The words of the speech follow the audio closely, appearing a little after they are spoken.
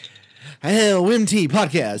Hell, WimT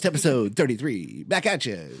Podcast, episode 33. Back at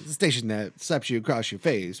you. The station that slaps you across your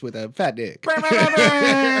face with a fat dick.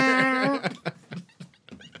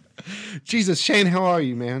 Jesus, Shane, how are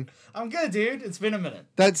you, man? I'm good, dude. It's been a minute.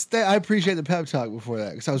 I appreciate the pep talk before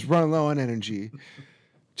that because I was running low on energy.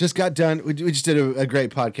 Just got done. We just did a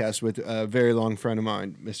great podcast with a very long friend of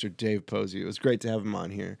mine, Mr. Dave Posey. It was great to have him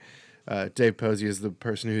on here. Dave Posey is the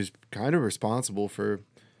person who's kind of responsible for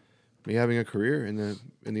me having a career in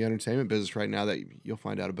the entertainment business right now. That you'll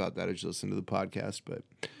find out about that as you listen to the podcast. But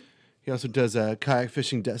he also does Kayak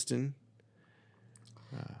Fishing Destin.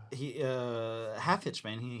 He Half Hitch,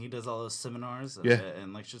 man. He does all those seminars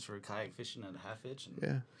and lectures for kayak fishing at Half Hitch.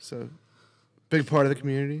 So big part of the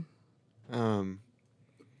community. Man,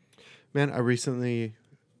 I've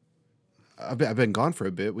been gone for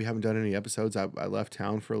a bit. We haven't done any episodes. I left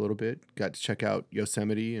town for a little bit. Got to check out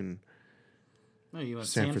Yosemite and you went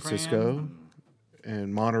San Francisco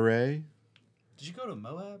and Monterey. Did you go to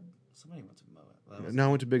Moab? Somebody went to Moab. No, I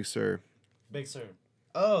went to Big Sur. Big Sur.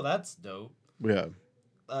 Oh, that's dope. Yeah.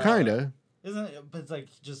 Kinda. Isn't it? But it's like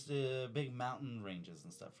just big mountain ranges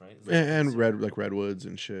and stuff, right? And redwoods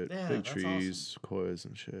and shit. Yeah, big that's trees, sequoias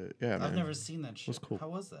and shit. Yeah, man. I've never seen that shit. It was cool. How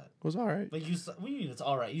was that? It was all right. Like you saw, what do you mean it's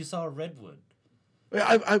all right? You saw a redwood.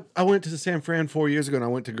 I went to San Fran 4 years ago, and I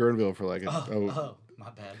went to Guerneville for like my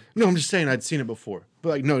bad. No, I'm just saying I'd seen it before. But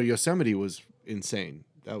like, no, Yosemite was insane.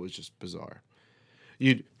 That was just bizarre.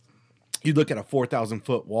 You'd look at a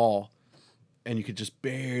 4,000-foot wall, and you could just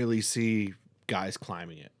barely see guys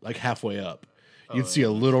climbing it, like halfway up. You'd see a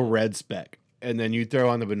little red speck, and then you'd throw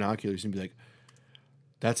on the binoculars and be like,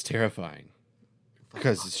 "That's terrifying,"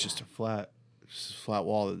 because it's just a flat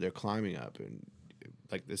wall that they're climbing up, and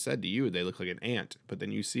like they said to you, they look like an ant. But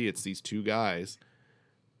then you see it's these two guys.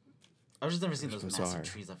 I've just never seen those bizarre. Massive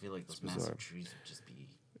trees. I feel like those massive trees would just be.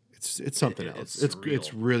 It's something else. It's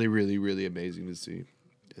It's really, really, really amazing to see.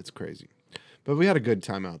 It's crazy, but we had a good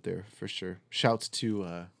time out there for sure. Shouts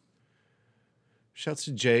to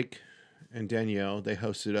Jake and Danielle. They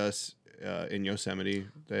hosted us in Yosemite.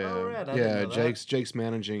 Jake's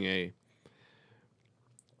managing a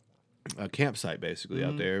campsite basically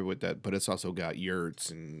out there with that, but it's also got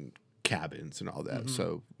yurts and cabins and all that.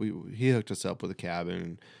 So he hooked us up with a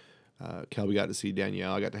cabin. Kelby got to see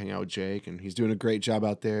Danielle. I got to hang out with Jake, and he's doing a great job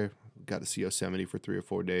out there. Got to see Yosemite for 3 or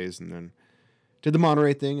 4 days, and then did the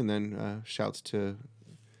Monterey thing, and then shouts to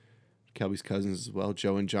Kelby's cousins as well,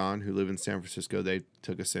 Joe and John, who live in San Francisco. They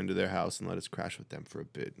took us into their house and let us crash with them for a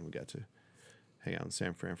bit, and we got to hang out in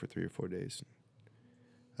San Fran for 3 or 4 days.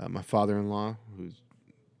 My father-in-law, who's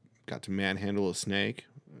got to manhandle a snake,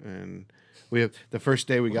 and we have the first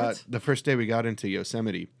day we got into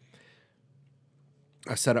Yosemite.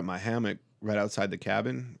 I set up my hammock right outside the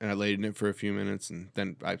cabin, and I laid in it for a few minutes, and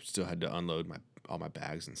then I still had to unload all my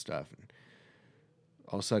bags and stuff. And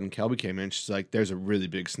all of a sudden, Kelby came in. She's like, "There's a really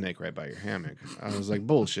big snake right by your hammock." I was like,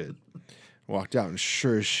 "Bullshit." Walked out, and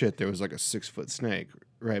sure as shit, there was like a 6-foot snake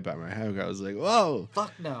right by my hammock. I was like, "Whoa."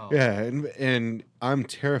 Fuck no. Yeah, and I'm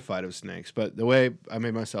terrified of snakes, but the way I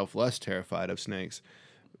made myself less terrified of snakes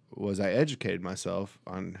was I educated myself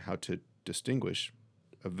on how to distinguish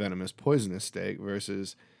a venomous, poisonous snake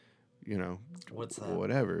versus, what's that?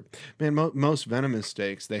 Whatever. Man, most venomous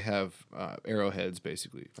snakes, they have arrowheads,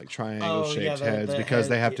 basically, like triangle-shaped heads, because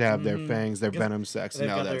they have to have their fangs, their venom sacs,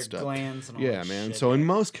 and all that stuff. Glands and all yeah, that man. shit, So in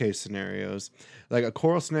most case scenarios, like a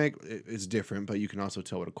coral snake is different, but you can also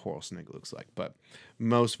tell what a coral snake looks like. But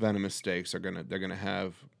most venomous snakes they're gonna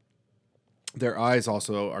have. Their eyes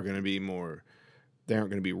also are gonna be more. They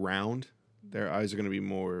aren't gonna be round. Their eyes are gonna be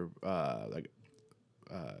more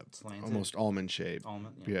almost almond shaped.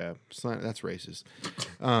 Yeah, that's racist.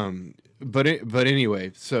 But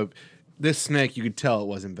anyway, so this snake, you could tell it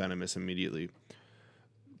wasn't venomous immediately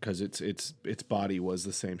because its body was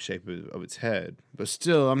the same shape of its head. But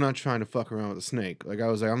still, I'm not trying to fuck around with a snake. Like I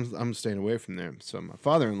was like, I'm staying away from there. So my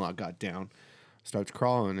father-in-law got down, starts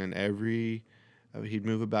crawling, and he'd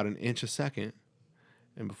move about an inch a second,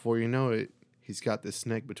 and before you know it, he's got this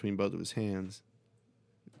snake between both of his hands.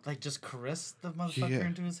 Like, just caress the motherfucker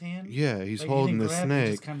into his hand? Yeah, he's holding the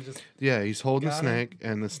snake. He's holding the snake,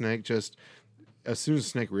 and the snake just, as soon as the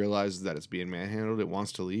snake realizes that it's being manhandled, it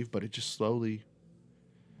wants to leave, but it just slowly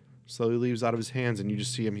leaves out of his hands, and you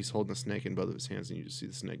just see him, he's holding the snake in both of his hands, and you just see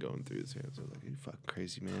the snake going through his hands. I was like, you fucking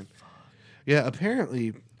crazy, man. Yeah,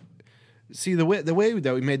 apparently, see, the way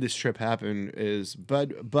that we made this trip happen is,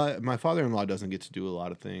 but my father-in-law doesn't get to do a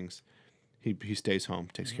lot of things. He stays home,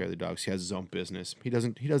 takes care of the dogs. He has his own business. He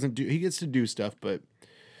gets to do stuff, but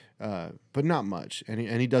not much. And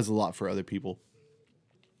he does a lot for other people.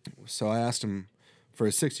 So I asked him for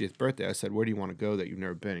his 60th birthday, I said, where do you want to go that you've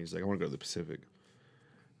never been? He's like, I want to go to the Pacific.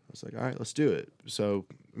 I was like, all right, let's do it. So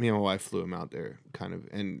me and my wife flew him out there, kind of,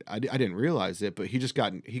 and I didn't realize it, but he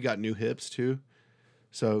got new hips too,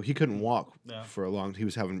 so he couldn't walk for a long. He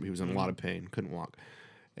was in a lot of pain, couldn't walk,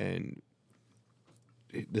 and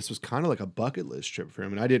this was kind of like a bucket list trip for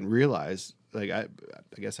him, and I didn't realize. Like I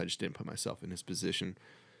guess I just didn't put myself in his position.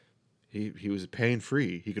 He was pain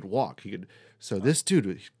free. He could walk. So this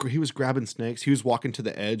dude, he was grabbing snakes. He was walking to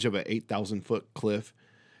the edge of an 8,000-foot cliff.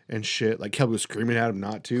 And shit, like Kelby was screaming at him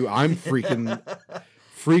not to. I'm freaking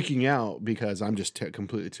out because I'm just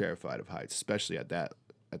completely terrified of heights, especially at that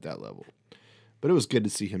level. But it was good to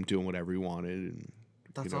see him doing whatever he wanted and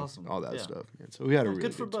that's awesome. All that stuff. And so we had a really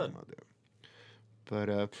good for good time Bud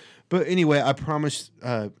out there. But anyway, I promise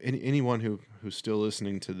anyone who's still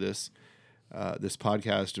listening to this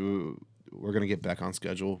podcast, we're gonna get back on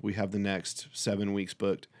schedule. We have the next 7 weeks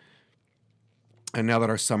booked. And now that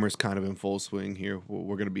our summer's kind of in full swing here,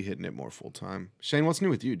 we're going to be hitting it more full time. Shane, what's new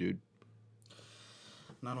with you, dude?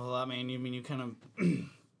 Not a whole lot, man. You kind of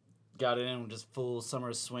got it in with just full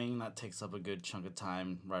summer swing. That takes up a good chunk of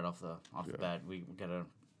time right off the bat. We gotta,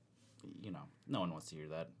 no one wants to hear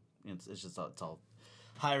that. It's all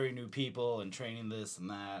hiring new people and training this and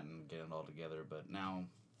that and getting it all together. But now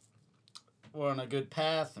we're on a good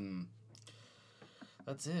path, and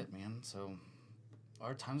that's it, man. So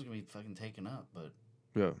our time's gonna be fucking taken up, but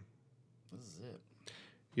yeah, this is it.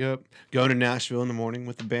 Yep, going to Nashville in the morning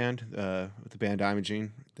with the band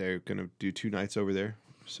Imogene. They're gonna do 2 nights over there,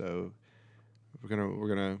 so we're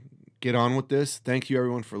gonna get on with this. Thank you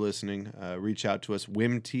everyone for listening. Reach out to us,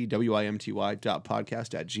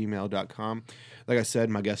 wimty.podcast@gmail.com. Like I said,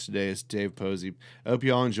 my guest today is Dave Posey. I hope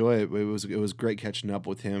you all enjoy it. It was great catching up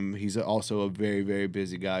with him. He's also a very, very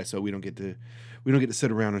busy guy, so we don't get to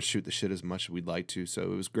sit around and shoot the shit as much as we'd like to. So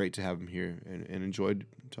it was great to have him here and enjoyed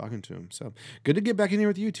talking to him. So good to get back in here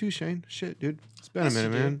with you too, Shane. Shit, dude. It's been a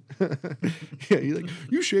minute, man. Yeah, you're like,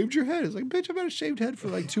 you shaved your head. It's like, bitch, I've had a shaved head for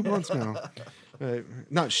like 2 months now.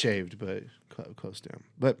 Not shaved, but close down.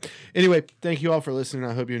 But anyway, thank you all for listening.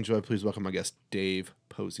 I hope you enjoy. Please welcome my guest, Dave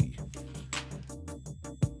Posey.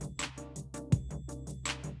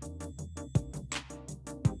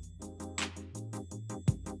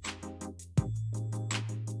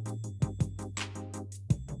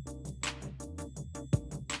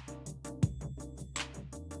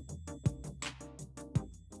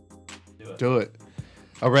 Do it.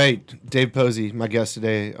 All right, Dave Posey, my guest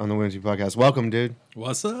today on the Whimsy Podcast. Welcome, dude.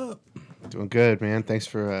 What's up? Doing good, man. Thanks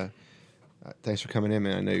for coming in,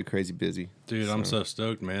 man. I know you're crazy busy, dude. So. I'm so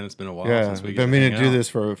stoked, man. It's been a while since we've been meaning to do this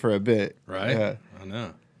for a bit, right? Yeah, I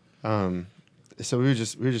know. So we were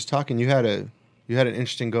just talking. You had an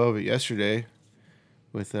interesting go of it yesterday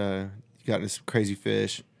with you got this crazy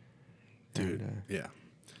fish, dude. Yeah.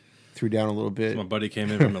 Threw down a little bit. So my buddy came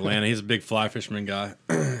in from Atlanta. He's a big fly fisherman guy.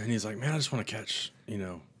 And he's like, man, I just want to catch,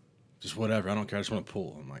 just whatever. I don't care. I just want to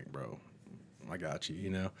pull. I'm like, bro, I got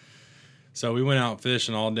you, So we went out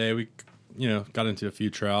fishing all day. We, got into a few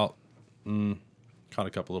trout. Caught a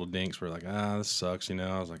couple little dinks. We're like, this sucks,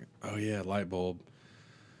 I was like, oh, yeah, light bulb.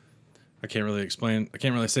 I can't really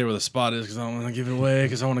say where the spot is because I don't want to give it away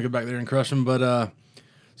because I want to go back there and crush them. But so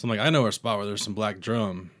I'm like, I know a spot where there's some black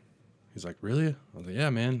drum. He's like, really? I was like, yeah,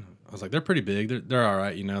 man. I was like, they're pretty big. They're all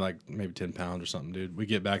right, like maybe 10 pounds or something, dude. We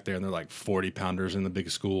get back there, and they're like 40-pounders in the big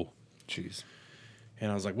school. Jeez. And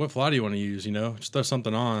I was like, what fly do you want to use, Just throw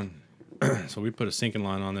something on. So we put a sinking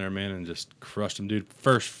line on there, man, and just crushed them, dude.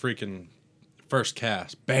 First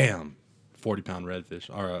cast. Bam. 40-pound redfish,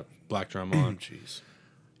 or a black drum on. Jeez.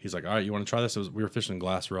 He's like, all right, you want to try this? We were fishing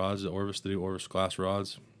glass rods, the Orvis glass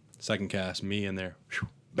rods. Second cast, me in there. Whew,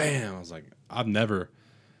 bam. I was like, I've never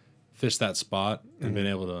fished that spot and been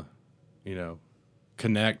able to,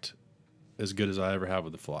 connect as good as I ever have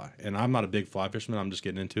with the fly. And I'm not a big fly fisherman. I'm just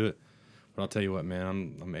getting into it. But I'll tell you what,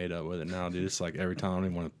 man, I'm ate up with it now, dude. It's like every time I don't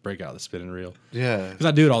even want to break out the spinning reel. Yeah. Because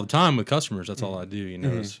I do it all the time with customers. That's all I do,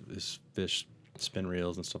 is fish spin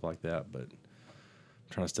reels and stuff like that. But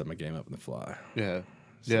I'm trying to step my game up in the fly. Yeah.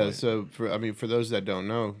 So for those that don't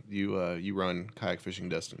know, you run Kayak Fishing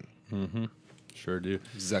Destin. Mm-hmm. Sure do.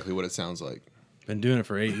 Exactly what it sounds like. Been doing it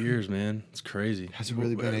for 8 years, man. It's crazy. Has it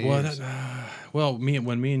really been 8 years?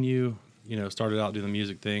 When me and you, started out doing the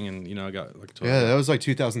music thing, and I got like. That was like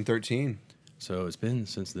 2013. So it's been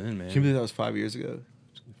since then, man. Can you believe that was 5 years ago?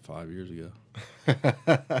 5 years ago.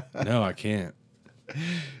 No, I can't.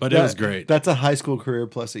 But it was great. That's a high school career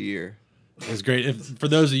plus a year. It was great. For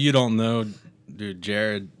those of you who don't know, dude,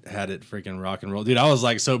 Jared had it freaking rock and roll. Dude, I was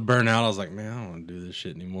like so burnt out. I was like, man, I don't want to do this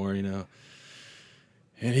shit anymore, And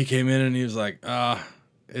he came in and he was like,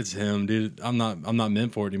 It's him, dude. I'm not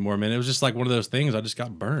meant for it anymore, man. It was just like one of those things. I just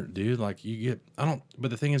got burnt, dude. Like but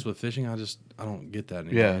the thing is with fishing, I don't get that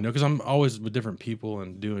anymore. Yeah. You know, because I'm always with different people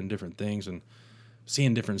and doing different things and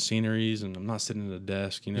seeing different sceneries, and I'm not sitting at a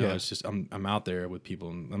desk. You know, Yeah. it's just I'm out there with people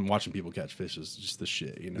and I'm watching people catch fish is just the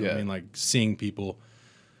shit. You know, Yeah. I mean, like seeing people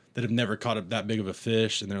that have never caught that big of a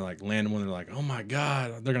fish and they're like landing one, they're like, oh my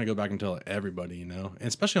god, they're gonna go back and tell everybody. You know, and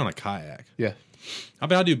especially on a kayak. Yeah.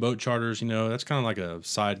 I do boat charters, you know, that's kind of like a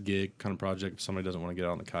side gig kind of project if somebody doesn't want to get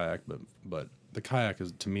out on the kayak, but the kayak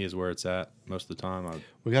is, to me, is where it's at most of the time.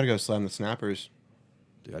 We got to go slam the snappers.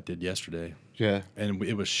 I did yesterday. Yeah. And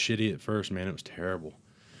it was shitty at first, man. It was terrible.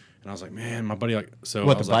 And I was like, man, my buddy, like, so.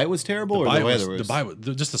 What, the bite was terrible or the weather was? The bite was,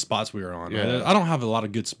 just the spots we were on. Yeah. Right? I don't have a lot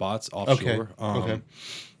of good spots offshore. Okay.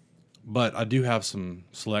 But I do have some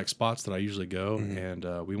select spots that I usually go, and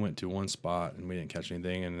we went to one spot, and we didn't catch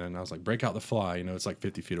anything, and then I was like, break out the fly. You know, it's like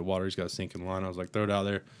 50 feet of water. He's got a sinking line. I was like, throw it out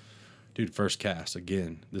there. Dude, first cast,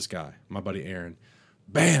 again, this guy, my buddy Aaron,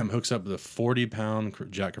 bam, hooks up with a 40-pound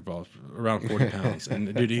jack crevalle, around 40 pounds.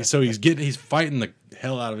 And, dude, he's fighting the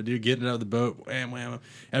hell out of it, dude, getting out of the boat, wham, wham.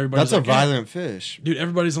 Everybody's That's like, a violent fish. Dude,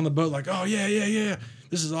 everybody's on the boat like, oh, yeah.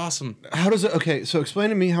 This is awesome. How does it? Okay, so explain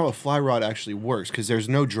to me how a fly rod actually works, because there's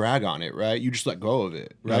no drag on it, right? You just let go of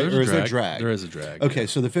it, right? No, or is there drag? There is a drag. Okay,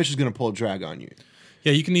 so the fish is going to pull a drag on you.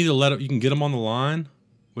 Yeah, you can either you can get them on the line,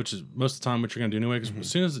 which is most of the time what you're going to do anyway, because as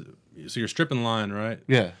soon as, so you're stripping line, right?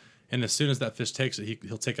 Yeah. And as soon as that fish takes it,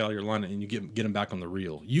 he'll take out of your line and you get him back on the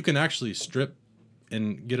reel. You can actually strip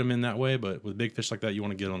and get them in that way, but with big fish like that, you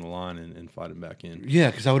want to get on the line and fight them back in. Yeah,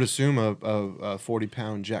 because I would assume a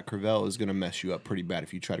 40-pound jack crevalle is going to mess you up pretty bad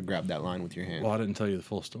if you try to grab that line with your hand. Well, I didn't tell you the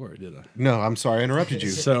full story, did I? No, I'm sorry, I interrupted you.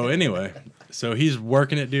 So anyway, he's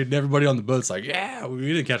working it, dude. And everybody on the boat's like, yeah,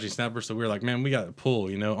 we didn't catch any snappers, so we were like, man, we got to pull,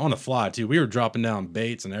 you know, on the fly too. We were dropping down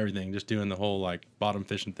baits and everything, just doing the whole like bottom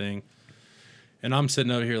fishing thing. And I'm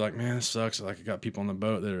sitting over here like, man, this sucks. Like, I got people on the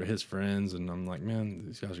boat that are his friends, and I'm like, man,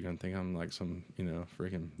 these guys are gonna think I'm like some, you know,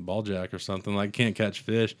 freaking ball jack or something. Like, can't catch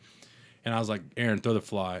fish. And I was like, Aaron, throw the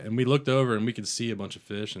fly. And we looked over and we could see a bunch of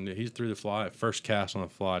fish. And he threw the fly. First cast on the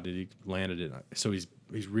fly, dude, he landed it. So he's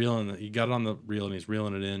reeling. He got it on the reel and he's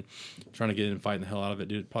reeling it in, trying to get it and fighting the hell out of it,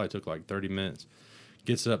 dude. It probably took like 30 minutes.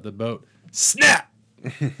 Gets it up the boat, snap.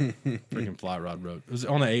 Freaking fly rod broke. It was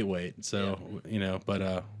on an 8-weight, so you know.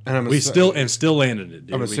 But we still landed it.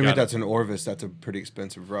 Dude. I'm assuming that's an Orvis. That's a pretty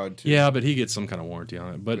expensive rod too. Yeah, but he gets some kind of warranty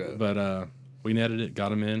on it. But we netted it,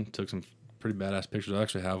 got him in, took some pretty badass pictures. I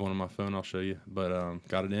actually have one on my phone. I'll show you. But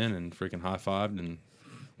got it in and freaking high-fived and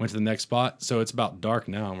went to the next spot. So it's about dark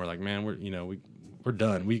now, and we're like, man, we're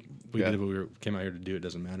done. We did what we came out here to do. It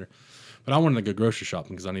doesn't matter. But I wanted to go grocery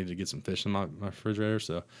shopping because I needed to get some fish in my refrigerator.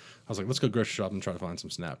 So I was like, let's go grocery shopping and try to find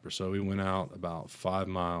some snappers. So we went out about 5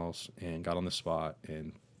 miles and got on the spot.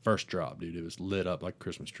 And first drop, dude, it was lit up like a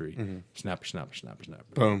Christmas tree. Mm-hmm. Snapper.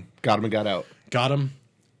 Boom. Got him and got out. Got him.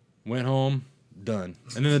 Went home. Done.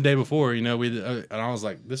 And then the day before, you know, and I was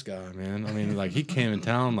like, this guy, man. I mean, like, he came in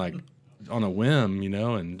town like on a whim, you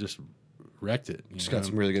know, and just wrecked it. Just got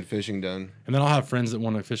some really good fishing done. And then I'll have friends that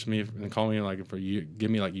want to fish me and call me like for a year, give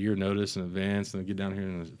me like year notice in advance, and then get down here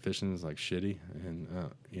and the fishing is like shitty, and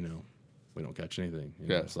you know, we don't catch anything. You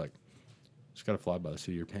know, it's like just gotta fly by the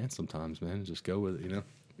seat of your pants sometimes, man. Just go with it, you know.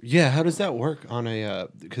 Yeah, how does that work on a?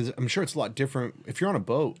 Because I'm sure it's a lot different if you're on a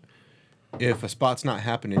boat. If a spot's not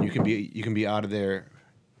happening, you can be out of there.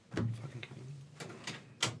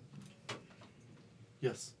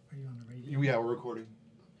 Yes. Are you on the radio? Yeah, we're recording.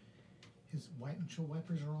 His windshield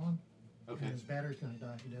wipers are on. Okay. And his battery's gonna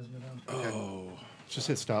die if he doesn't go down. Okay. Oh. Just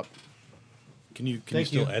hit stop. Can you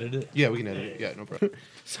still edit it? Yeah, we can edit it. Yeah, no problem.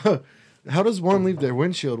 So, how does one leave their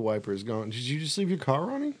windshield wipers going? Did you just leave your car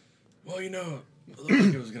running? Well, you know, it looked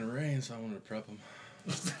like it was gonna rain, so I wanted to prep them.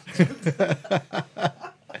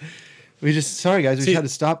 Sorry guys, we just had to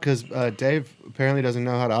stop because Dave apparently doesn't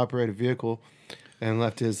know how to operate a vehicle. And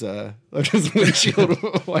left his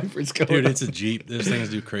windshield wipers going. Dude, it's a Jeep. Those things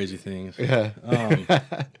do crazy things. Yeah.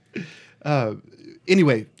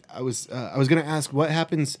 Anyway, I was gonna ask what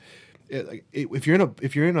happens if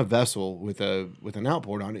you're in a vessel with an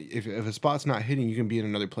outboard on it. If a spot's not hitting, you can be in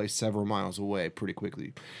another place several miles away pretty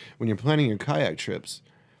quickly. When you're planning your kayak trips,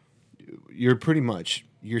 you're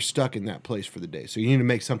stuck in that place for the day. So you need to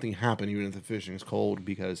make something happen even if the fishing is cold,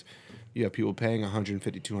 because you have people paying $150,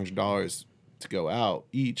 $200 to go out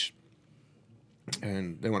each,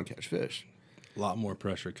 and they want to catch fish. A lot more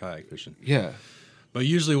pressure kayak fishing. Yeah. But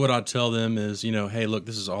usually what I tell them is, you know, hey, look,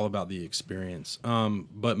 this is all about the experience.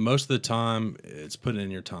 But most of the time, it's putting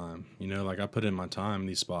in your time. You know, like I put in my time in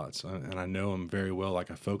these spots, and I know them very well.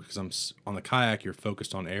 Like I focus, because I'm on the kayak, you're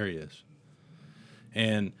focused on areas.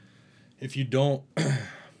 And if you don't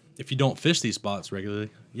fish these spots regularly,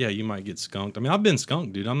 yeah, you might get skunked. I mean, I've been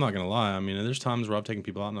skunked, dude. I'm not gonna lie. I mean, there's times where I've taken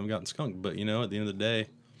people out and I've gotten skunked. But you know, at the end of the day,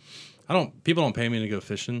 people don't pay me to go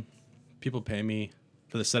fishing. People pay me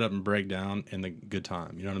for the setup and breakdown and the good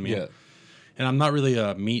time. You know what I mean? Yeah. And I'm not really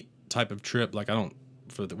a meat type of trip. Like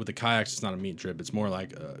with the kayaks, it's not a meat trip. It's more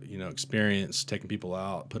like experience, taking people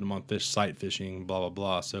out, putting them on sight fishing, blah blah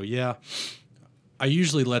blah. So yeah, I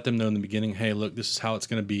usually let them know in the beginning, hey, look, this is how it's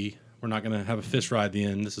going to be. We're not going to have a fish fry at the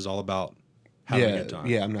end. This is all about having a good time.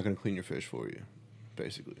 Yeah, I'm not going to clean your fish for you,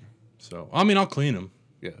 basically. So I mean, I'll clean them.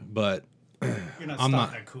 Yeah, but You're not I'm stocking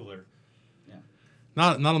not a cooler. Yeah.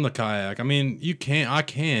 not on the kayak. I mean, I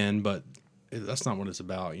can, but that's not what it's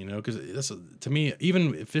about, you know. Because to me,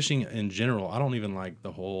 even fishing in general, I don't even like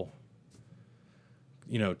the whole,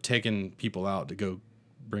 taking people out to go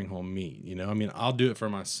bring home meat. You know, I mean, I'll do it for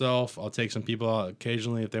myself. I'll take some people out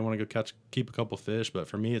occasionally if they want to go keep a couple fish. But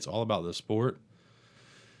for me, it's all about the sport.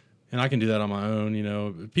 And I can do that on my own, you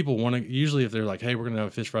know. People want to, usually if they're like, hey, we're going to have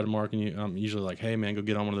a fish fry tomorrow, I'm usually like, hey, man, go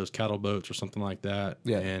get on one of those cattle boats or something like that.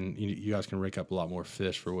 Yeah. And you guys can rake up a lot more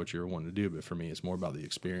fish for what you're wanting to do. But for me, it's more about the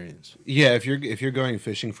experience. Yeah, if you're going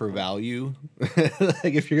fishing for value,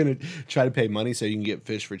 like if you're going to try to pay money so you can get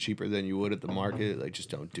fish for cheaper than you would at the market, like just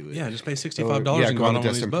don't do it. Yeah, just pay $65 Yeah, and go on the one of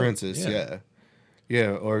these Destin boats. Princess,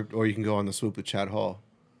 yeah. Or you can go on the Swoop with Chad Hall.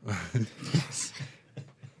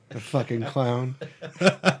 A fucking clown.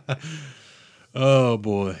 Oh,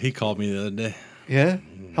 boy. He called me the other day. Yeah?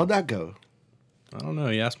 How'd that go? I don't know.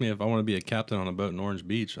 He asked me if I want to be a captain on a boat in Orange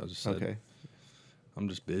Beach. I just said, Okay. I'm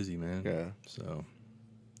just busy, man. Yeah. So,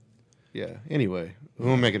 Yeah. Anyway, we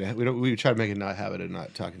won't make it. We try to make it not a habit of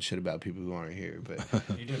not talking shit about people who aren't here. But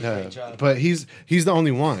You're doing a great job. but he's the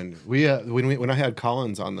only one. When I had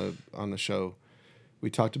Collins on the show, we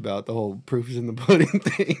talked about the whole proof is in the pudding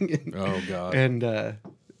thing. oh, God.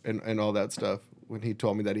 and all that stuff. When he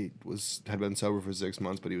told me that he had been sober for 6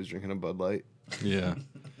 months, but he was drinking a Bud Light. Yeah.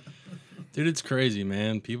 Dude, it's crazy,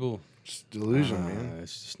 man. People. Just delusion, man.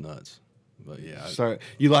 It's just nuts. But yeah. Sorry,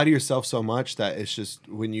 you lie to yourself so much that it's just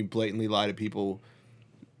when you blatantly lie to people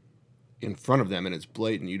in front of them and it's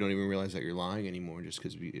blatant, you don't even realize that you're lying anymore just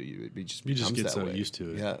because it just You just get that so way. used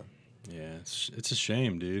to it. Yeah. Yeah, it's a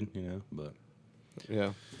shame, dude, but.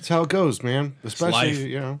 Yeah, it's how it goes, man.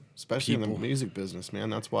 Especially life. especially in People. the music business, man.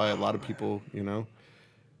 That's why a lot of people,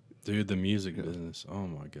 Dude, the music business. Oh,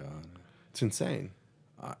 my God. it's insane.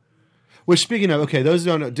 Which, speaking of, okay, those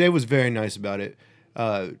who don't know, Dave was very nice about it.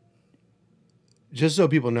 Just so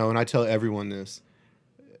people know, and I tell everyone this,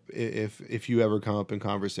 if you ever come up in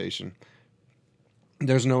conversation,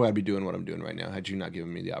 there's no way I'd be doing what I'm doing right now had you not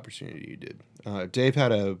given me the opportunity you did. Dave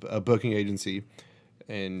had a booking agency,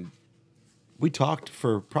 and we talked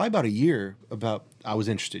for probably about a year about I was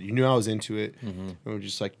interested. You knew I was into it. Mm-hmm. And we were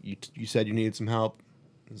just like, you said you needed some help.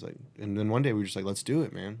 I was like, and then one day we were just like, let's do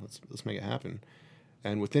it, man. Let's make it happen.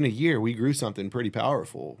 And within a year, we grew something pretty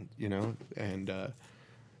powerful, and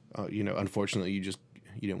unfortunately, you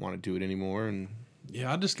didn't want to do it anymore. And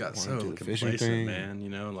yeah, I just got so do the fishing complacent, thing.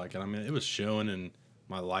 man. It was showing in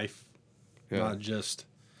my life, not just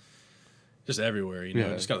everywhere. I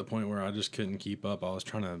just got to the point where I just couldn't keep up. I was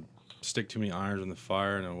trying to stick too many irons in the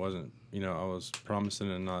fire, and I wasn't. I was promising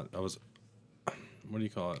and not. I was. What do you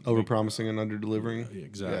call it? over promising and under delivering.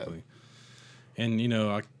 Exactly. Yeah.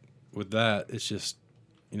 And with that, it's just.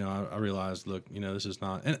 I realized, look, this is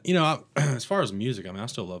not, and as far as music, I mean, I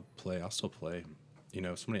still love play. I'll still play.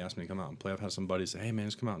 If somebody asked me to come out and play, I've had some buddies say, "Hey, man,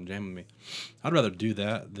 just come out and jam with me." I'd rather do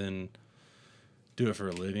that than do it for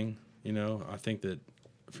a living. I think that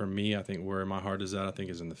for me, where my heart is at, I think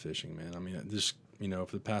is in the fishing, man. I mean, just for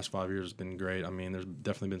the past 5 years, it's been great. I mean, there's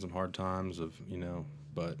definitely been some hard times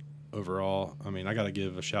but overall, I mean, I got to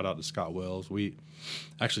give a shout out to Scott Wells. We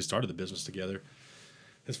actually started the business together.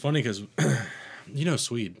 It's funny because.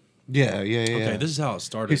 Swede. Yeah. Okay, this is how it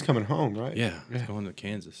started. He's coming home, right? Yeah, he's going to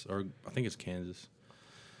Kansas, or I think it's Kansas.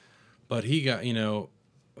 But he got,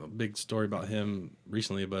 a big story about him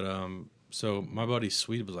recently. But so my buddy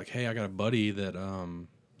Swede was like, "Hey, I got a buddy that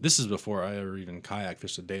this is before I ever even kayak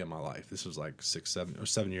fished a day in my life. This was like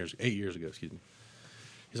 8 years ago, excuse me."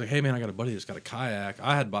 He's like, "Hey, man, I got a buddy that's got a kayak.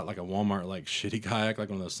 I had bought like a Walmart like shitty kayak, like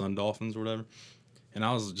one of those Sun Dolphins or whatever." And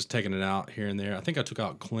I was just taking it out here and there. I think I took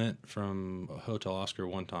out Clint from Hotel Oscar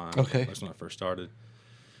one time. Okay. That's when I first started.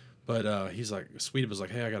 But he's like, Swede was like,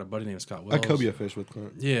 "Hey, I got a buddy named Scott Wells." I cobia fish with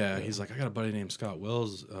Clint. Yeah, he's like, "I got a buddy named Scott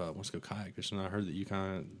Wells. Wants to go kayak fishing. I heard that you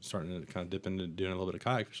kind of starting to kind of dip into doing a little bit of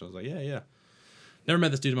kayak fishing." I was like, "Yeah." Never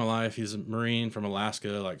met this dude in my life. He's a Marine from Alaska,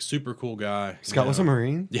 like super cool guy. Scott was a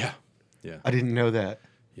Marine? Yeah. I didn't know that.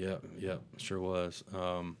 Yep, sure was.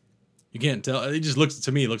 You can't tell. It just looks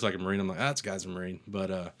to me. It looks like a Marine. I'm like, this guy's a Marine.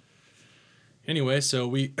 But anyway, so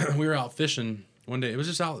we were out fishing one day. It was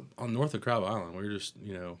just out on north of Crab Island. We were just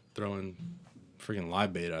throwing freaking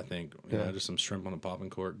live bait. I think just some shrimp on a popping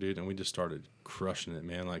cork, dude. And we just started crushing it,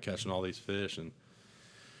 man. Like catching all these fish. And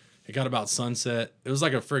it got about sunset. It was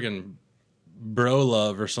like a friggin' bro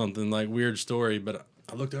love or something, like weird story. But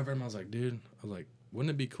I looked over him. I was like, dude. I was like, wouldn't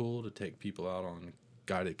it be cool to take people out on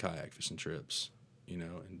guided kayak fishing trips?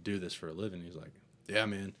 And do this for a living. He's like, yeah,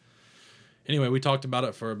 man. Anyway, we talked about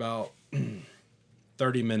it for about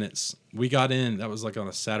 30 minutes. We got in. That was like on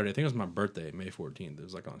a Saturday. I think it was my birthday, May 14th. It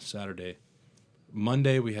was like on a Saturday.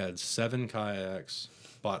 Monday, we had 7 kayaks,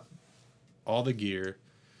 bought all the gear,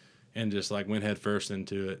 and just like went head first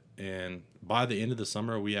into it. And by the end of the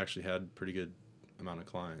summer, we actually had a pretty good amount of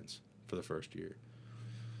clients for the first year.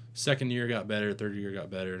 Second year got better, third year got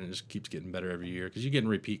better, and it just keeps getting better every year because you're getting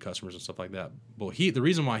repeat customers and stuff like that. But the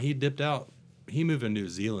reason why he dipped out, he moved to New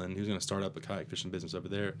Zealand. He was going to start up a kayak fishing business over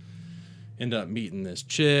there. Ended up meeting this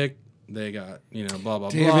chick. They got, blah, blah,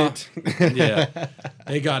 Damn blah. it. Yeah.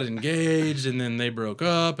 They got engaged, and then they broke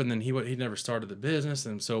up, and then he never started the business.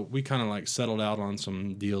 And so we kind of like settled out on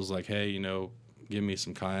some deals like, hey, give me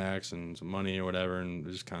some kayaks and some money or whatever, and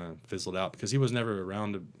it just kind of fizzled out because he was never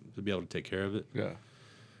around to be able to take care of it. Yeah.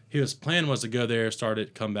 His plan was to go there, start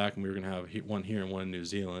it, come back, and we were going to have one here and one in New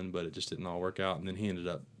Zealand, but it just didn't all work out. And then he ended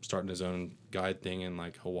up starting his own guide thing in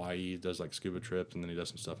like Hawaii. He does like scuba trips, and then he does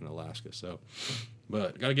some stuff in Alaska. So,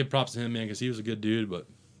 but got to give props to him, man, because he was a good dude. But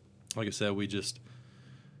like I said, he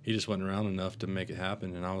just wasn't around enough to make it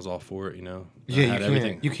happen, and I was all for it,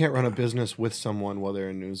 Yeah, you can't run a business with someone while they're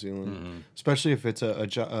in New Zealand, especially if it's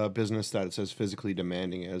a business that's as physically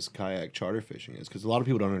demanding as kayak charter fishing is. Because a lot of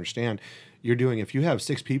people don't understand. If you have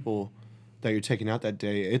 6 people that you're taking out that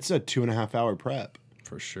day, it's a 2.5 hour prep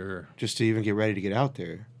for sure, just to even get ready to get out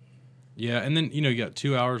there. Yeah, and then you got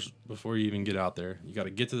 2 hours before you even get out there. You got to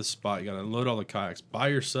get to the spot. You got to unload all the kayaks by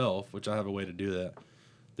yourself, which I have a way to do that.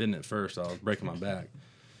 Didn't at first. I was breaking my back.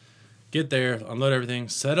 Get there, unload everything,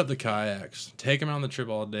 set up the kayaks, take them on the trip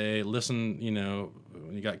all day, listen,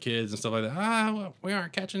 when you got kids and stuff like that, well, we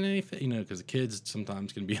aren't catching any fish, because the kids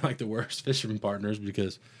sometimes can be like the worst fisherman partners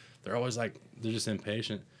because they're always like, they're just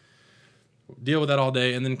impatient. Deal with that all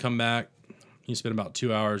day and then come back. You spend about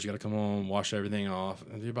 2 hours, you got to come home, wash everything off.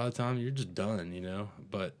 And by the time you're just done,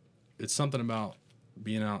 but it's something about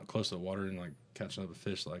being out close to the water and like catching up a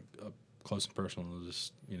fish like up close and personal,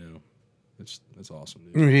 just, It's awesome,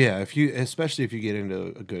 dude. Yeah, especially if you get into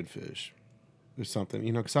a good fish or something,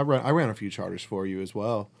 because I ran a few charters for you as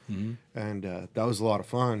well, and that was a lot of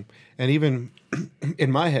fun. And even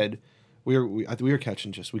in my head, we were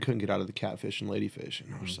catching we couldn't get out of the catfish and ladyfish,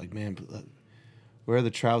 and I was just like, man, but where are the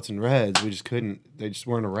trouts and reds? We just couldn't. They just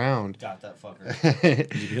weren't around. Got that fucker.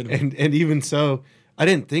 and even so, I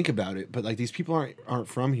didn't think about it, but like these people aren't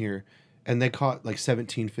from here, and they caught like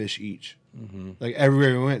 17 fish each. Like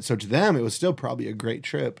everywhere we went. So to them, it was still probably a great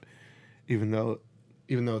trip, even though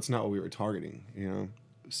it's not what we were targeting,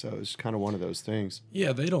 So it's kind of one of those things.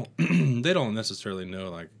 Yeah, they don't they don't necessarily know,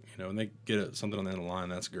 like, when they get something on the end of the line,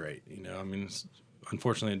 that's great.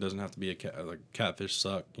 Unfortunately, it doesn't have to be catfish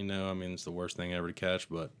suck. It's the worst thing ever to catch,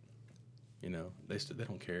 but they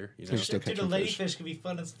don't care. Dude, a ladyfish can be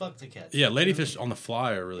fun as fuck to catch. Yeah, ladyfish on the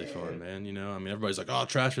fly are really fun, man. Everybody's like, oh,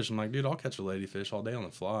 trash fish. I'm like, dude, I'll catch a ladyfish all day on the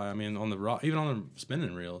fly. On the rock, even on the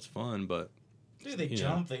spinning reel, it's fun. But dude, they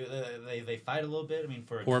jump. They fight a little bit.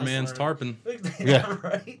 For a poor man's tarpon. Yeah,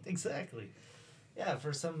 right. Exactly. Yeah,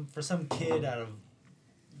 for some kid out of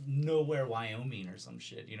nowhere, Wyoming or some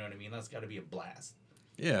shit. You know what I mean? That's got to be a blast.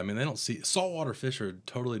 Yeah, they don't see saltwater fish are a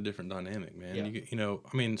totally different dynamic, man. Yeah.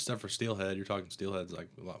 Except for steelhead, you're talking steelhead's like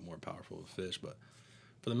a lot more powerful of a fish, but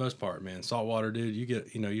for the most part, man, saltwater, dude, you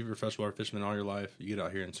get, you're a freshwater fisherman all your life. You get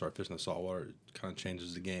out here and start fishing the saltwater, it kind of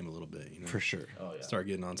changes the game a little bit, For sure. Oh yeah. Start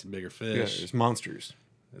getting on some bigger fish. Yeah, it's monsters.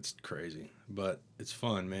 It's crazy, but it's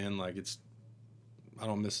fun, man. Like I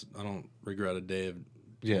don't regret a day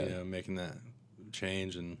of making that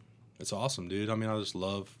change, and it's awesome, dude. I just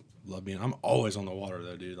love being. I'm always on the water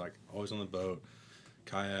though, dude. Like always on the boat,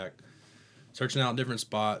 kayak, searching out different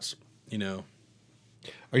spots.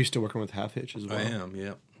 Are you still working with Half Hitch as well? I am.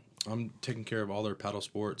 Yeah, I'm taking care of all their paddle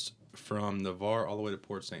sports from the VAR all the way to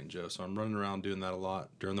Port St. Joe. So I'm running around doing that a lot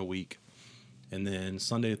during the week, and then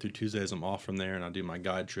Sunday through Tuesdays I'm off from there, and I do my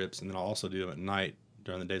guide trips, and then I'll also do them at night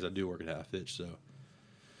during the days I do work at Half Hitch. So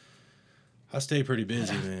I stay pretty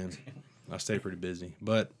busy, man. I stay pretty busy,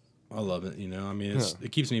 but I love it,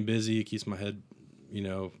 it keeps me busy, it keeps my head,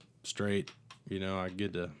 straight. I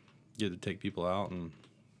get to take people out and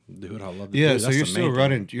do what I love to do. Yeah, so you're still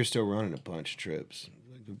running a bunch of trips.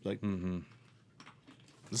 Like,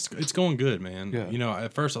 It's going good, man. Yeah. You know,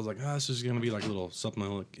 at first I was like, this is going to be like a little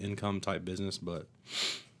supplemental income type business, but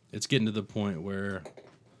it's getting to the point where,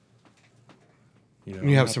 you know,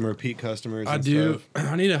 you have some repeat customers. I and do.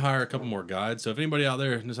 Stuff. I need to hire a couple more guides. So if anybody out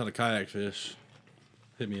there knows how to kayak fish,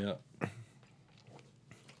 hit me up.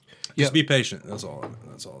 Just be patient. That's all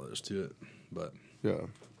there is to it. But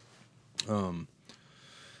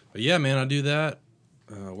yeah, man, I do that.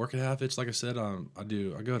 Work at Half Hitch, like I said, I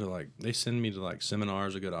go to like, they send me to like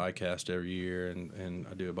seminars. I go to ICAST every year, and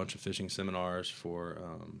I do a bunch of fishing seminars for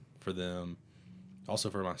them, also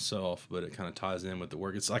for myself. But it kind of ties in with the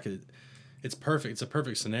work. It's perfect. It's a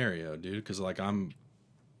perfect scenario, dude. Because like I'm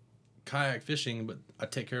kayak fishing, but I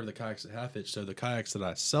take care of the kayaks at Half Hitch. So the kayaks that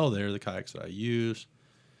I sell there, the kayaks that I use.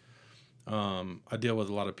 I deal with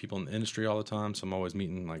a lot of people in the industry all the time, so I'm always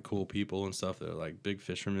meeting like cool people and stuff that are like big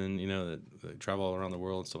fishermen, you know, that travel all around the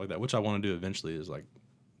world and stuff like that, which I want to do eventually is like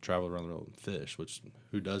travel around the world and fish, which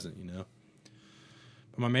who doesn't, you know?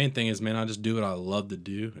 But my main thing is, man, I just do what I love to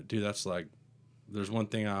do. Dude, that's like, there's one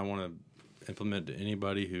thing I want to implement to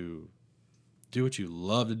anybody who do what you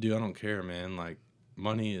love to do. I don't care, man. Like,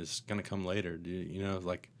 money is going to come later, dude. You know,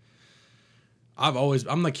 like,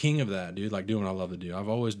 I'm the king of that, dude, like doing what I love to do. I've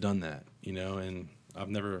always done that, you know, and I've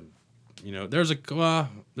never, you know, there's a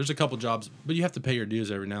couple jobs, but you have to pay your dues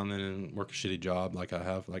every now and then and work a shitty job like I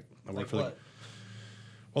have. Like I work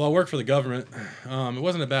I work for the government. It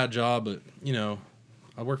wasn't a bad job, but, you know,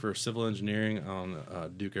 I worked for civil engineering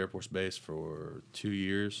on Duke Air Force Base for 2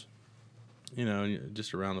 years. You know,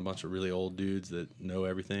 just around a bunch of really old dudes that know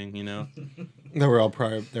everything, you know. They're all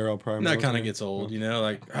prior. That kind of gets old, you know.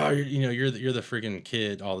 Like, oh, you're the freaking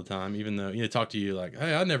kid all the time. Even though talk to you like,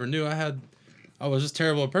 hey, I never knew I was just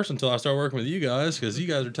terrible a person until I started working with you guys because you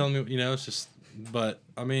guys are telling me, you know. It's just, but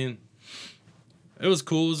I mean, it was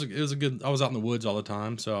cool. It was a good. I was out in the woods all the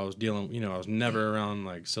time, so I was dealing. You know, I was never around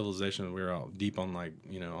like civilization. We were out deep on like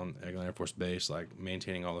on Eglin Air Force Base, like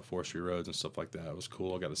maintaining all the forestry roads and stuff like that. It was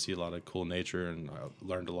cool. I got to see a lot of cool nature, and I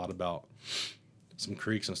learned a lot about some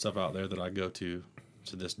creeks and stuff out there that I go to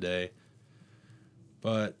this day.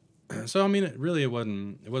 But so I mean, it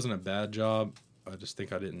wasn't a bad job. I just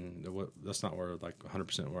think that's not where like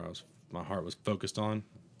 100% where my heart was focused on.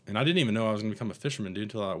 And I didn't even know I was going to become a fisherman,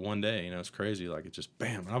 dude, until one day. You know, it's crazy. Like, it just,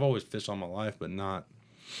 bam. And I've always fished all my life, but not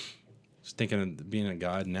just thinking of being a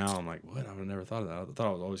guide now. I'm like, what? I would have never thought of that. I thought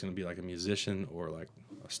I was always going to be like a musician or like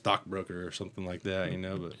a stockbroker or something like that, you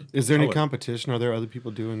know. But is there any competition? Are there other people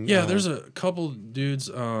doing? Yeah, there's a couple dudes.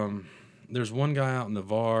 There's one guy out in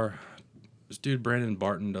Navarre. This dude, Brandon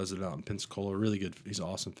Barton, does it out in Pensacola. Really good. He's an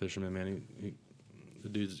awesome fisherman, man. The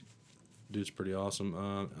dude's pretty awesome.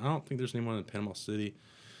 I don't think there's anyone in Panama City.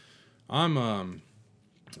 I'm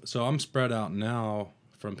spread out now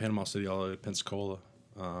from Panama City all the way to Pensacola.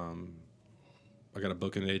 I got a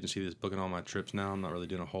booking agency that's booking all my trips now. I'm not really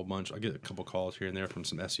doing a whole bunch. I get a couple calls here and there from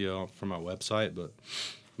some SEO from my website, but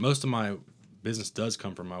most of my business does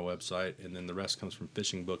come from my website, and then the rest comes from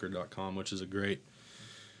fishingbooker.com, which is they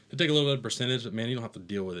take a little bit of percentage, but man, you don't have to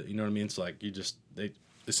deal with it. You know what I mean? It's like they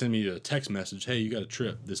send me a text message, hey, you got a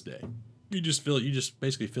trip this day. You just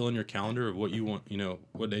basically fill in your calendar of what you want, you know,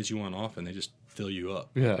 what days you want off, and they just fill you up.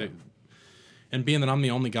 Yeah. And being that I'm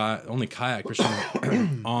the only kayak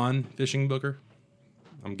fisherman on Fishing Booker,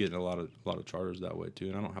 I'm getting a lot of charters that way too,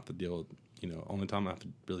 and I don't have to deal with, you know, only time I have to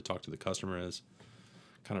really talk to the customer is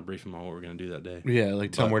kind of brief them on what we're going to do that day. Yeah,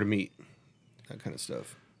 like tell them where to meet, that kind of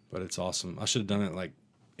stuff. But it's awesome. I should have done it like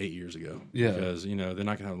 8 years ago. Yeah. Because, you know, then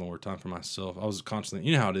I can have more time for myself. I was constantly,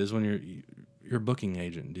 you know how it is when you're a booking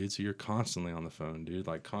agent, dude. So you're constantly on the phone, dude.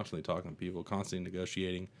 Like constantly talking to people, constantly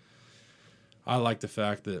negotiating. I like the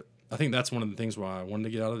fact that I think that's one of the things why I wanted to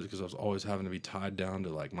get out of it, because I was always having to be tied down to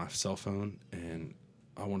like my cell phone, and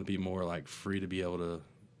I want to be more like free to be able to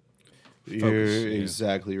focus. You're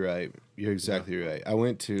exactly right. You're exactly right. I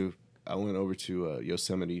went over to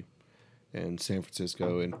Yosemite and San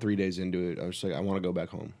Francisco, and 3 days into it, I was like, I want to go back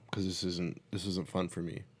home because this isn't fun for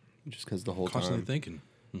me. Just because the whole constantly time thinking,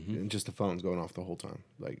 and just the phone's going off the whole time.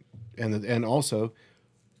 Like, and also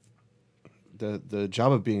the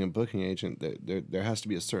job of being a booking agent, there has to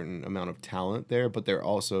be a certain amount of talent there, but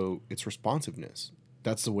it's responsiveness.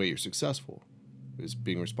 That's the way you're successful, is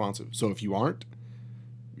being responsive. So if you aren't,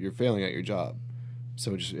 you're failing at your job.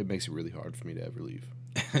 So it makes it really hard for me to ever leave.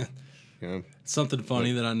 You know? Something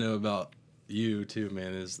funny that I know about you too,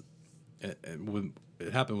 man, is it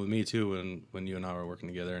happened with me too when you and I were working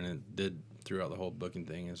together, and it did throughout the whole booking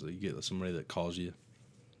thing, is that you get somebody that calls you.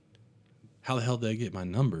 How the hell did they get my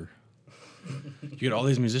number? You get all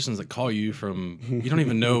these musicians that call you from, you don't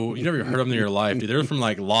even know, you never heard of them in your life, dude. They're from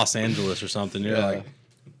like Los Angeles or something. You're like,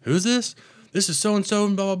 who's this? This is so and so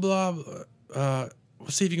and blah blah blah. We'll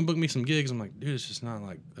see if you can book me some gigs. I'm like, dude, it's just not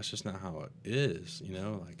like that's just not how it is, you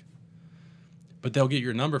know. Like, but they'll get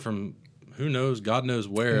your number from who knows, God knows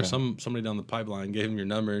where. Yeah. Somebody down the pipeline gave him your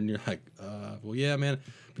number, and you're like, well, yeah, man.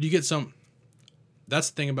 But you get some. That's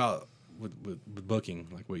the thing about with booking,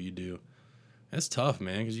 like what you do. It's tough,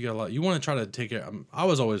 man, because you got a lot. You want to try to take care. I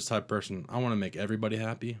was always the type of person. I want to make everybody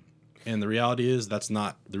happy, and the reality is that's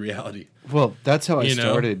not the reality. Well, that's how I You know?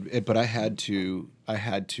 started it, but I had to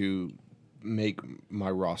make my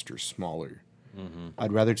roster smaller. Mm-hmm.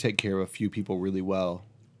 I'd rather take care of a few people really well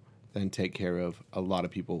than take care of a lot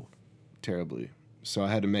of people terribly. So I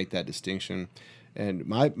had to make that distinction. And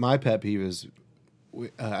my pet peeve is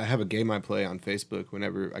I have a game I play on Facebook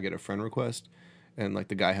whenever I get a friend request and like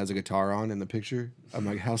the guy has a guitar on in the picture. I'm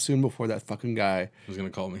like, how soon before that fucking guy Who's gonna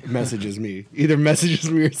call me? messages me? Either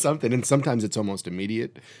messages me or something. And sometimes it's almost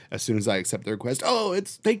immediate as soon as I accept the request. Oh,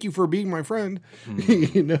 it's thank you for being my friend.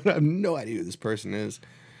 You know, I have no idea who this person is.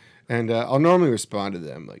 And I'll normally respond to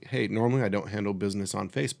them like, hey, normally I don't handle business on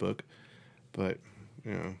Facebook, but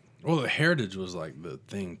you know. Well, the heritage was like the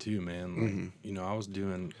thing too, man. Like, you know, I was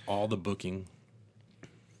doing all the booking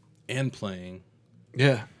and playing.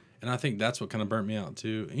 Yeah. And I think that's what kind of burnt me out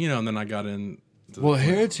too. You know, and then I got in. Well,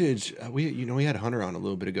 Heritage, we had Hunter on a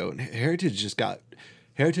little bit ago, and Heritage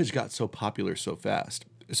got so popular so fast.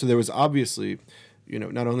 So there was obviously, you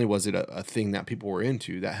know, not only was it a thing that people were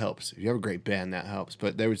into, that helps. If you have a great band, that helps.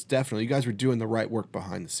 But there was definitely, you guys were doing the right work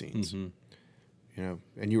behind the scenes. Mm-hmm. You know,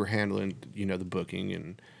 and you were handling, you know, the booking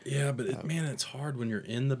and. Yeah, but man, it's hard when you're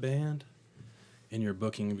in the band and you're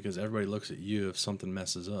booking because everybody looks at you if something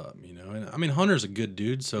messes up, you know. And I mean, Hunter's a good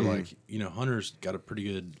dude, so like, you know, Hunter's got a pretty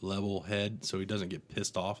good level head, so he doesn't get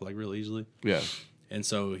pissed off like real easily. Yeah. And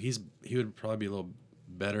so he would probably be a little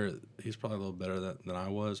better. He's probably a little better than I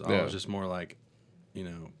was. I Yeah. was just more like, you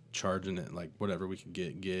know, charging it like whatever we could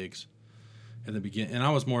get gigs at the beginning. And I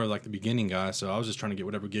was more like the beginning guy, so I was just trying to get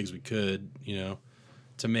whatever gigs we could, you know,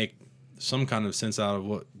 to make some kind of sense out of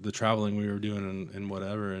what the traveling we were doing and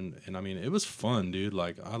whatever. And I mean, it was fun, dude.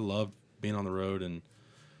 Like, I love being on the road, and,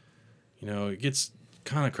 you know, it gets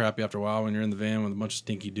kind of crappy after a while when you're in the van with a bunch of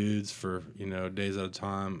stinky dudes for, you know, days at a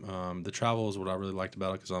time. The travel is what I really liked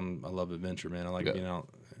about it because I love adventure, man. I like being out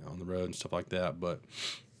on the road and stuff like that. But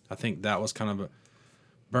I think that was kind of a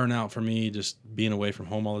burnout for me, just being away from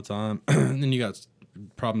home all the time. And then you got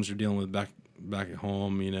problems you're dealing with back at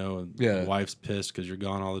home, you know. Yeah. Wife's pissed because you're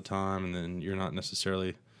gone all the time, and then you're not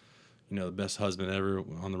necessarily, you know, the best husband ever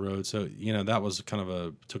on the road. So, you know, that was kind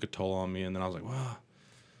of took a toll on me. And then I was like, well,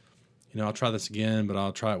 you know, I'll try this again, but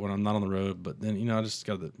I'll try it when I'm not on the road. But then, you know, I just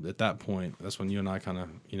got at that point, that's when you and I kind of,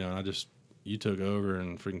 you know, you took over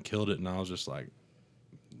and freaking killed it. And I was just like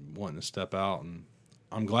wanting to step out, and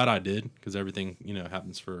I'm glad I did because everything, you know,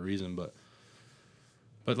 happens for a reason. But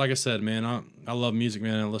like I said, man, I love music,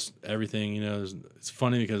 man. I listen to everything, you know. It's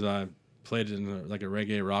funny because I played in like a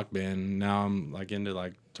reggae rock band, and now I'm like into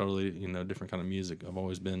like totally, you know, different kind of music. I've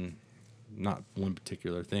always been not one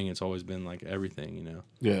particular thing. It's always been like everything, you know.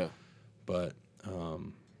 Yeah. But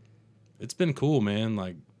it's been cool, man.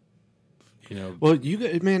 Like, you know. Well,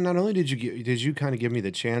 man, not only did you kind of give me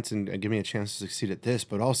the chance and give me a chance to succeed at this,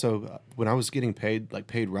 but also when I was getting paid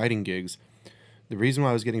writing gigs, the reason why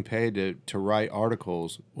I was getting paid to write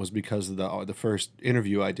articles was because of the first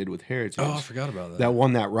interview I did with Heritage. Oh, I forgot about that. That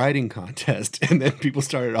won that writing contest, and then people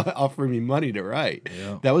started offering me money to write.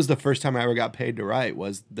 Yeah. That was the first time I ever got paid to write,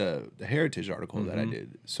 was the Heritage article that I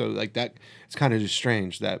did. So like that, it's kind of just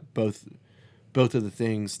strange that both of the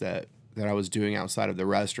things that I was doing outside of the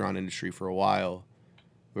restaurant industry for a while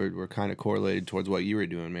were kind of correlated towards what you were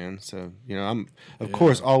doing, man. So, you know, I'm of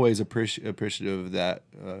course always appreciative of that.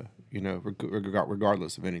 You know,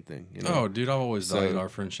 regardless of anything. You know? Oh, dude, I've always valued our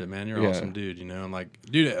friendship, man. You're an awesome dude, you know. And like,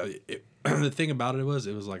 dude, the thing about it was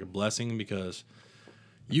like a blessing because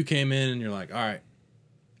you came in and you're like, all right,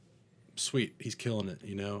 sweet, he's killing it,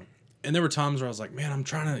 you know. And there were times where I was like, man, I'm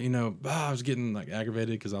trying to, you know, I was getting like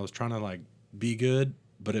aggravated because I was trying to like be good,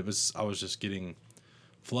 but I was just getting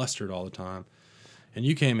flustered all the time. And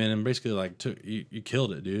you came in and basically like you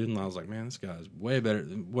killed it, dude. And I was like, man, this guy's way better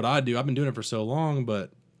than what I do. I've been doing it for so long,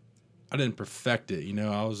 but I didn't perfect it, you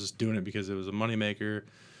know. I was just doing it because it was a moneymaker,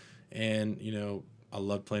 and, you know, I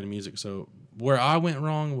loved playing music. So where I went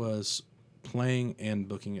wrong was playing and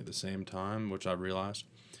booking at the same time, which I realized.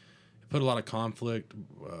 It put a lot of conflict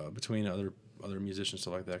between other musicians,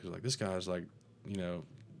 stuff like that, because, like, this guy's, like, you know,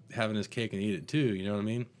 having his cake and eat it too, you know what I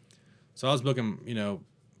mean? So I was booking, you know,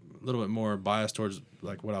 a little bit more biased towards,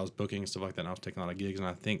 like, what I was booking and stuff like that, and I was taking a lot of gigs. And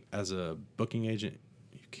I think as a booking agent,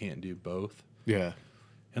 you can't do both. Yeah.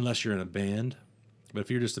 Unless you're in a band. But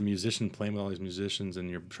if you're just a musician playing with all these musicians and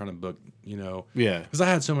you're trying to book, you know, Yeah. because I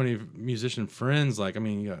had so many musician friends. Like, I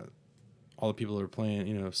mean, you got all the people that are playing,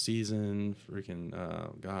 you know, Season, freaking,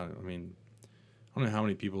 God, I mean, I don't know how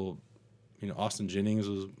many people, you know, Austin Jennings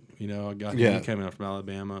was, you know, a guy who came out from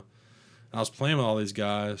Alabama. And I was playing with all these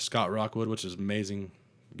guys. Scott Rockwood, which is amazing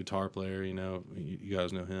guitar player, you know, you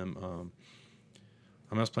guys know him.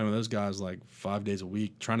 I was playing with those guys like 5 days a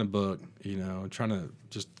week, trying to book, you know, trying to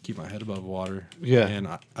just keep my head above water. Yeah. And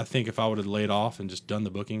I think if I would have laid off and just done the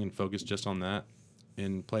booking and focused just on that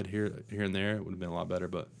and played here and there, it would have been a lot better.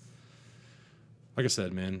 But like I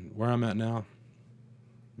said, man, where I'm at now,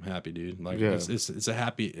 I'm happy, dude. Like it's a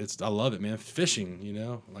happy. I love it, man. Fishing, you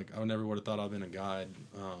know, like I never would have thought I'd been a guide,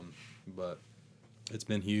 but it's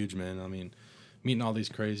been huge, man. I mean, meeting all these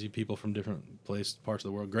crazy people from different parts of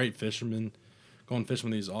the world, great fishermen. Going fishing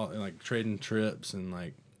with these, all like trading trips and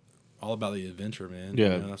like all about the adventure, man.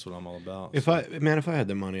 Yeah, you know, that's what I'm all about. If I had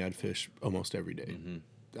the money, I'd fish almost every day.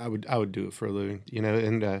 Mm-hmm. I would do it for a living, you know.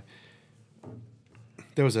 And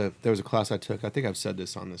there was a class I took. I think I've said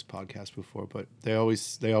this on this podcast before, but they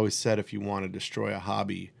always said if you want to destroy a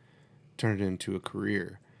hobby, turn it into a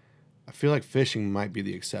career. I feel like fishing might be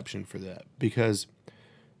the exception for that because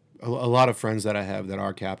a lot of friends that I have that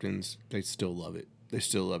are captains, they still love it. They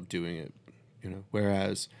still love doing it. You know,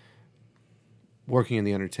 whereas working in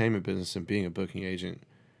the entertainment business and being a booking agent,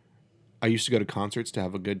 I used to go to concerts to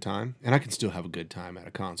have a good time, and I can still have a good time at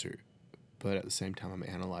a concert, but at the same time, I'm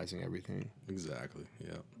analyzing everything. Exactly,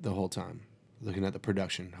 yeah. The whole time, looking at the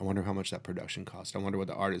production. I wonder how much that production cost. I wonder what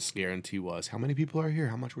the artist's guarantee was. How many people are here?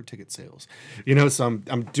 How much were ticket sales? You know, so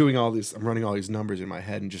I'm doing all these. I'm running all these numbers in my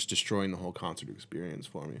head and just destroying the whole concert experience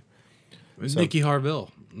for me. It's Nicky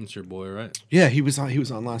Harville. That's your boy, right? Yeah, he was on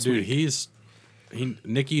last week. Dude,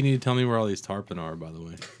 Nicky, you need to tell me where all these tarpon are, by the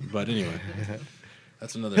way. But anyway,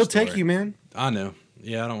 that's another He'll story. take you, man. I know.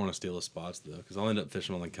 Yeah, I don't want to steal his spots, though, because I'll end up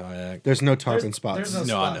fishing on the kayak. There's no tarpon spots. there's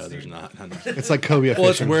No, spots, I know dude. there's not. I know. It's like cobia Well,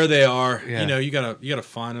 it's fishing. where they are. Yeah. You know, you gotta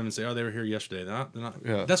find them and say, oh, they were here yesterday. They're not.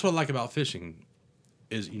 Yeah. That's what I like about fishing,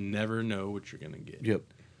 is you never know what you're gonna get. Yep.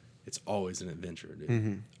 It's always an adventure, dude.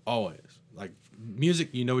 Mm-hmm. Always. Like music,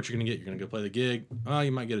 you know what you're gonna get. You're gonna go play the gig. Oh,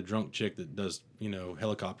 you might get a drunk chick that does, you know,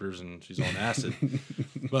 helicopters and she's on acid.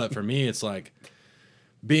 But for me, it's like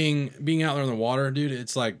being out there in the water, dude.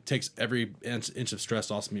 It's like takes every inch of stress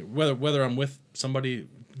off me. Whether I'm with somebody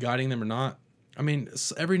guiding them or not. I mean,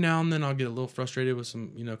 every now and then I'll get a little frustrated with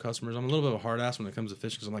some, you know, customers. I'm a little bit of a hard ass when it comes to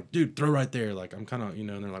fishing because I'm like, dude, throw right there. Like I'm kind of, you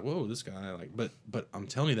know, and they're like, whoa, this guy, like, but I'm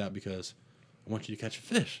telling you that because I want you to catch a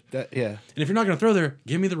fish. Yeah. And if you're not going to throw there,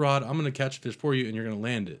 give me the rod. I'm going to catch a fish for you, and you're going to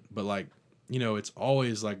land it. But, like, you know, it's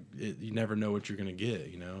always like you never know what you're going to get,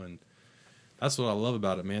 you know. And that's what I love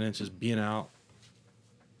about it, man. It's just being out,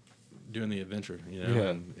 doing the adventure, you know.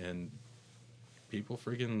 Yeah. And people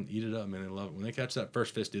freaking eat it up, man. They love it. When they catch that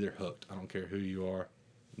first fish, dude, they're hooked. I don't care who you are.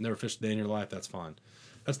 Never fished a day in your life, that's fine.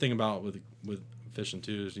 That's the thing about with fishing,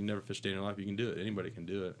 too, is you never fish a day in your life. You can do it. Anybody can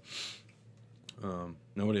do it.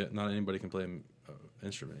 Not anybody can play an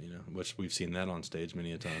instrument, you know, which we've seen that on stage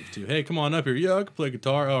many a times too. Hey, come on up here. Yeah, I can play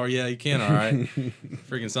guitar. Oh, yeah, you can. All right.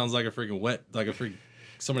 Freaking sounds like a freaking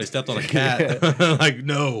somebody stepped on a cat. Like,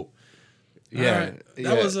 no. Yeah. Right.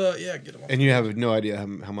 That was get them off. And you have no idea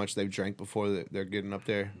how much they've drank before they're getting up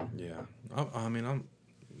there. Yeah. I mean, I'm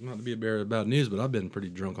not to be a bearer of bad news, but I've been pretty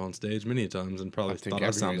drunk on stage many times and probably I think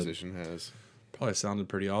thought every musician has. Probably sounded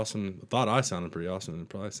pretty awesome. Thought I sounded pretty awesome, and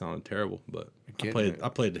probably sounded terrible. But I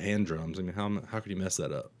played the hand drums. I mean, how could you mess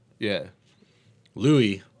that up? Yeah.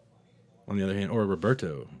 Louis, on the other hand, or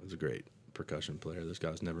Roberto is a great percussion player. This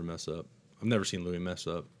guy's never mess up. I've never seen Louis mess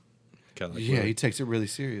up. Like yeah, he takes it really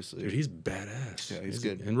seriously. Dude, he's badass. Yeah, he's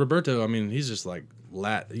good. And Roberto, I mean, he's just like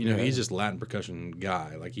he's just Latin percussion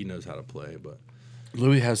guy. Like he knows how to play. But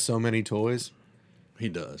Louis has so many toys. He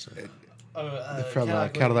does. From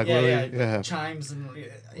Cadillac Willie, yeah. Chimes and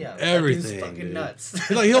everything. That dude's fucking nuts.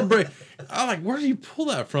 Like he'll break. I'm like, where do you pull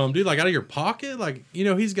that from, dude? Like out of your pocket? Like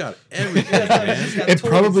he's got everything. Man. It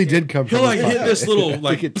probably did come from. He'll like hit this little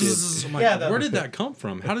like like. it did. I'm like, where did that come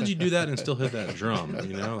from? How did you do that and still hit that drum?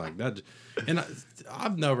 You know, like that. And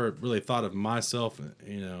I've never really thought of myself,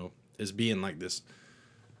 you know, as being like this.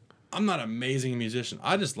 I'm not an amazing musician.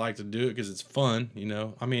 I just like to do it because it's fun, you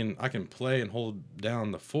know. I mean, I can play and hold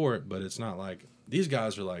down the fort, but it's not like these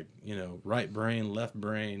guys are like, you know, right brain, left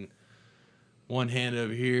brain, one hand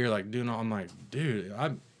over here, like doing all. I'm like, dude,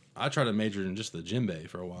 I tried to major in just the djembe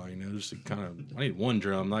for a while, you know, just to kind of. I need one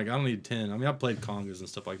drum, like I don't need 10. I mean, I played congas and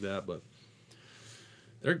stuff like that, but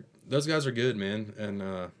those guys are good, man, and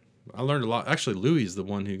I learned a lot. Actually, Louis is the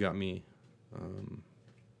one who got me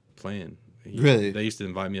playing. Really? They used to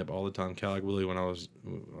invite me up all the time. Kayak Willie when I was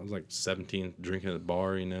like 17, drinking at a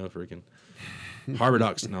bar, freaking Harbor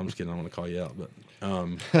Docks. No, I'm just kidding. I don't want to call you out, but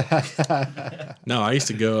no, I used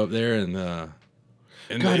to go up there and God,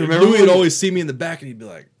 remember Louis when- would always see me in the back and he'd be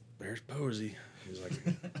like, "There's Posey." He's like,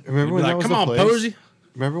 Remember when like, that was "Come the on, place? Posey."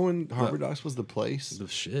 Remember when Harbor Docks was the place? The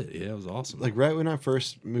shit, yeah, it was awesome. Like right when I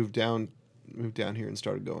first moved down here and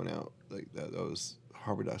started going out, like that was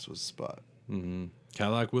Harbor Docks was the spot. Mm-hmm.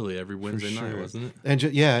 Kayak Willie every Wednesday night, wasn't it? And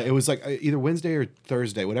it was like either Wednesday or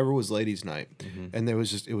Thursday, whatever was ladies' night, and it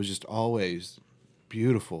was just always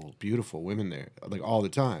beautiful women there, like all the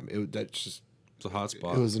time. It's a hot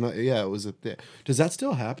spot. It was it was a thing. Does that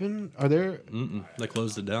still happen? Are there? Mm-mm. They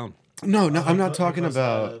closed it down. No, I'm not talking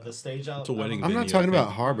about. the stage out. It's a wedding I'm venue, not talking I think.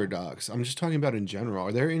 about Harbor Docks. I'm just talking about in general.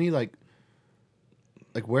 Are there any like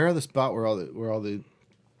where are the spot where all the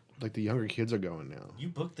like the younger kids are going now? You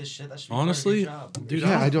booked this shit. That should be Honestly, part of your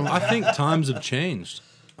job. dude, Yeah, I think times have changed.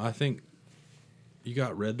 I think you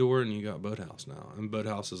got Red Door and you got Boathouse now, and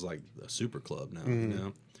Boathouse is like a super club now. You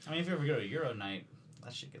know, I mean, if you ever go to Euro night,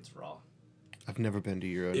 that shit gets raw. I've never been to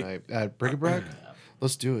Euro night at Bric-a-Brac. Yeah,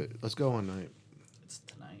 Let's do it. Let's go one night. it's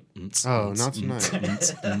tonight. Oh, not tonight.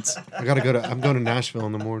 I gotta go to. I'm going to Nashville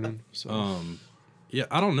in the morning. So Yeah,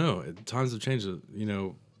 I don't know. Times have changed.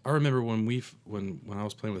 I remember when when I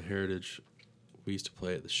was playing with Heritage, we used to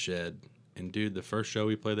play at the Shed, and dude, the first show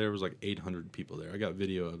we played there was like 800 people there. I got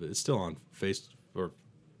video of it. It's still on Face or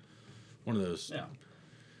one of those. Yeah.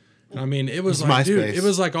 I mean, it was It's like, dude, MySpace. it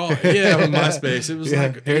was like all, yeah, on MySpace. It was Yeah,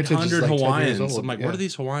 like Heritage is 800 like 10 years Hawaiians. old, I'm like, yeah. where do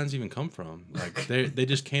these Hawaiians even come from? Like, they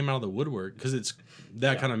just came out of the woodwork because it's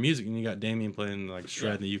that kind of music. And you got Damien playing like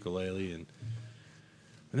shredding the ukulele, and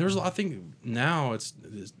there's, I think now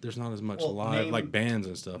there's not as much live like bands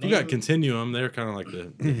and stuff. We got Continuum. They're kind of like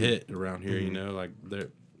the hit around here, like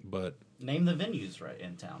but Name the venues right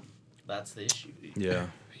in town. That's the issue. yeah,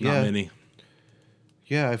 Yeah. not many.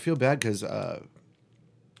 yeah, I feel bad because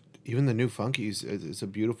even the new Funkies, it's a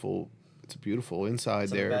beautiful inside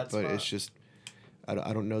It's a there, bad but spot. it's just I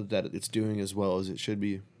don't know that it's doing as well as it should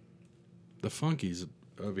be. The Funkies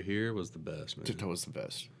over here was the best, man. That was the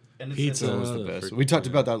best. And Pizza. That was the the best. freaking- We talked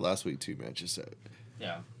yeah. about that last week too, man. Just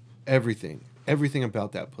yeah. everything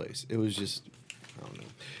about that place. It was just, I don't know.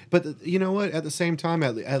 But you know what? At the same time,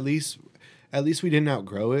 at least we didn't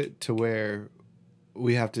outgrow it to where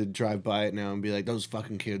we have to drive by it now and be like, those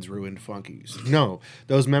fucking kids ruined Funkies. No,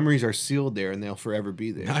 those memories are sealed there and they'll forever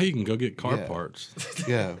be there. Now you can go get car Yeah. parts.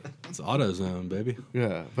 Yeah, It's AutoZone, baby.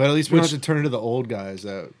 yeah. But at least we don't have to turn into the old guys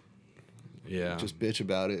that Yeah, just bitch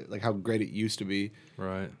about it, like how great it used to be.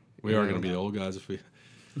 right. We are Yeah. going to be the old guys if we.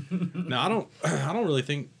 No, I don't. I don't really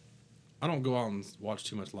think. I don't go out and watch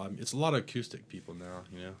too much live. It's a lot of acoustic people now.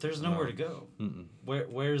 There's nowhere to go.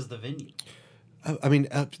 Where's the venue? I mean,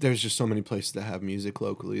 there's just so many places that have music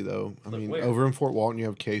locally, though. I But mean, where? over in Fort Walton, you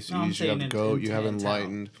have Casey's, No, I'm you saying have in- Goat, in- you have in town.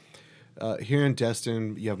 Enlightened. Here in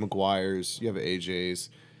Destin, you have McGuire's, you have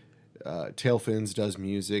AJ's. Tailfins does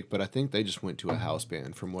music, but I think they just went to a house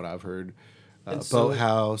band, from what I've heard. And so-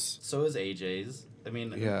 Boathouse, So is AJ's. I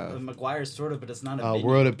mean, Yeah. McGuire's sort of, but it's not a venue.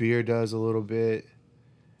 World of Beer does a little bit.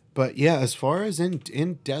 But yeah, as far as in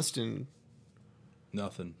Destin,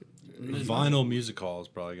 Nothing. Vinyl music hall is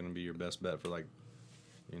probably going to be your best bet for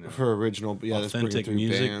for original, that's bringing Authentic through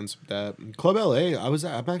music. bands. That Club LA,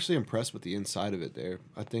 I'm actually impressed with the inside of it there.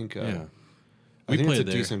 I think Yeah. I We think it's played a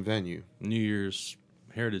there. decent venue. New Year's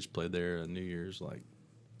Heritage played there. New Year's like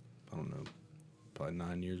I don't know, probably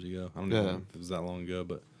 9 years ago. I don't know Yeah. if it was that long ago,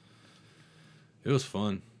 but it was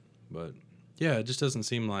fun. But yeah, it just doesn't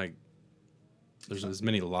seem like there's as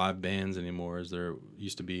many live bands anymore as there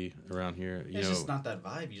used to be around here. It's just not that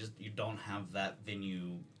vibe. You don't have that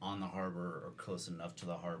venue on the harbor or close enough to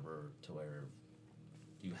the harbor to where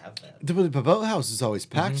you have that. The Boathouse is always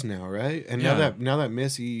packed now, right? And Yeah. now that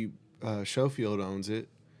Missy Schofield owns it,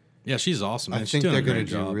 Yeah, she's awesome. Man. I She's think doing they're a going great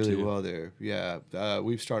to do job, really too. well there. Yeah,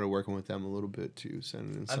 we've started working with them a little bit too,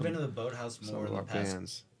 sending in I've been to some the boathouse more in of the our past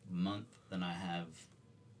bands. month than I have.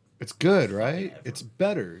 It's good, right? ever. It's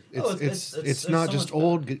better. Oh, It's it's not so just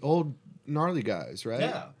much old gnarly guys, right?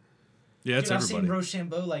 Yeah. Yeah, it's Dude, I've everybody. seen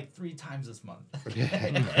Rochambeau like 3 times this month. Yeah.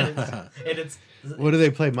 and it's What do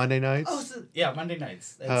they play Monday nights? Oh, yeah, Monday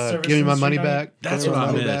nights. It's Give me my Service money Industry Night. back. That's Give me what my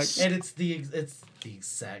I money miss. back. And it's the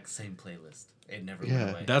exact same playlist. It never Yeah. went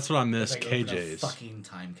away. That's what I miss. It's like open a KJ's. fucking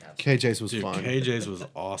time capsule. KJ's was Dude, fun. KJ's was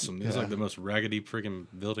awesome. It was Yeah. like the most raggedy freaking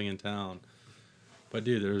building in town. But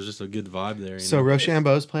dude, there was just a good vibe there. So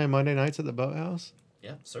Rochambeau's playing Monday nights at the Boathouse.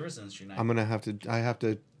 Yeah, Service Industry Night. I have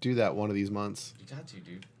to do that one of these months. You got to,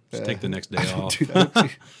 dude. Just take the next day off. Dude,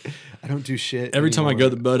 I don't do shit. Every time I anymore. go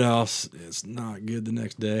to the boathouse, it's not good the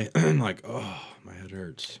next day. I'm like, oh, my head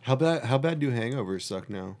hurts. How bad do hangovers suck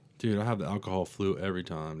now? Dude, I have the alcohol flu every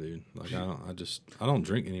time, dude. Like I don't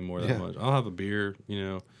drink anymore that much. I'll have a beer,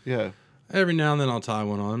 Yeah. Every now and then I'll tie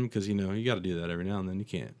one on because you got to do that every now and then. You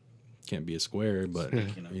can't be a square, but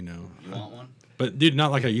You want one? But dude,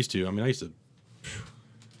 not like I used to. I mean, I used to.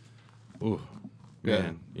 Oh,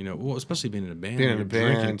 Yeah. man, well, especially being in a band. Being in you're a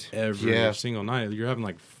band, drinking every single night. You're having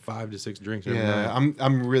like 5 to 6 drinks every night.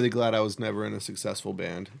 I'm really glad I was never in a successful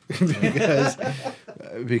band because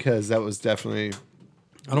that was definitely.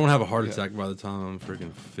 I don't have a heart attack by the time I'm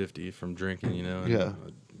freaking 50 from drinking,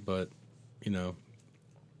 But,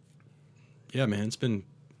 yeah, man, it's been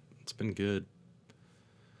good.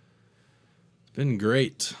 It's been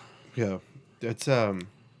great. Yeah, that's I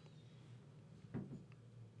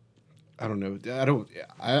don't know.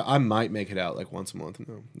 I might make it out like once a month.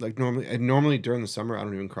 No, like normally during the summer I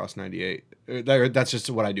don't even cross 98. That's just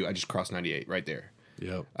what I do. I just cross 98 right there.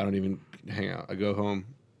 Yep. I don't even hang out. I go home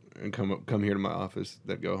and come here to my office.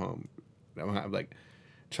 Then go home. I have like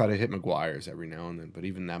try to hit McGuire's every now and then, but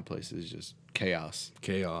even that place is just chaos.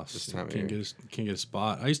 This time of Can't get a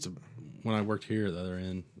spot. I used to when I worked here at the other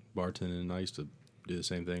end bartending. I used to do the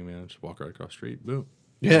same thing, man. Just walk right across the street, boom,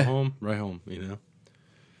 Yeah. right home.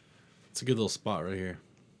 It's a good little spot right here,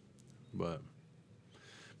 but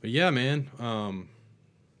yeah, man.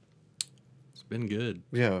 It's been good.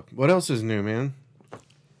 Yeah. What else is new, man?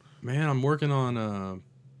 Man, I'm working on.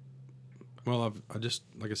 Well, I just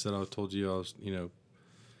like I said, I told you I was,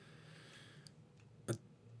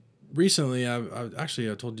 recently, I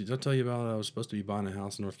told you. Did I tell you about it? I was supposed to be buying a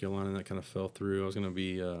house in North Carolina, and that kind of fell through. I was going to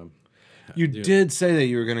be. You did say that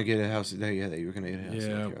you were gonna get a house. That you were gonna get a house. Yeah,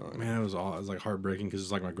 in North Carolina. man, it was like heartbreaking because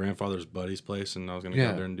it's like my grandfather's buddy's place, and I was going to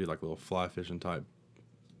go there and do like a little fly fishing type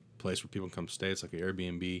place where people can come stay. It's like an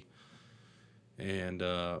Airbnb, and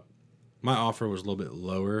my offer was a little bit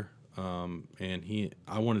lower. And it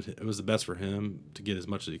was the best for him to get as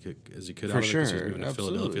much as he could out of it. For Because he was sure, moving to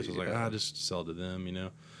Philadelphia, so I was like, just sell it to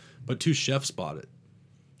them, But 2 chefs bought it,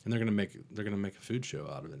 and they're gonna make a food show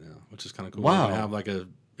out of it now, which is kind of cool. Wow. They're gonna have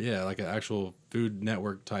like an actual Food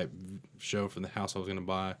Network type show from the house I was gonna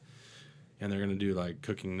buy, and they're gonna do like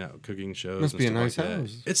cooking shows. Must and be a stuff nice like that.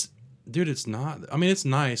 house. It's not. I mean, it's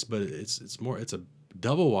nice, but it's a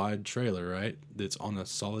double wide trailer, right? That's on a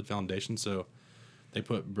solid foundation, so. They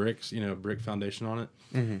put bricks, brick foundation on it.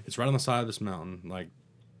 Mm-hmm. It's right on the side of this mountain, like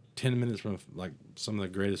 10 minutes from like some of the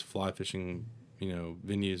greatest fly fishing,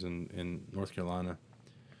 venues in North Carolina.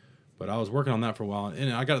 But I was working on that for a while,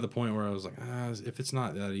 and I got to the point where I was like, if it's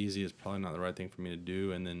not that easy, it's probably not the right thing for me to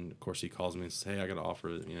do. And then, of course, he calls me and says, hey, I got to offer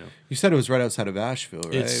it, You said it was right outside of Asheville,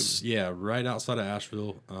 right? It's, right outside of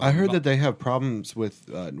Asheville. I heard that they have problems with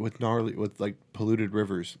like polluted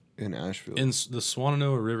rivers in Asheville. In the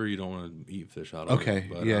Swananoa River, you don't want to eat fish out of it. Okay,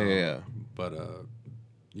 But, yeah. But,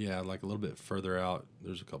 like a little bit further out,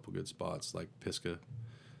 there's a couple good spots, like Pisgah.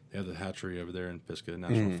 They have the hatchery over there in Pisgah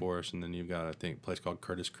National Forest, and then you've got, I think, a place called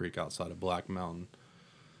Curtis Creek outside of Black Mountain.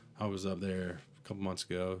 I was up there a couple months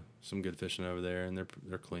ago. Some good fishing over there, and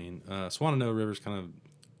they're clean. Swananoa River's kind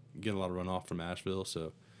of get a lot of runoff from Asheville,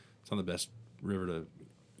 so it's not the best river to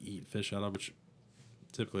eat fish out of, which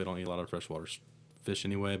typically I don't eat a lot of freshwater fish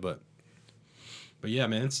anyway. But yeah,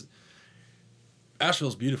 man,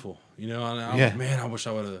 Asheville's beautiful, Man, I wish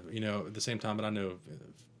I would have, at the same time, but I know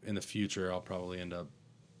in the future I'll probably end up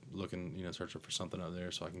looking, searching for something up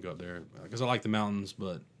there so I can go up there because I like the mountains,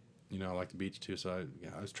 but I like the beach too. So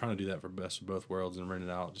I was trying to do that for best of both worlds and rent it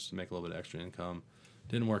out just to make a little bit of extra income.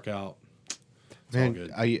 Didn't work out. It's all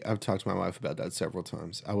good. I've talked to my wife about that several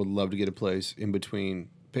times. I would love to get a place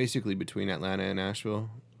basically between Atlanta and Asheville,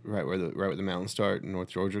 right where the mountains start in North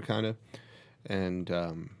Georgia, kind of, and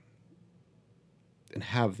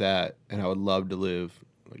have that. And I would love to live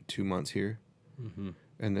like 2 months here. Mm-hmm.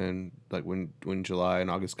 And then, like, when July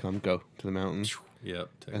and August come, go to the mountains. Yep.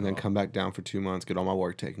 And then come back down for 2 months, get all my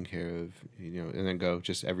work taken care of, and then go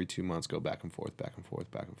just every 2 months, go back and forth, back and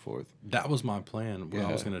forth, back and forth. That was my plan. What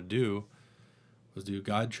I was going to do was do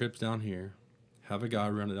guide trips down here, have a guy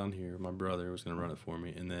run it down here. My brother was going to run it for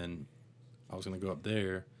me. And then I was going to go up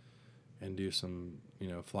there and do some,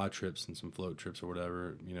 fly trips and some float trips or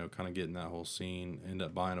whatever, kind of getting that whole scene. End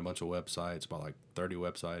up buying a bunch of websites, about like 30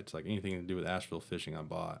 websites, like anything to do with Asheville fishing I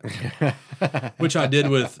bought. Which I did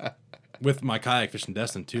with my Kayak Fishing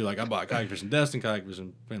Destin too. Like I bought Kayak Fishing Destin, Kayak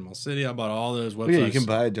Fishing Panhandle City. I bought all those websites. Well, yeah, you can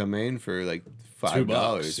buy a domain for like $5,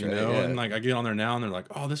 $2, right? Yeah. And like I get on there now and they're like,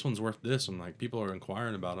 oh, this one's worth this. I'm like, people are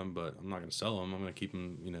inquiring about them, but I'm not going to sell them. I'm going to keep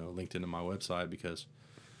them, linked into my website because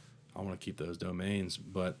I want to keep those domains.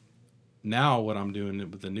 But now what I'm doing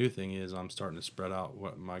with the new thing is I'm starting to spread out.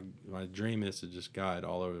 What my dream is to just guide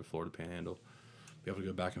all over the Florida Panhandle, be able to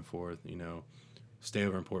go back and forth, stay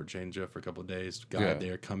over in Port Jane for a couple of days, guide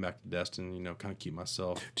there, come back to Destin, kind of keep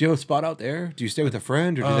myself. Do you have a spot out there? Do you stay with a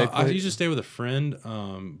friend, or do they? I usually stay with a friend,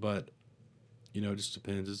 but it just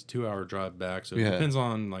depends. It's a 2-hour drive back, so it depends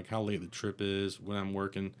on like how late the trip is, when I'm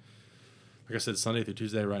working. Like I said, Sunday through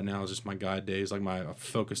Tuesday right now is just my guide days. Like I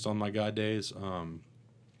focused on my guide days, and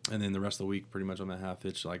then the rest of the week pretty much on the Half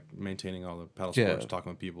Hitch, like maintaining all the paddle sports,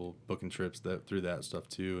 talking with people, booking trips through that stuff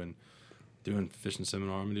too, and doing fishing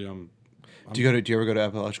seminar. Do you ever go to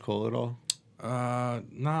Apalachicola at all?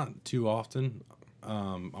 Not too often.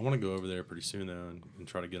 I want to go over there pretty soon though, and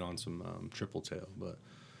try to get on some triple tail, but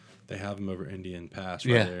they have them over Indian Pass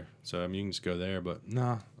right there. So you can just go there. But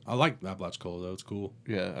nah, I like Apalachicola though. It's cool.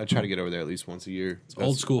 Yeah, I try to get over there at least once a year. It's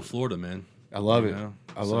old school Florida, man. I love it.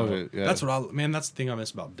 I love it. Yeah. That's the thing I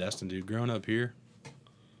miss about Destin, dude. Growing up here,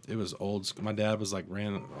 it was old school. My dad was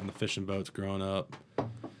ran on the fishing boats growing up.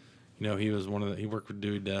 He was he worked with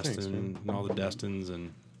Dewey Destin and all the Destins,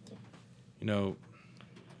 and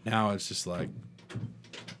now it's just like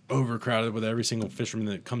overcrowded with every single fisherman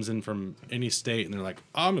that comes in from any state, and they're like,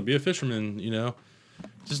 I'm gonna be a fisherman.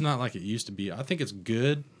 It's just not like it used to be. I think it's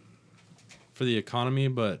good for the economy,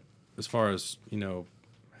 but as far as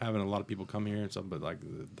having a lot of people come here and stuff, but I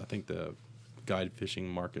think the guide fishing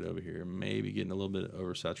market over here may be getting a little bit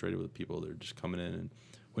oversaturated with people that are just coming in, and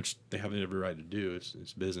which they have every right to do.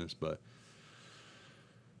 It's business, but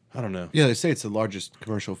I don't know. Yeah, they say it's the largest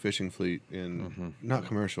commercial fishing fleet in not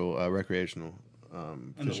commercial, recreational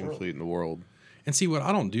fishing fleet in the world. And see what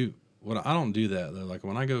I don't do. I don't do that though. Like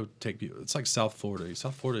when I go take people, it's like South Florida.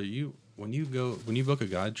 When you book a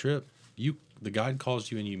guide trip, the guide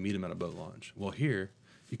calls you and you meet him at a boat launch. Well, here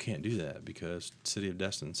you can't do that because the city of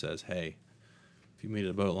Destin says, hey, if you meet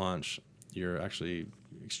at a boat launch, you're actually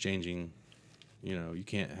exchanging. You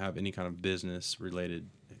can't have any kind of business related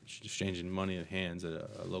exchanging money in hands at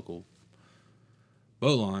a local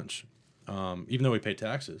boat launch, even though we pay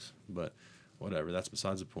taxes. But whatever, that's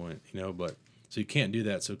besides the point, But so you can't do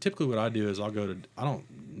that. So typically, what I do is I'll go to. I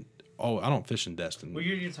don't fish in Destin. Well,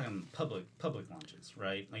 you're talking public launches,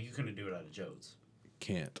 right? Like you couldn't do it out of Joe's.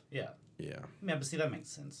 Can't. Yeah. Yeah. Yeah, but see that makes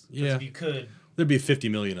sense. Yeah. If you could, there'd be 50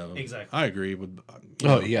 million of them. Exactly. I agree with.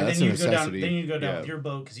 Yeah, that's a necessity. Then you go down with your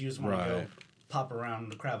boat because you just want to go pop around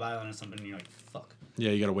the Crab Island or something, and you're like, fuck.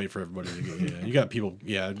 Yeah, you got to wait for everybody to go. Yeah, you got people.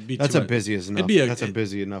 Yeah, it'd be that's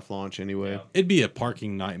busy enough launch anyway. Yeah. It'd be a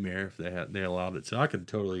parking nightmare if they allowed it. So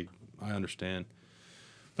I understand,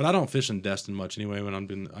 but I don't fish in Destin much anyway.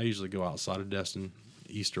 I usually go outside of Destin,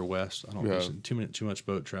 east or west. I don't fish in too much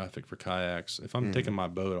boat traffic for kayaks. If I'm taking my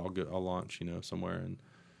boat, I'll launch somewhere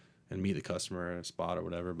and meet the customer at a spot or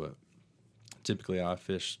whatever. But typically, I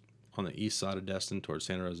fish on the east side of Destin towards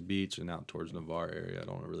Santa Rosa Beach and out towards Navarre area. I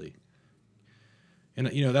don't really. And,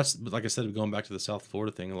 that's, like I said, going back to the South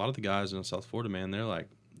Florida thing, a lot of the guys in South Florida, man,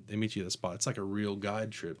 they meet you at the spot. It's like a real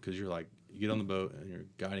guide trip because you're like, you get on the boat and you're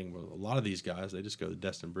guiding. Well, a lot of these guys, they just go to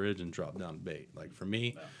Destin Bridge and drop down bait. Like for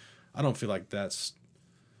me, I don't feel like that's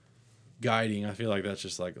guiding. I feel like that's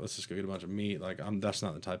just like, let's just go get a bunch of meat. Like that's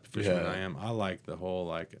not the type of fisherman I am. I like the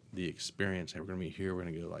whole, the experience. Hey, we're going to meet here. We're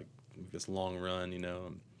going to go this long run,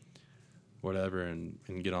 and whatever, and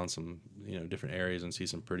get on some, different areas and see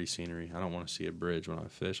some pretty scenery. I don't want to see a bridge when I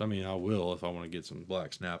fish. I mean, I will if I want to get some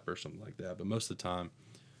black snapper or something like that. But most of the time,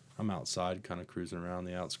 I'm outside kind of cruising around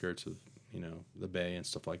the outskirts of, the bay and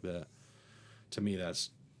stuff like that. To me, that's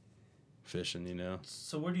fishing,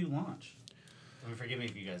 So where do you launch? I mean, forgive me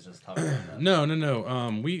if you guys just talk about that. No.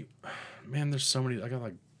 There's so many. I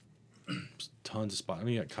got tons of spots. I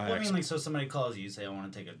mean, you got kayaks. Well, so somebody calls you, say, I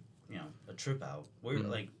want to take a trip out. Where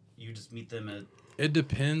you just meet them at. It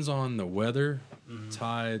depends on the weather,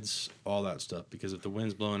 tides, all that stuff. Because if the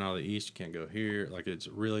wind's blowing out of the east, you can't go here. It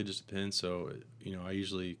really just depends. So, I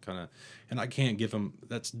usually kind of, and I can't give them.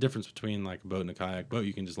 That's the difference between a boat and a kayak. Boat,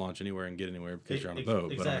 you can just launch anywhere and get anywhere because you're on a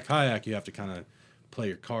boat. Exactly. But on a kayak, you have to kind of play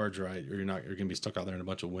your cards right, or you're going to be stuck out there in a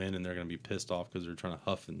bunch of wind, and they're going to be pissed off because they're trying to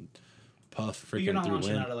huff and puff freaking through wind. You're not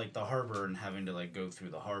launching out of the harbor and having to go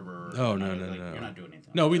through the harbor. Oh no. You're not doing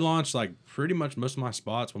anything. No, we launched pretty much most of my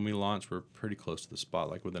spots. When we launched, we're pretty close to the spot,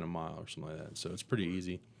 within a mile or something like that. So it's pretty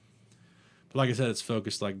easy. But like I said, it's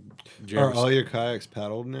focused Are all your kayaks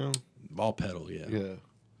paddled now? All pedal, yeah. Yeah.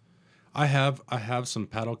 I have some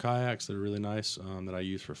paddle kayaks that are really nice that I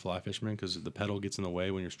use for fly fishermen because the pedal gets in the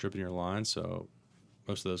way when you're stripping your line. So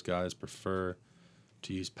most of those guys prefer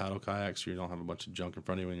to use paddle kayaks so you don't have a bunch of junk in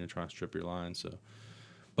front of you when you're trying to strip your line. So,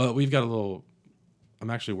 but we've got I'm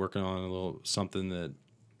actually working on a little something that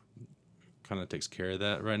kind of takes care of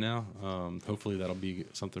that right now. Hopefully that'll be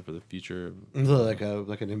something for the future. Like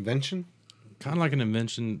an invention. Kind of like an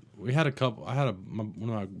invention. We had a couple. I had one of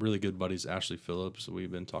my really good buddies, Ashley Phillips.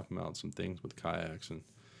 We've been talking about some things with kayaks and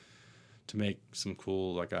to make some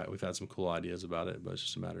cool. We've had some cool ideas about it, but it's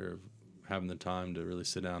just a matter of having the time to really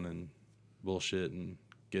sit down and bullshit and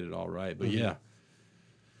get it all right. But yeah.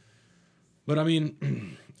 But I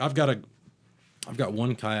mean, I've got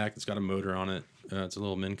one kayak that's got a motor on it. It's a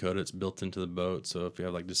little Minn Kota. It's built into the boat. So if you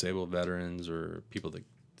have like disabled veterans or people that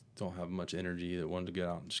don't have much energy that want to get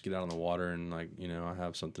out and just get out on the water and I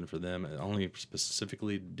have something for them. I only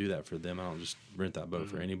specifically do that for them. I don't just rent that boat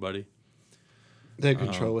for anybody. They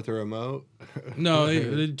control with a remote. No,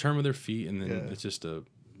 they turn with their feet, and then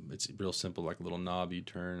it's real simple, like a little knob you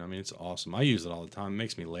turn. I mean, it's awesome. I use it all the time. It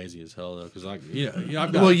makes me lazy as hell though, because I've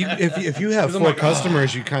got. Well, if you have 4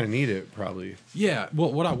 customers, you kind of need it probably. Yeah.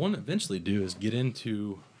 Well, what I want to eventually do is get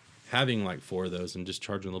into having like 4 of those and just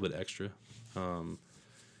charging a little bit extra.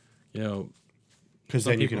 Because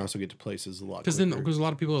then you can also get to places a lot. Because a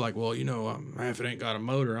lot of people are like, well, if it ain't got a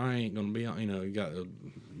motor, I ain't gonna be on. You got a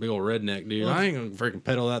big old redneck dude. I ain't gonna freaking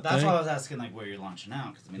pedal that thing. That's why I was asking like where you're launching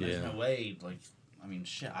out. Because there's no way. Like,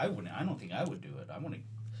 shit. I don't think I would do it. I want to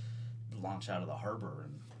launch out of the harbor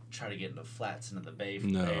and try to get into flats into the bay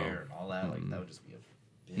from there and all that. Like that would just be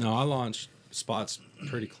a. No, I launched spots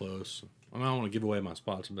pretty close. I don't want to give away my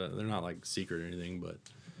spots, but they're not like secret or anything. But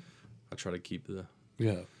I try to keep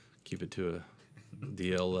it to a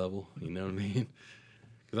DL level, you know what I mean?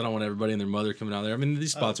 Because I don't want everybody and their mother coming out there. I mean,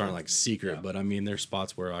 these spots aren't like secret, but there's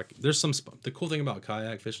spots where there's some the cool thing about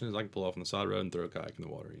kayak fishing is I can pull off on the side road and throw a kayak in the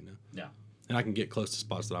water, Yeah. And I can get close to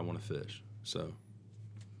spots that I want to fish, so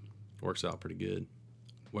it works out pretty good.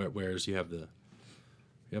 Whereas you have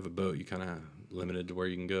a boat, you kind of limited to where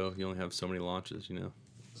you can go. You only have so many launches,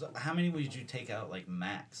 So how many would you take out like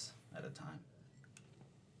max at a time?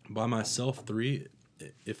 By myself, 3.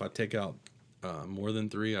 If I take out more than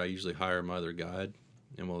 3, I usually hire my other guide,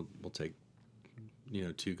 and we'll take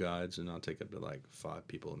 2 guides, and I'll take up to like 5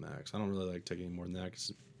 people at max. I don't really like taking any more than that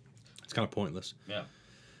because it's kind of pointless. Yeah.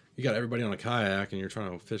 You got everybody on a kayak, and you're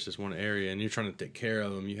trying to fish this one area, and you're trying to take care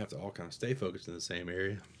of them. You have to all kind of stay focused in the same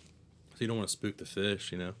area, so you don't want to spook the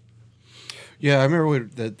fish, Yeah, I remember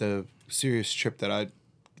the serious trip that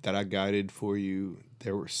I guided for you.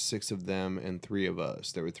 There were 6 of them and 3 of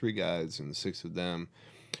us. There were 3 guides and 6 of them,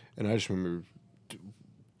 and I just remember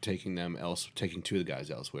taking 2 of the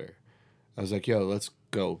guys elsewhere. I was like, "Yo, let's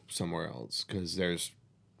go somewhere else," because there's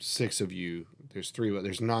 6 of you. There's 3 of.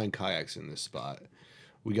 There's 9 kayaks in this spot.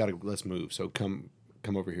 Let's move. So come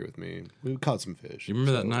over here with me. We caught some fish. You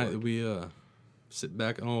remember that night that we sit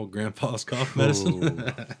back on old Grandpa's cough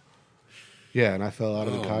medicine? Yeah, and I fell out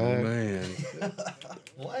of the kayak. Oh man!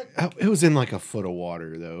 What? It was in like a foot of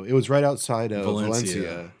water though. It was right outside of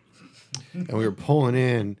Valencia. And we were pulling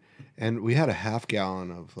in, and we had a half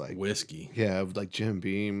gallon of like whiskey. Yeah, of like Jim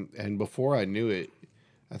Beam. And before I knew it,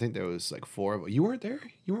 I think there was like 4 of us. You weren't there?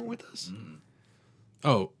 You weren't with us?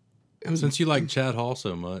 Oh, since you like Chad Hall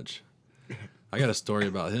so much, I got a story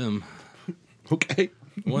about him. Okay.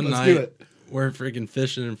 One night, we're freaking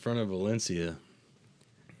fishing in front of Valencia.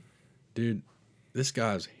 Dude, this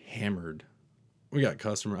guy's hammered. We got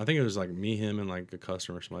customer. I think it was like me, him, and like a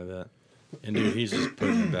customer or something like that. And dude, he's just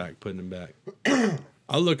putting him back.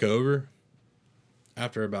 I look over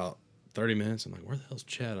after about 30 minutes. I'm like, where the hell's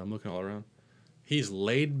Chad? I'm looking all around. He's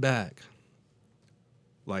laid back.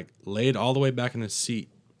 Like laid all the way back in his seat.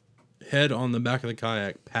 Head on the back of the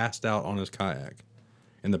kayak, passed out on his kayak.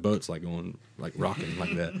 And the boat's like going, like rocking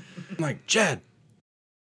like that. I'm like, Chad.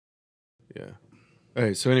 Yeah. All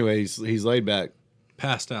right, so anyway, he's laid back.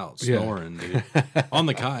 Passed out, snoring, dude. On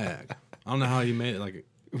the kayak. I don't know how he made it. Like,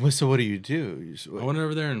 so what do you do? I went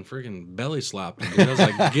over there and freaking belly slapped him. Dude. I was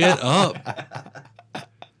like, get up.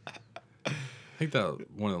 I think that was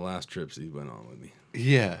one of the last trips he went on with me.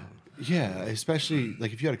 Yeah. Yeah, especially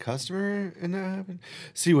like if you had a customer and that happened.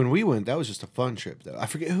 See, when we went, that was just a fun trip though. I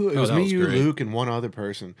forget who it was. Me, you, great. Luke, and one other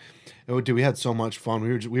person. And we had so much fun.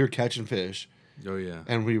 We were catching fish. Oh yeah.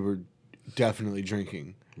 And we were definitely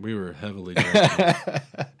drinking. We were heavily drinking.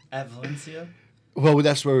 At Valencia? Well,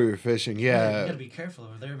 that's where we were fishing. Yeah. You gotta be careful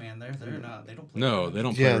over there, man. They're not. They don't play. No, around. They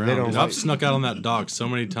don't play around. They don't I've snuck out on that dock so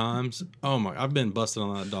many times. Oh my! I've been busted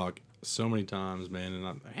on that dock so many times, man. And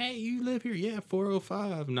I'm, hey, you live here? Yeah,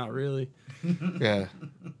 405. Not really. Yeah.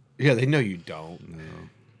 Yeah, they know you don't.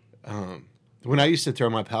 No. When I used to throw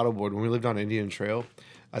my paddleboard, when we lived on Indian Trail,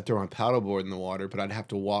 I'd throw my paddleboard in the water, but I'd have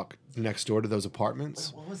to walk next door to those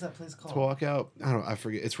apartments. What was that place called? To walk out. I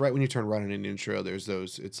forget. It's right when you turn right on Indian Trail. There's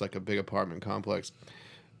those. It's like a big apartment complex,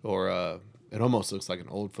 or It almost looks like an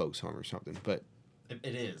old folks home or something. But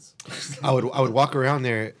It is. I would walk around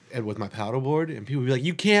there and with my paddleboard, and people would be like,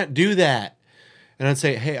 "You can't do that," and I'd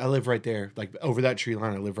say, "Hey, I live right there, like over that tree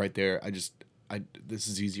line. I live right there. This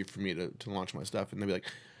is easier for me to launch my stuff." And they'd be like,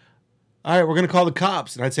 "All right, we're gonna call the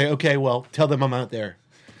cops," and I'd say, "Okay, well, tell them I'm out there."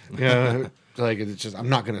 Yeah, like it's just I'm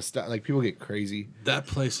not gonna stop. Like people get crazy. That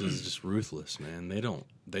place is just ruthless, man. They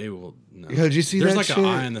will. No. Yeah, did you see There's that like shit? an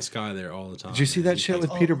eye in the sky there all the time. Did you see man. that shit with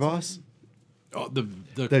all Peter the time. Boss? Oh,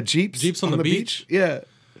 The Jeeps on the beach? Yeah,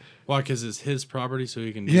 Why? Because it's his property, so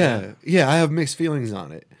he can. Do yeah, that? yeah. I have mixed feelings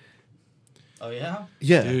on it. Oh yeah.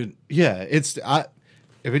 Yeah, Dude. Yeah, if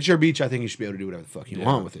it's your beach, I think you should be able to do whatever the fuck you Yeah.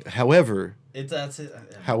 want with it. However, That's it.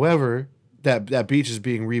 that beach is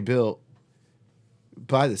being rebuilt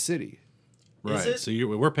by the city, Right. it? So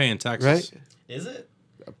we're paying taxes. right? Is it?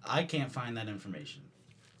 I can't find that information.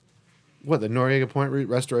 What, the Noriega Point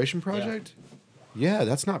Restoration Project? Yeah,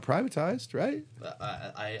 that's not privatized, right?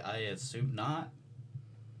 I assume not.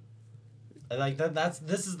 Like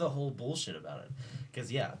this is the whole bullshit about it,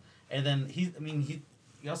 because and then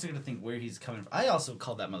you also got to think where he's coming from. I also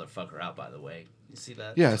called that motherfucker out, by the way. You see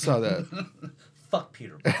that? Yeah, I saw that. Fuck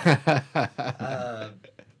Peter.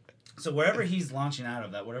 So wherever he's launching out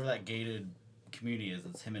of, that whatever that gated community is,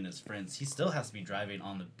 it's him and his friends. He still has to be driving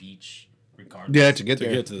on the beach regardless. Yeah, to get To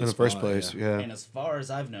there get to in the the first spot, place. yeah. Yeah. And as far as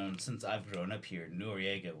I've known, since I've grown up here,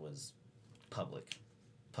 Noriega was public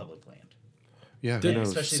land. Yeah, who Did, knows?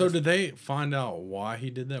 especially so did they find out why he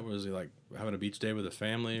did that? Was he like having a beach day with a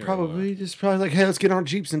family? Or Probably like, hey, let's get on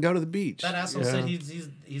Jeeps and go to the beach. That asshole Yeah. said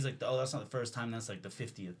he's like, oh, that's not the first time. That's like the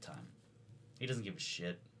 50th time. He doesn't give a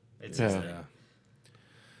shit. It's his Yeah. thing. Yeah.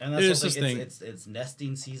 And that's It is the his thing. thing. It's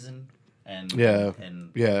nesting season, and Yeah. and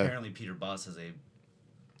Yeah. apparently Peter Boss has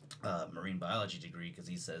a marine biology degree because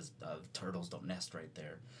he says turtles don't nest right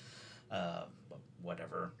there. But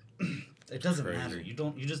whatever. It doesn't Crazy. matter.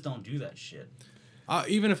 You just don't do that shit.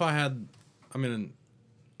 Even if I had,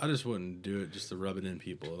 I just wouldn't do it just to rub it in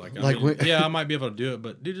people. Like Like yeah, I might be able to do it,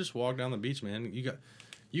 but dude, just walk down the beach, man.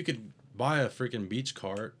 You could buy a freaking beach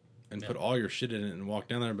cart and put all your shit in it and walk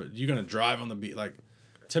down there, but you're gonna drive on the beach. Like,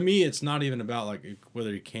 to me, it's not even about like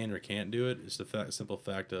whether you can or can't do it. It's the simple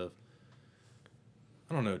fact of,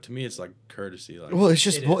 I don't know. To me, it's like courtesy. Like, Well, it's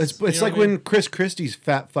just It is. it's You know like what I mean? when Chris Christie's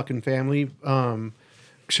fat fucking family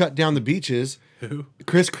shut down the beaches. who?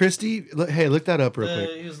 Chris Christie, hey, look that up real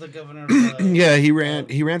quick. He was the governor of Yeah, he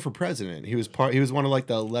ran for president. He was one of like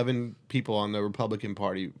the 11 people on the Republican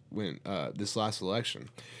Party when this last election.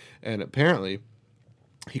 And apparently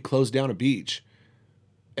he closed down a beach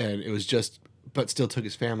and it was but still took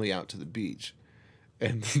his family out to the beach.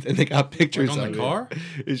 And they got pictures Like on of the car?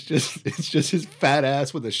 it. It's just his fat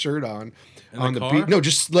ass with a shirt on In the car? beach. No,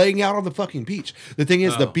 just laying out on the fucking beach. The thing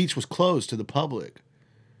is, the Oh. beach was closed to the public.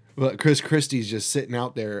 But Chris Christie's just sitting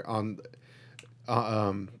out there on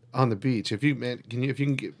the beach. If you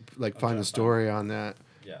can get find the story on that.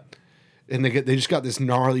 yeah. And they just got this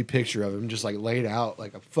gnarly picture of him just like laid out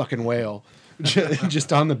like a fucking whale,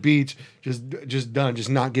 just on the beach, just done, just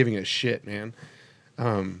not giving a shit, man.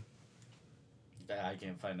 I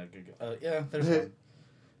can't find a good. Yeah, there's one.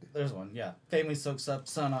 There's one. Yeah, family soaks up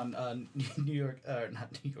son on New York,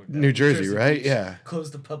 not New York, New Jersey, right? Beach. yeah.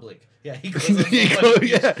 Closed to public. Yeah, he closed.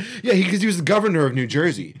 Because he was the governor of New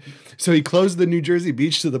Jersey, so he closed the New Jersey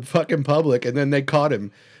beach to the fucking public, and then they caught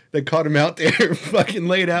him. They caught him out there, fucking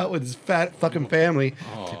laid out with his fat fucking family.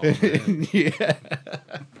 Oh, man. Yeah.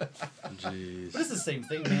 Jeez. But it's the same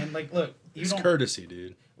thing, man. Like, look, you It's don't. courtesy,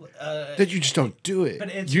 dude. That you just don't do it. But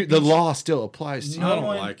it's The law still applies to you. I don't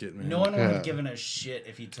like it, man. No one would Yeah. have given a shit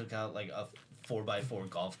if he took out like a 4x4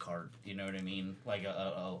 golf cart. You know what I mean? Like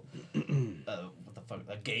what the fuck,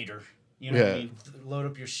 a gator. You know what I Yeah. mean? Load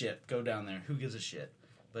up your shit, go down there. Who gives a shit?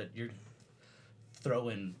 But you're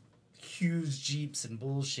throwing huge jeeps and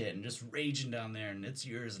bullshit and just raging down there, and it's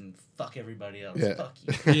yours, and fuck everybody else. Yeah. Fuck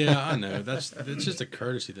you. Yeah, I know. It's just a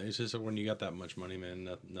courtesy thing. It's just when you got that much money, man,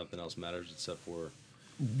 nothing else matters except for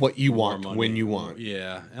What you more want money. when you want.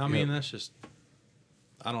 Yeah, I mean that's just.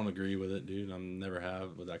 I don't agree with it, dude. I never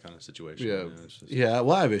have with that kind of situation. Yeah. You know, it's just, Yeah,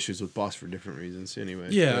 well, I have issues with Boss for different reasons anyway.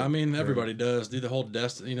 Yeah, But- I mean everybody does. Dude, the whole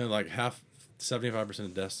Destin, like 75%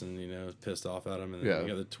 of Destin, is pissed off at him, and then Yeah. you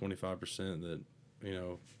got the 25% that,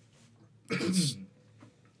 it's.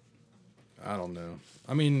 I don't know.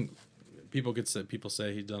 I mean, people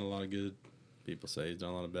say he's done a lot of good. People say he's done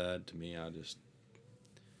a lot of bad. To me,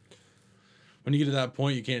 when you get to that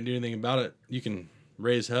point, you can't do anything about it. You can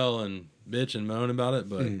raise hell and bitch and moan about it,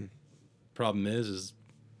 but problem is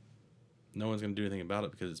no one's gonna do anything about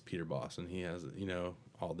it because it's Peter Boss and he has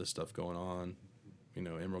all this stuff going on,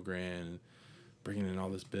 Emerald Grand, and bringing in all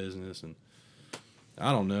this business, and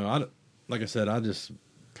I don't know. Like I said, I just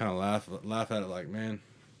kind of laugh at it like, man,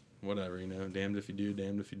 whatever, you know, damned if you do,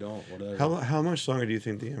 damned if you don't, whatever. How much longer do you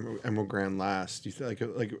think the Emerald Grand lasts? Do you think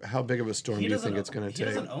like how big of a storm do you think it's going to take?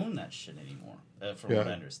 He doesn't own that shit anymore, from what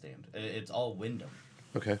I understand. It's all Wyndham.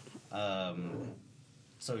 Okay.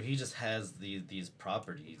 So he just has these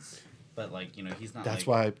properties, but like, you know, he's not. That's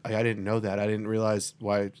like, why I didn't know that. I didn't realize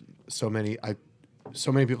why so many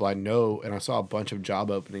people I know, and I saw a bunch of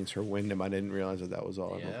job openings for Wyndham. I didn't realize that was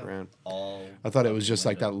all Emerald Grand. I thought it was just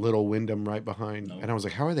Wyndham. like that little Wyndham right behind, Nope. and I was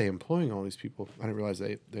like, how are they employing all these people? I didn't realize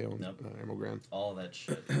they own Emerald Grand. All that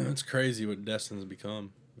shit. It's crazy what Destin's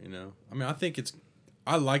become, you know. I mean,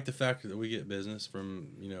 I like the fact that we get business from,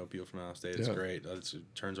 you know, people from out of state. It's great. It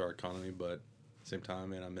turns our economy, but at the same time,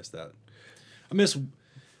 man, I miss that. I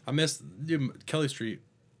miss dude, Kelly Street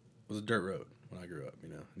was a dirt road when I grew up, you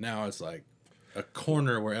know. Now it's like a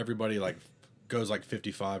corner where everybody like goes like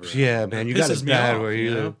 55 or yeah, man, you got it bad where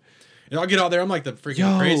you know? And I'll get out there, I'm like the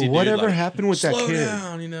freaking crazy dude. Whatever like, happened with that kid? Slow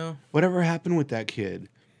down, you know. Whatever happened with that kid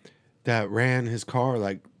that ran his car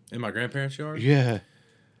like in my grandparents' yard? Yeah.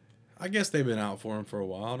 I guess they've been out for him for a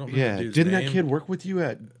while. I don't remember the dude's Didn't name. that kid work with you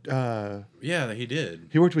at Yeah, he did.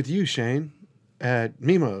 He worked with you, Shane, at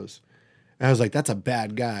Mimo's. And I was like, that's a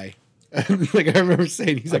bad guy. Like I remember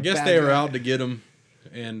saying he's I a guess bad they were guy. out to get him,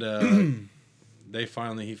 and he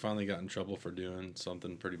finally got in trouble for doing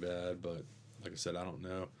something pretty bad. But like I said, I don't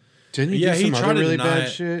know. Didn't he Yeah, do he some tried other to really deny bad it.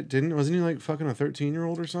 shit? Wasn't he like fucking a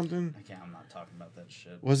 13-year-old or something? I'm not talking about that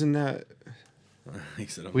shit. Wasn't that He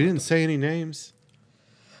said, we didn't say any names?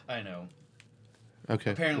 I know.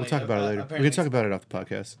 Okay. Apparently- we'll talk about it later. We apparently- can talk about it off the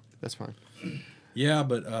podcast. That's fine. Yeah,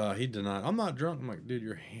 but he denied. I'm not drunk. I'm like, dude,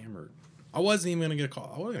 you're hammered. I wasn't even gonna get a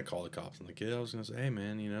call. I wasn't gonna call the cops on the kid. I was gonna say, hey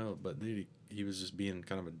man, you know, but dude, he was just being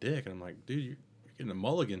kind of a dick, and I'm like, dude, you're getting a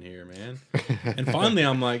mulligan here, man. And finally,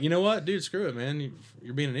 I'm like, you know what, dude, screw it, man.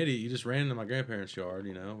 You're being an idiot. You just ran into my grandparents' yard,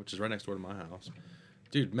 you know, which is right next door to my house.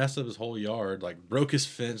 Dude, messed up his whole yard, like broke his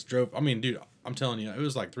fence, drove. I mean, dude, I'm telling you, it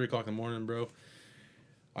was like 3:00 in the morning, bro.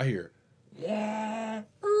 I hear, bam!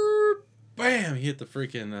 He hit the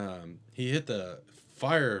freaking, he hit the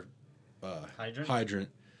fire hydrant,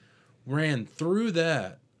 ran through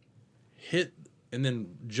that, hit, and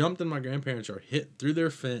then jumped in my grandparents' yard, hit through their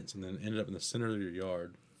fence, and then ended up in the center of your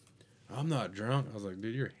yard. I'm not drunk. I was like,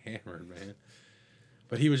 dude, you're hammered, man.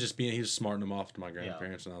 But he was smarting them off to my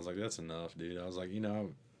grandparents, and I was like, that's enough, dude. I was like, you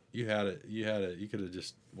know, you had it. You could have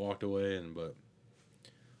just walked away, but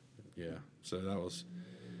yeah. So that was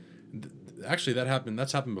actually that happened.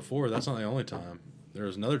 That's happened before. That's not the only time. There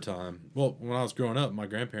was another time. Well, when I was growing up, my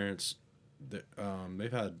grandparents,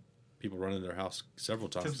 they've had people run into their house several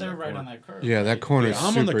times. Because they're right on that curve. Yeah, that right? corner is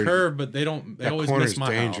I'm super... on the curve, but they always corner's miss my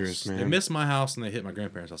dangerous, house. man. They miss my house and they hit my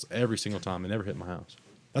grandparents' house every single time. They never hit my house.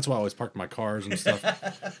 That's why I always park my cars and stuff,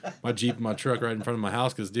 my Jeep and my truck right in front of my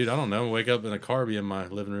house. Because, dude, I don't know, wake up in a car, be in my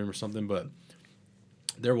living room or something. But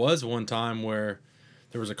there was one time where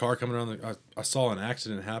there was a car coming around. I saw an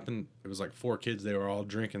accident happen. It was like 4 kids. They were all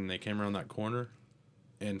drinking. They came around that corner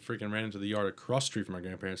and freaking ran into the yard across the street from my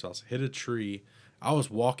grandparents' house, hit a tree. I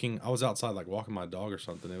was outside, like, walking my dog or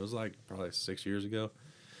something. It was, like, probably 6 years ago.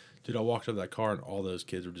 Dude, I walked up to that car, and all those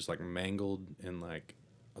kids were just, like, mangled. And, like,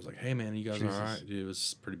 I was like, hey, man, you guys all right? Dude, it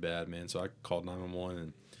was pretty bad, man. So I called 911,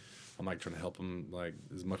 and I'm, like, trying to help them, like,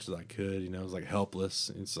 as much as I could. You know, it was, like,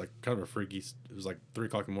 helpless. It's, like, kind of a freaky... It was, like, 3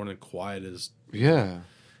 o'clock in the morning, quiet as... Yeah. And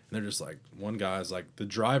they're just, like... One guy's, like... The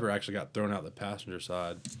driver actually got thrown out the passenger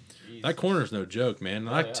side. Jesus. That corner's no joke, man. And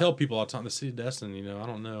I yeah. tell people all the time, the city of Destin, you know, I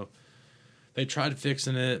don't know... They tried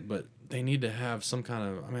fixing it, but they need to have some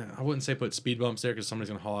kind of... I mean, I wouldn't say put speed bumps there because somebody's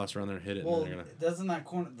going to haul ass around there and hit it. Well, and they're doesn't that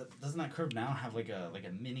curve now have like a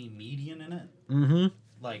mini median in it? Mm-hmm.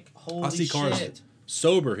 Like, holy I see cars shit.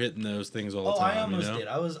 sober hitting those things all the time. I almost you know? did.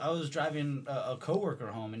 I was driving a coworker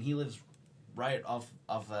home, and he lives right off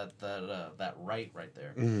that right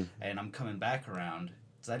there. Mm-hmm. And I'm coming back around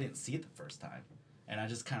because I didn't see it the first time, and I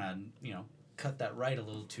just kind of cut that right a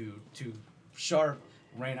little too sharp.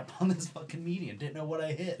 Ran up on this fucking median, didn't know what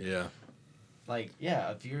I hit. Yeah. Like,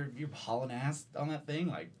 yeah, if you're hauling ass on that thing,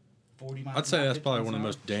 like 40 miles. I'd say an hour, that's 50 probably miles one of an the hour,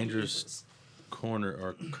 most dangerous Jesus. corner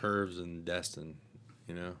or curves in Destin.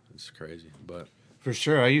 You know, it's crazy. But For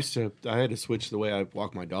sure. I had to switch the way I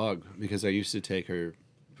walk my dog because I used to take her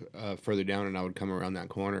further down and I would come around that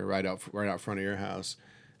corner right out front of your house.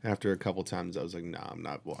 After a couple times, I was like, nah, I'm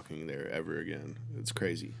not walking there ever again. It's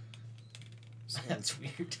crazy. That's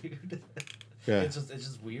weird, dude. Yeah. It's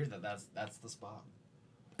just weird that's the spot.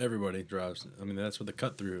 everybody drives. I mean, that's what the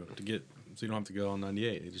cut through to get, so you don't have to go on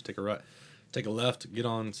 98. You just take a right, take a left, get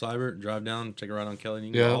on Cybert, drive down, take a right on Kelly, and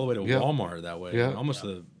you can go all the way to Walmart that way. Yeah. Almost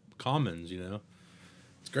the Commons, you know.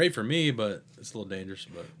 It's great for me, but it's a little dangerous.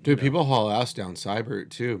 But Dude, people haul ass down Cybert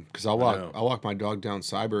too, because I know. walk my dog down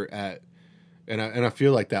Cybert and I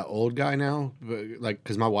feel like that old guy now, but like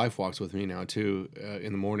because my wife walks with me now too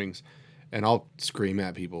in the mornings, and I'll scream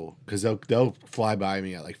at people because they'll fly by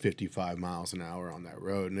me at like 55 miles an hour on that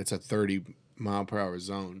road, and it's a 30-mile-per-hour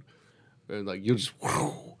zone. And like you'll just.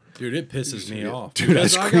 Dude, it pisses me off. Dude, I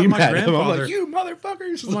scream at him. I'm like, you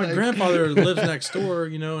motherfuckers. Well, my grandfather lives next door,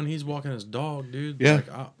 and he's walking his dog, dude. Yeah.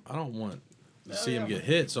 Like, I don't want to see him get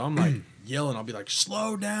hit, so I'm like yelling. I'll be like,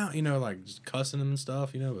 slow down, like just cussing him and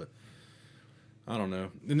stuff, but I don't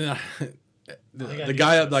know. And then the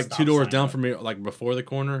guy up like 2 doors down from me, like before the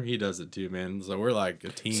corner, he does it too, man. So we're like a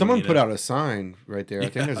team. Someone put out a sign right there. I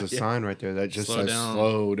think there's a sign right there that just says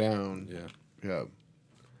slow down. Yeah.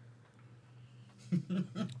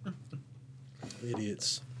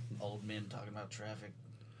 Idiots. Old men talking about traffic.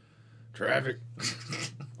 Traffic.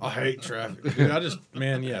 I hate traffic.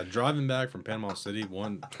 Dude, driving back from Panama City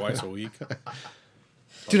twice a week.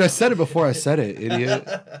 Dude, I said it before I said it, idiot.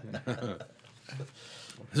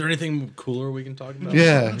 Is there anything cooler we can talk about?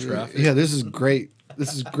 Yeah. Traffic? Yeah, this is great.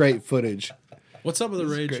 This is great footage. What's up with the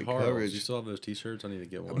This is Rage great Harlows? coverage. You still have those t-shirts? I need to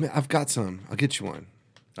get one. I mean, I've got some. I'll get you one.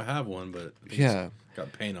 I have one, but I think Yeah. it's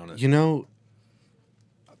got paint on it.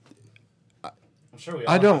 I'm sure we all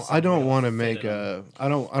I have don't something want to that'll make fit in I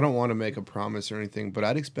don't want to make a promise or anything, but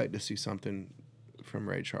I'd expect to see something from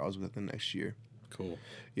Ray Charles within the next year. Cool.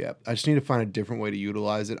 Yeah, I just need to find a different way to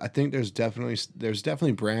utilize it. I think there's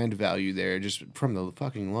definitely brand value there just from the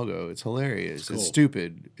fucking logo. It's hilarious. Cool. It's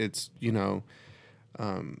stupid. It's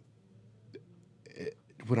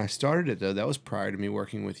when I started it though, that was prior to me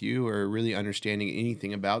working with you or really understanding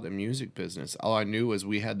anything about the music business. All I knew was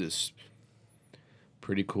we had this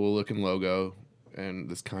pretty cool looking logo and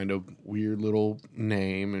this kind of weird little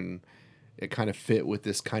name, and it kind of fit with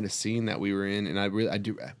this kind of scene that we were in. And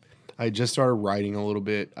I just started writing a little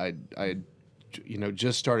bit. I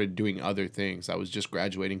just started doing other things. I was just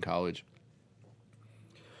graduating college.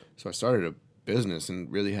 So I started a business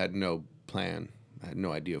and really had no plan. I had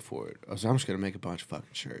no idea for it. I was I'm just going to make a bunch of fucking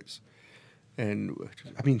shirts. And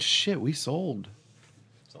I mean, shit, we sold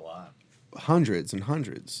It's a lot. hundreds and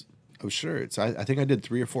hundreds of shirts. I think I did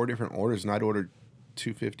 3 or 4 different orders, and I'd ordered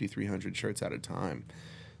 250, 300 shirts at a time.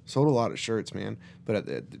 Sold a lot of shirts, man. But at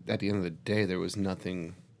the end of the day, there was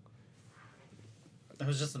nothing. It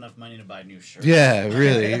was just enough money to buy new shirts. Yeah,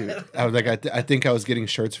 really. I was like, I think I was getting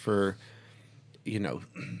shirts for, $7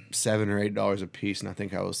 or $8 a piece, and I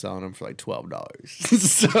think I was selling them for like $12.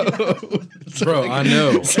 so Bro, I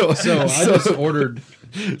know. So I just ordered.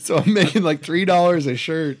 So I'm making like $3 a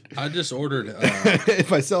shirt. I just ordered.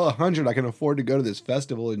 If I sell 100, I can afford to go to this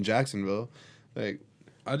festival in Jacksonville. Like,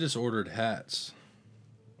 I just ordered hats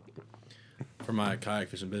for my kayak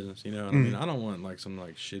fishing business. And I mean, I don't want like some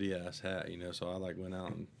like shitty ass hat. So I like went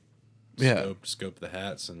out and scoped the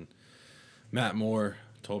hats, and Matt Moore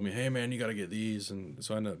told me, hey man, you got to get these, and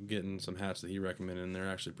so I ended up getting some hats that he recommended, and they're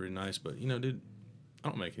actually pretty nice. But dude, I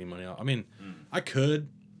don't make any money off. I mean, I could.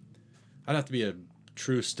 I'd have to be a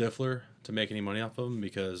true stiffler to make any money off of them,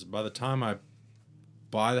 because by the time I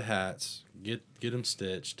buy the hats, get them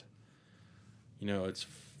stitched, it's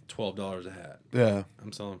 $12 a hat. yeah.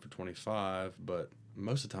 I'm selling for $25, but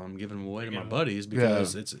most of the time I'm giving them away to my buddies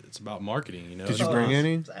because it's about marketing. Did you bring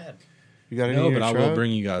any? Sad. You got any? No, in your but I truck? will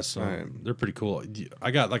bring you guys some. Right. They're pretty cool.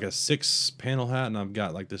 I got like a 6-panel hat, and I've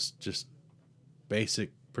got like this just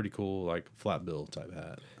basic, pretty cool like flat bill type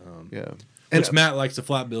hat. Yeah. Which Matt likes the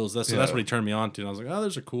flat bills. That's what he turned me on to. And I was like, oh,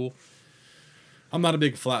 those are cool. I'm not a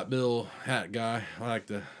big flat bill hat guy. I like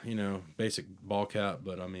the basic ball cap,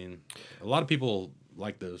 but I mean, a lot of people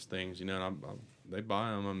like those things, and they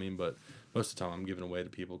buy them. I mean, but most of the time I'm giving away to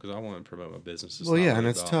people because I want to promote my business. Well, yeah, and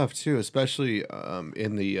it's tough too, especially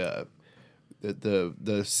in the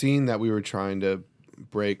scene that we were trying to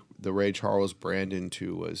break the Ray Charles brand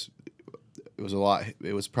into was a lot.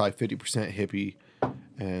 It was probably 50% hippie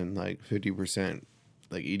and like 50%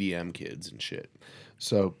 like EDM kids and shit.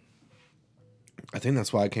 So I think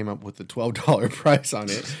that's why I came up with the $12 price on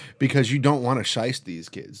it, because you don't want to shice these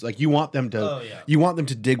kids. Like you want them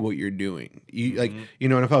to dig what you're doing. You like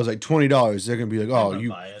and if I was like $20, they're gonna be like, oh,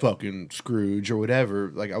 you fucking Scrooge or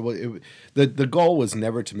whatever. Like the goal was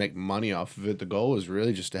never to make money off of it. The goal was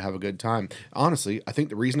really just to have a good time. Honestly, I think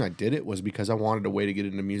the reason I did it was because I wanted a way to get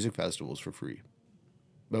into music festivals for free.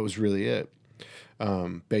 That was really it.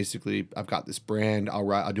 Basically, I've got this brand.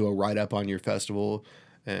 I'll do a write up on your festival,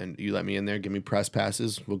 and you let me in there, give me press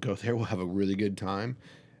passes. We'll go there. We'll have a really good time,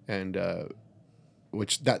 and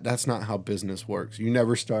which that's not how business works. You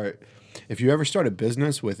never start. If you ever start a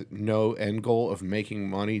business with no end goal of making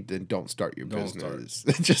money, then don't start your business.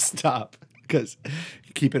 Just stop, because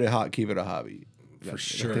keep it a hobby. For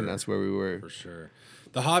sure. I think that's where we were. For sure.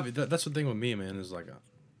 The hobby, that's the thing with me, man, is like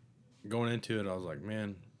going into it, I was like,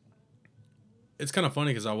 man, it's kind of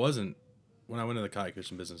funny because when I went into the kayak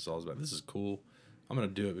fishing business, I was about, this is cool. I'm going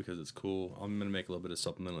to do it because it's cool. I'm going to make a little bit of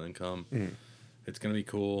supplemental income. It's going to be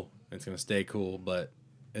cool. It's going to stay cool, but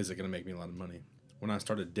is it going to make me a lot of money? When I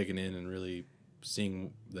started digging in and really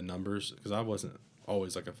seeing the numbers, because I wasn't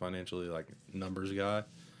always like a financially like numbers guy.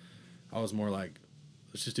 I was more like,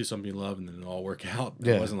 let's just do something you love and then it'll all work out.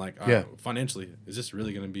 It wasn't like, financially, is this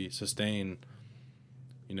really going to be sustain,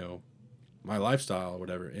 my lifestyle or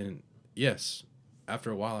whatever? And yes,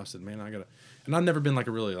 after a while I said, man, I gotta, and I've never been like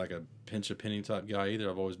a pinch a penny type guy either.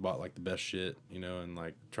 I've always bought like the best shit, and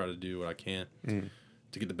like try to do what I can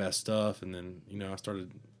to get the best stuff. And then, I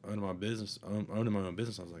started owning my own business.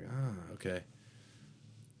 I was like, okay.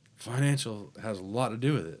 Financial has a lot to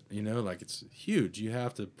do with it, like it's huge. You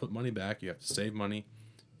have to put money back. You have to save money.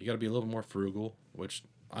 You got to be a little more frugal, which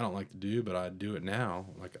I don't like to do, but I do it now.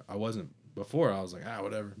 Like I wasn't before. I was like,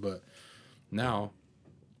 whatever. But now,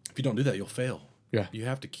 if you don't do that, you'll fail. Yeah. You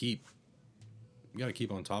got to keep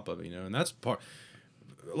on top of it, and that's part.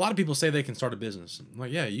 A lot of people say they can start a business. I'm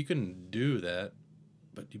like, yeah, you can do that,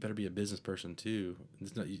 but you better be a business person too.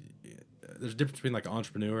 There's a difference between like an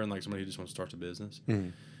entrepreneur and like somebody who just wants to start a business.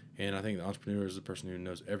 And I think the entrepreneur is the person who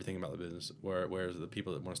knows everything about the business, whereas the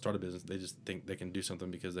people that want to start a business, they just think they can do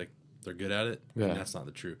something because they're good at it. Yeah. And that's not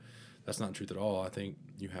the truth. That's not the truth at all. I think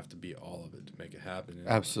you have to be all of it to make it happen. And,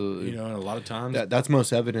 absolutely. And a lot of times that's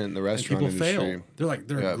most evident in the restaurant industry. People fail. They're like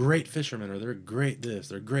they're a great fisherman, or they're great this,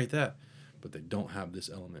 they're great that, but they don't have this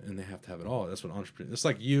element, and they have to have it all. That's what entrepreneur. It's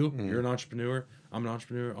like you. You're an entrepreneur. I'm an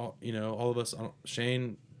entrepreneur. All of us.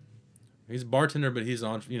 Shane, he's a bartender, but he's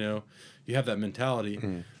on. You have that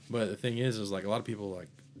mentality. But the thing is like a lot of people like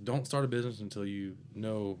don't start a business until you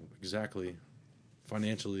know exactly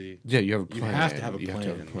financially. Yeah, you have a plan. You have to have a plan.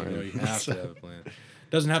 You have to have a plan. It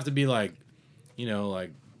doesn't have to be like,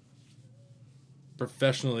 like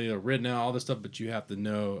professionally written out all this stuff, but you have to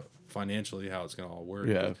know financially how it's gonna all work.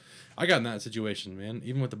 Yeah, I got in that situation, man.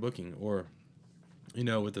 Even with the booking or,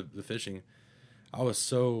 with the fishing, I was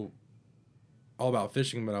so all about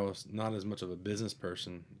fishing, but I was not as much of a business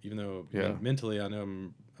person. Even though mentally I know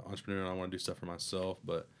I'm an entrepreneur and I want to do stuff for myself,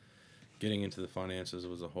 but getting into the finances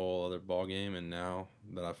was a whole other ball game. And now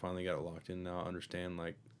that I finally got it locked in, now I understand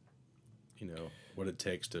like, what it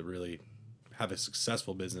takes to really have a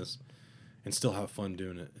successful business and still have fun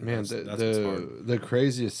doing it. And man, that's what's hard. The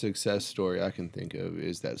craziest success story I can think of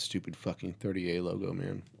is that stupid fucking 30A logo,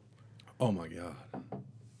 man. Oh my God.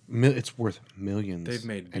 It's worth millions. They've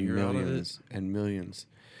made and beer millions out of it. And millions.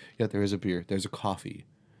 Yeah, there is a beer. There's a coffee.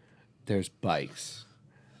 There's bikes.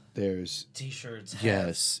 There's T-shirts.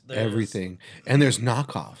 Yes, everything. And there's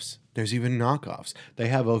knockoffs. There's even knockoffs. They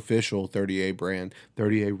have official 30A brand.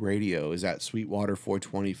 30A radio is at Sweetwater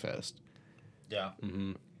 420 Fest. Yeah.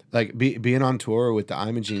 Mm-hmm. Like being on tour with the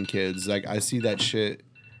Imogene kids, like I see that shit.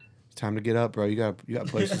 It's time to get up, bro. You got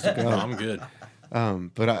places to go. I'm good.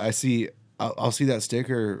 But I'll see that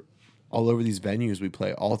sticker all over these venues we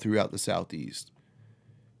play all throughout the Southeast.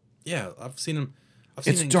 Yeah, I've seen them.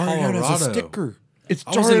 It's in started out Colorado. as a sticker. It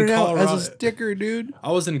started out as a sticker, dude.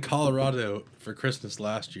 I was in Colorado for Christmas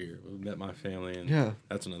last year. We met my family, and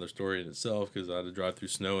that's another story in itself because I had to drive through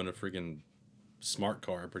snow in a freaking smart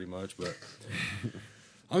car pretty much. But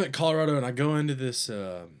I'm at Colorado, and I go into this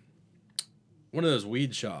one of those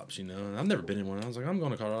weed shops, and I've never been in one. I was like, I'm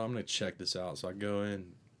going to Colorado. I'm going to check this out. So I go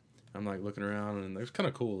in. I'm like looking around, and it was kind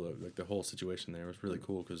of cool. Like the whole situation there was really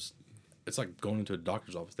cool because it's like going into a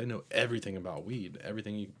doctor's office. They know everything about weed,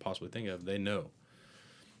 everything you could possibly think of. They know.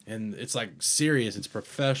 And it's like serious, it's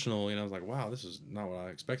professional. I was like, wow, this is not what I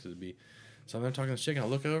expected it to be. So I'm there talking to this chick, and I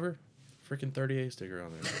look over, freaking 30A sticker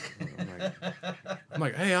on there. I'm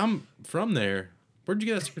like, hey, I'm from there. Where'd you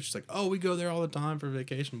get that sticker? She's like, oh, we go there all the time for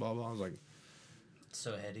vacation, blah, blah. I was like,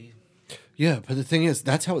 so heady. Yeah, but the thing is,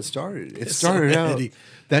 that's how it started. It started out,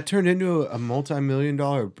 that turned into a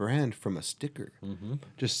multi-million-dollar brand from a sticker. Mm-hmm.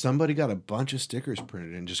 Just somebody got a bunch of stickers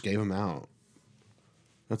printed and just gave them out.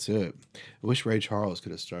 That's it. I wish Ray Charles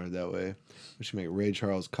could have started that way. We should make Ray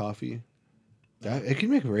Charles coffee. It can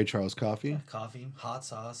make Ray Charles coffee. Coffee, hot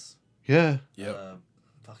sauce. Yeah. Yep.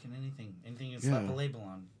 Fucking anything. Anything you can slap a label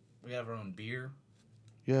on. We have our own beer.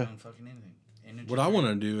 Yeah. Fucking anything. What I want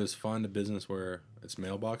to do is find a business where it's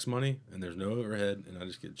mailbox money and there's no overhead, and I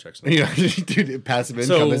just get checks. Yeah, dude, passive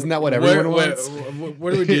income. Isn't that what everyone wants?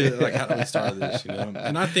 Where do we do? Like, how do we start this? You know,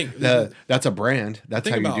 and I think that's a brand. That's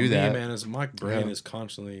how you do that, man. Is my brain is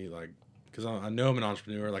constantly like, because I know I'm an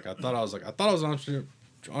entrepreneur. Like I thought I was an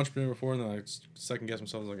entrepreneur before, and then I second guess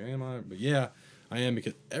myself. I was like, am I? But yeah, I am,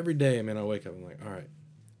 because every day, man, I wake up. I'm like, all right,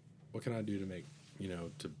 what can I do to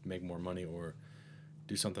make more money, or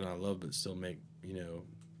do something I love but still make,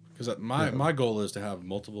 because my goal is to have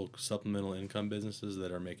multiple supplemental income businesses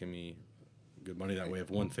that are making me good money. That way, if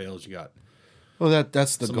one fails, you got. Well,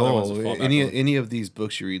 that's the goal. Any of these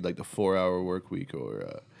books you read, like the 4-Hour Work Week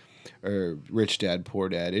or Rich Dad Poor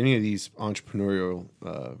Dad, any of these entrepreneurial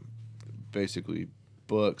basically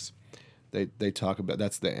books, they talk about,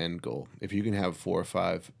 that's the end goal. If you can have 4 or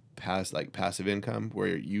 5 passive income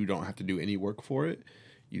where you don't have to do any work for it,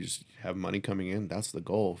 you just have money coming in, that's the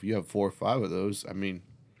goal. If you have 4 or 5 of those, I mean,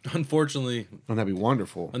 unfortunately, wouldn't that be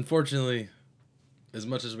wonderful? Unfortunately, as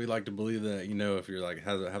much as we like to believe that, if you're like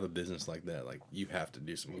have a business like that, like you have to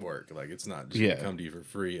do some work. Like it's not just gonna come to you for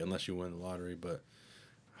free unless you win the lottery. But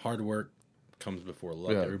hard work comes before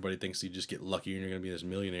luck. Yeah. Everybody thinks you just get lucky and you're gonna be this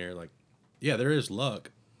millionaire. Like, yeah, there is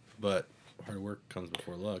luck, but hard work comes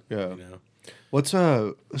before luck. Yeah. What's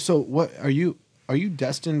so what are you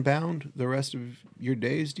destined bound the rest of your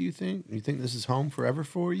days, do you think? You think this is home forever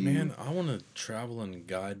for you? Man, I want to travel and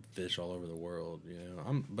guide fish all over the world,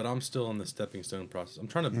 but I'm still in the stepping stone process. I'm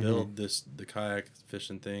trying to build the kayak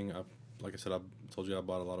fishing thing. Like I said, I told you I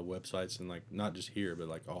bought a lot of websites, and like not just here, but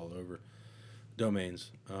like all over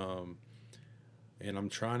domains. And I'm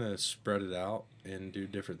trying to spread it out and do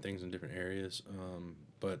different things in different areas.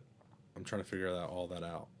 But I'm trying to figure all that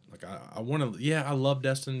out. Like I want to, I love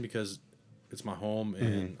Destin because it's my home,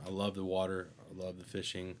 and I love the water. I love the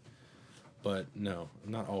fishing. But no,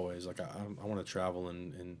 not always. Like I want to travel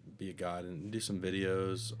and be a guide and do some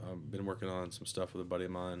videos. I've been working on some stuff with a buddy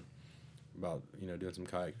of mine about, doing some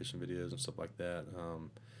kayak fishing videos and stuff like that.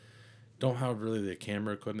 Don't have really the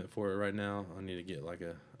camera equipment for it right now. I need to get like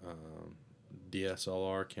a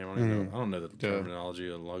DSLR camera. I don't know the terminology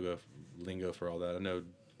or lingo for all that. I know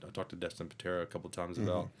I talked to Destin Patera a couple of times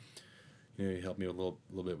about, he helped me a little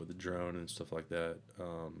bit with the drone and stuff like that,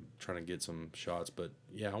 trying to get some shots. But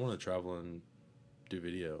yeah, I want to travel and do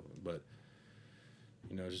video. But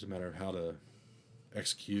it's just a matter of how to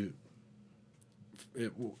execute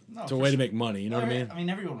it to a way to make money. You know what I mean? I mean,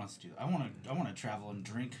 everyone wants to do that. I want to travel and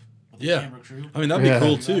drink with the camera crew. I mean, that'd be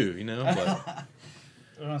cool too. But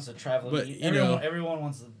everyone wants to travel. But everyone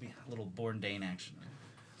wants to be a little Born Dane action.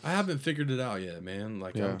 I haven't figured it out yet, man.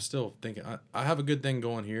 Like, I'm still thinking. I have a good thing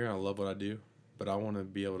going here. I love what I do. But I want to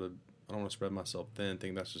be able to, I don't want to spread myself thin,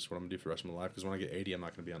 think that's just what I'm going to do for the rest of my life. Because when I get 80, I'm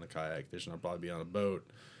not going to be on the kayak fishing. I'll probably be on a boat,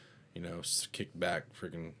 kick back,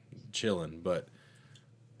 freaking chilling. But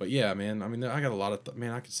yeah, man. I mean, I got a lot of,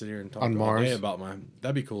 I could sit here and talk all day about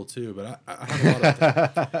that'd be cool too. But I have a lot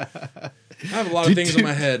of, I have a lot of things in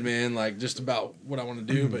my head, man, like just about what I want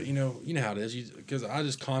to do. But you know how it is, because I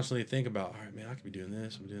just constantly think about, all right, man, I could be doing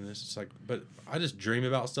this, I'm doing this. It's like, but I just dream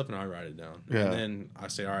about stuff and I write it down. Yeah. And then I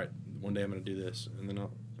say, all right, one day I'm going to do this. And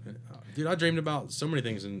then I dreamed about so many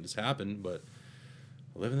things and it's happened, but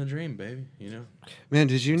living the dream, baby, Man,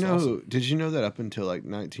 did you know awesome. Did you know that up until like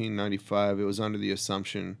 1995, it was under the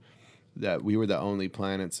assumption that we were the only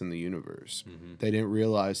planets in the universe. Mm-hmm. They didn't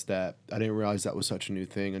realize that. I didn't realize that was such a new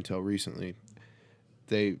thing until recently.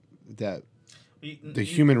 The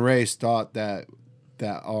human race thought that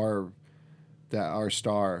our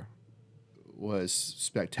star was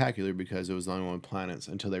spectacular because it was the only one with planets,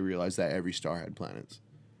 until they realized that every star had planets.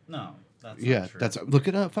 No, that's not true. That's look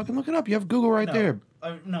it up. Fucking look it up. You have Google right there.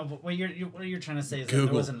 No, but what you're trying to say is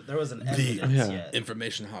Google, that there wasn't evidence yet.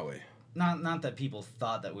 Information highway. Not that people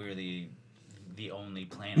thought that we were the only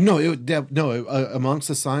planet. No, amongst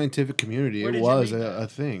the scientific community, it was a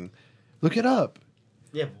thing. Look it up.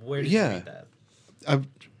 Yeah, but where did you read that?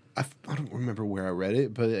 I don't remember where I read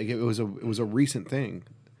it, but it was a recent thing.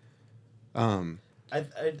 I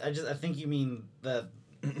think you mean that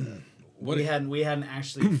we hadn't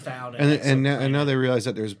actually found an and now they realize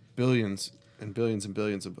that there's billions and billions and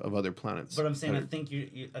billions of other planets. But I'm saying I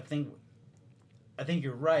think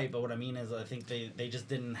you're right, but what I mean is I think they just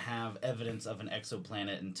didn't have evidence of an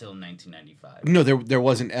exoplanet until 1995. No, there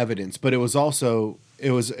wasn't evidence, but it was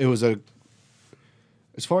a,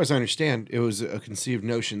 as far as I understand, it was a conceived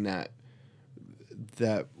notion that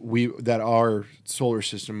our solar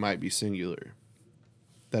system might be singular,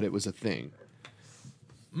 that it was a thing.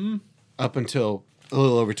 Up until a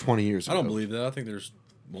little over 20 years ago. I don't believe that. I think there's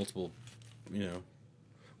multiple,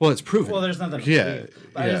 Well, it's proven. Well, there's nothing. Yeah,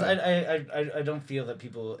 But yeah. I don't feel that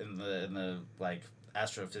people in the like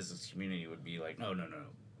astrophysics community would be like, no.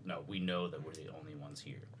 We know that we're the only ones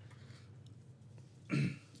here.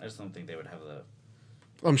 I just don't think they would have the.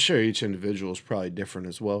 I'm sure each individual is probably different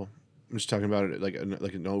as well. I'm just talking about it like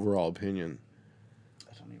an overall opinion.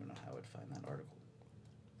 I don't even know how I would find that article.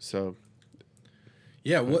 So,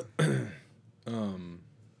 yeah. What?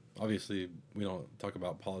 Obviously, we don't talk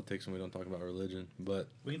about politics and we don't talk about religion, but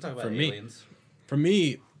We can talk about aliens. For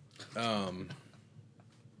me,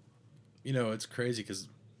 it's crazy because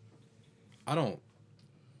I don't.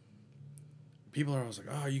 People are always like,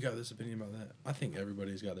 "Oh, you got this opinion about that." I think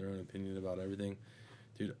everybody's got their own opinion about everything,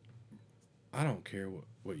 dude. I don't care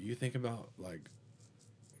what you think about like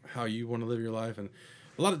how you want to live your life, and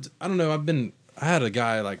a lot of I don't know. I had a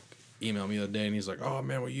guy like email me the other day, and he's like, "Oh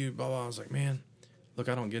man, what you blah blah." I was like, "Man, look,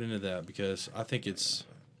 I don't get into that because I think it's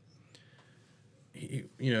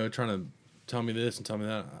trying to tell me this and tell me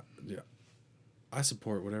that. I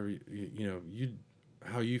support whatever you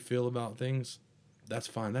how you feel about things. That's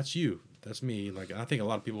fine. That's you." That's me. Like I think a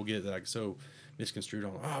lot of people get like so misconstrued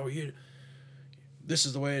on. Oh, this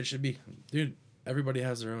is the way it should be, dude. Everybody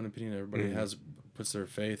has their own opinion. Everybody puts their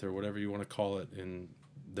faith or whatever you want to call it in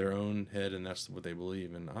their own head, and that's what they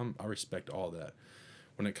believe. And I respect all that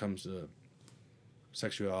when it comes to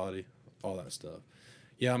sexuality, all that stuff.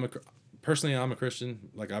 Yeah, I'm a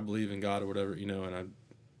Christian. Like I believe in God or whatever, and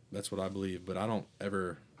that's what I believe. But I'm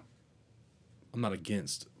not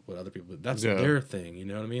against what other people. That's their thing. You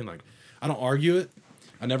know what I mean? Like. I don't argue it.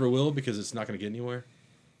 I never will because it's not going to get anywhere.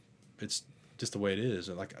 It's just the way it is.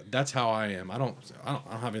 Like that's how I am. I don't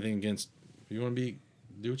have anything against. If you want to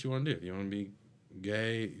do what you want to do. If you want to be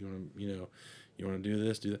gay, you want to do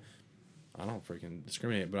this, do that. I don't freaking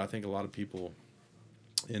discriminate. But I think a lot of people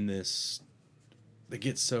in this, they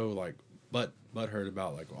get so like butthurt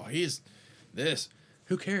about like, oh, he's this.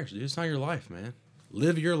 Who cares, dude? It's not your life, man.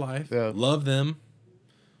 Live your life. Yeah. Love them,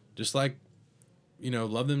 just like.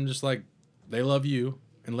 Love them just like they love you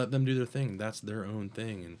and let them do their thing. That's their own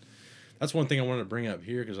thing. And that's one thing I wanted to bring up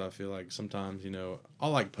here because I feel like sometimes,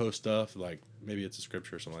 I'll like post stuff, like maybe it's a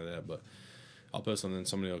scripture or something like that, but I'll post something and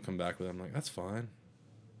somebody will come back with it. I'm like, that's fine.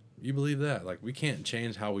 You believe that. Like, we can't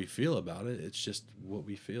change how we feel about it. It's just what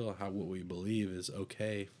we feel, what we believe is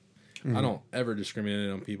okay. Mm-hmm. I don't ever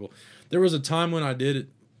discriminate on people. There was a time when I did it.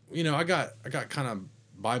 I got kind of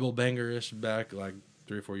Bible banger-ish back like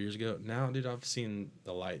 3 or 4 years ago. Now, dude, I've seen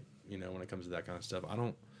the light, when it comes to that kind of stuff. I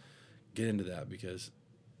don't get into that because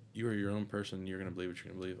you are your own person. You're going to believe what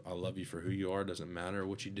you're going to believe. I love you for who you are. Doesn't matter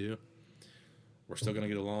what you do. We're still going to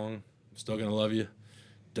get along. I'm still going to love you.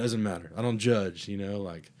 Doesn't matter. I don't judge,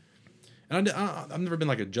 like. And I've never been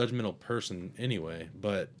like a judgmental person anyway,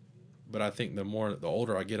 but I think the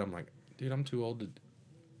older I get, I'm like, dude, I'm too old to.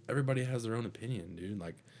 Everybody has their own opinion, dude.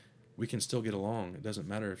 Like, we can still get along. It doesn't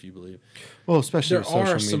matter if you believe. Well, especially with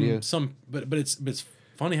social media. But it's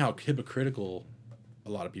funny how hypocritical a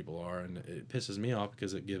lot of people are, and it pisses me off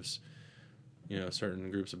because it gives,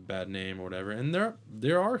 certain groups a bad name or whatever. And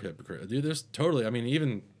there are hypocrites, dude. There's totally. I mean,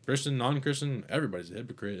 even Christian, non-Christian, everybody's a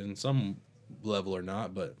hypocrite in some level or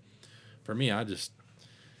not. But for me, I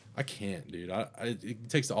can't, dude. It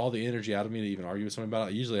takes all the energy out of me to even argue with somebody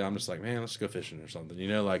about it. Usually, I'm just like, man, let's go fishing or something.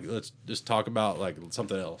 Like let's just talk about like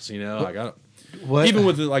something else. Like even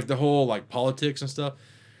with the whole like politics and stuff.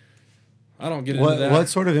 I don't get into that. What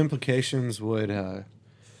sort of implications would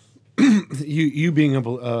you being a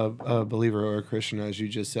believer or a Christian, as you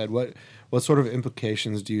just said, what sort of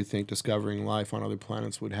implications do you think discovering life on other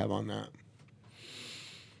planets would have on that?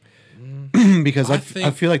 Because I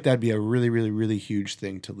feel like that'd be a really, really, really huge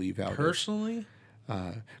thing to leave out. Personally,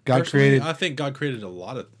 created. I think God created a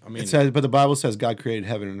lot of. I mean, but the Bible says God created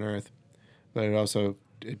heaven and earth, but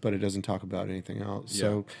it doesn't talk about anything else. Yeah.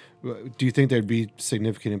 So, do you think there'd be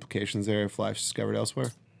significant implications there if life's discovered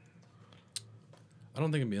elsewhere? I don't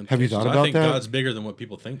think it'd be implications. Have you thought about that? I think God's bigger than what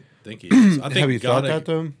people think he is. I think Have you thought that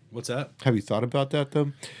though? What's that? Have you thought about that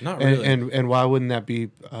though? Not really. And why wouldn't that be?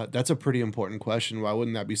 That's a pretty important question. Why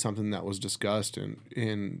wouldn't that be something that was discussed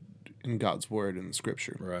in God's word and the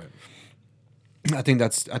Scripture? Right. I think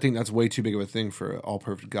that's way too big of a thing for all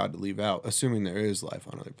perfect God to leave out, assuming there is life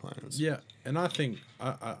on other planets. Yeah, and I think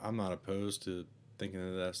I'm not opposed to thinking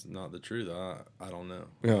that that's not the truth. I don't know.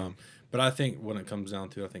 Yeah. But I think when it comes down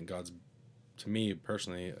to, I think God's, to me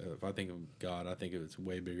personally, if I think of God, I think it's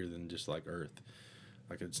way bigger than just like Earth.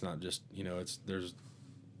 Like it's not just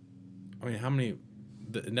how many?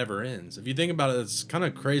 It never ends. If you think about it, it's kind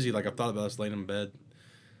of crazy. Like I've thought about this laying in bed.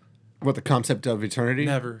 What, the concept of eternity?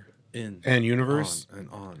 Never end. And universe? On and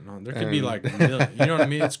on and on. There could be like, you know what I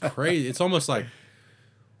mean? It's crazy. It's almost like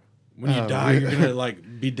when you die, you're gonna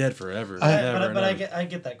like be dead forever. I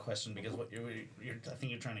get that question because what you're I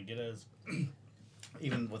think you're trying to get at is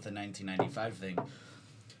even with the 1995 thing.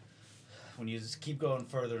 When you just keep going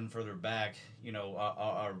further and further back, you know,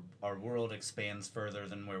 our world expands further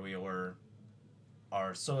than where we were.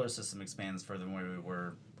 Our solar system expands further than where we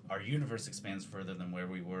were. Our universe expands further than where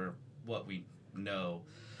we were, what we know.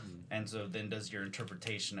 And so then does your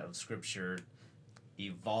interpretation of Scripture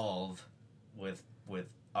evolve with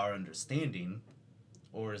our understanding,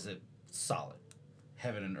 or is it solid?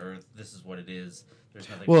 Heaven and earth, this is what it is. There's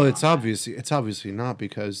nothing. Well, it's obviously not,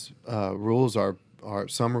 because rules are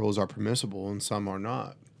some rules are permissible and some are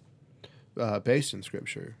not, based in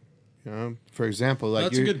Scripture. You know, for example, like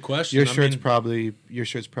that's a good question. Your shirt's probably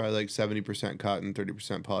like 70% cotton,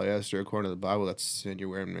 30% polyester. According to the Bible, that's and you're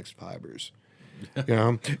wearing mixed fibers. You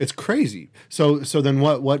know, it's crazy. So then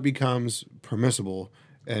what becomes permissible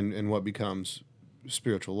and what becomes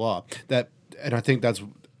spiritual law? And I think that's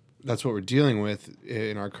what we're dealing with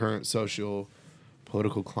in our current social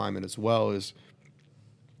political climate as well. Is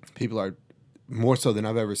people are more so than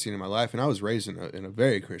I've ever seen in my life. And I was raised in a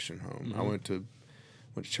very Christian home. Mm-hmm. I went to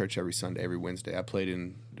church every Sunday, every Wednesday. I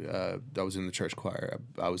was in the church choir.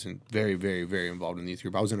 I was very, very, very involved in the youth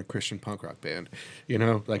group. I was in a Christian punk rock band, you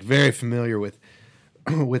know, like very familiar with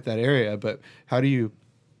that area. But how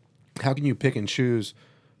can you pick and choose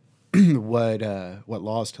what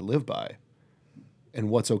laws to live by and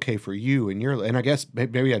what's okay for you and I guess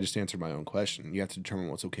maybe I just answered my own question. You have to determine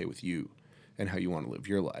what's okay with you and how you want to live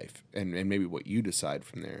your life and maybe what you decide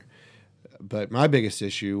from there. But my biggest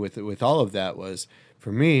issue with all of that was,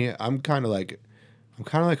 for me, I'm kind of like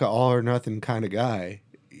an all or nothing kind of guy,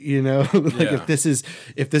 you know. Like if this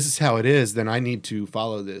is how it is, then I need to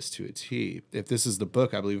follow this to a T. If this is the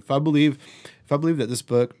book I believe, if I believe that this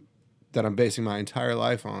book that I'm basing my entire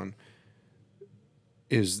life on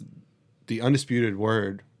is the undisputed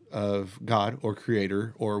word of God or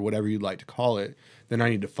Creator or whatever you'd like to call it, then I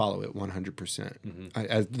need to follow it 100%,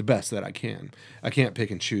 as the best that I can. I can't pick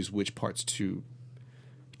and choose which parts to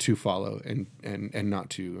follow and not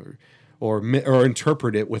to, or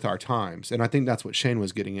interpret it with our times. And I think that's what Shane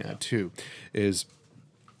was getting at too, is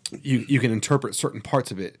you can interpret certain parts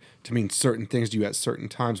of it to mean certain things to you at certain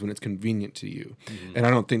times when it's convenient to you. Mm-hmm. And I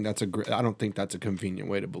don't think that's a convenient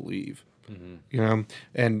way to believe. Mm-hmm. You know,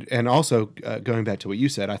 and also going back to what you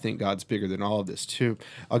said, I think God's bigger than all of this too.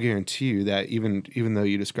 I'll guarantee you that even though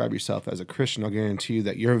you describe yourself as a Christian, I'll guarantee you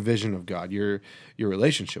that your vision of God, your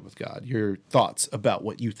relationship with God, your thoughts about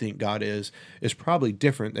what you think God is probably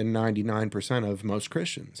different than 99% of most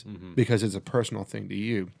Christians, because it's a personal thing to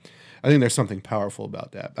you. I think there's something powerful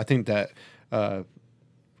about that. I think that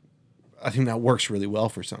works really well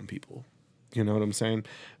for some people. You know what I'm saying?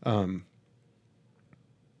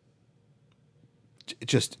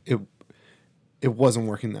 It wasn't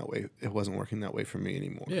working that way. It wasn't working that way for me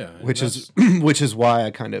anymore. Yeah, which is why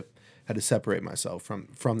I kind of had to separate myself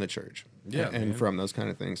from the church. Yeah, and from those kind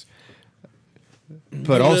of things.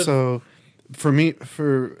 But also, for me,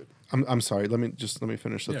 I'm sorry. Let me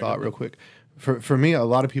finish the thought real quick. For me, a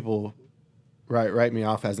lot of people write me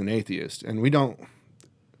off as an atheist, and we don't.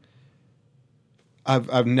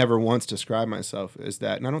 I've never once described myself as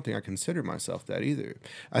that, and I don't think I consider myself that either.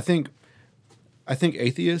 I think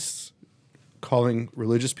atheists calling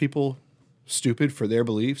religious people stupid for their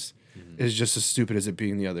beliefs is just as stupid as it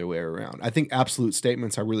being the other way around. I think absolute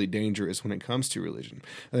statements are really dangerous when it comes to religion.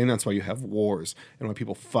 I think that's why you have wars and why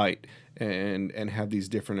people fight and have these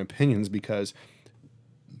different opinions, because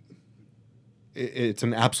it's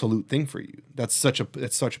an absolute thing for you. It's such a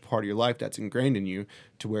part of your life that's ingrained in you,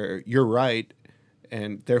 to where you're right,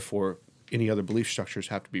 and therefore any other belief structures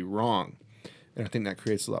have to be wrong. And I think that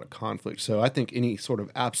creates a lot of conflict. So I think any sort of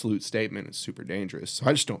absolute statement is super dangerous. So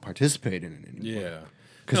I just don't participate in it anymore. Yeah.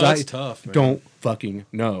 Because I tough, man. Don't fucking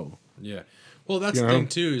know. Yeah. Well, that's the thing,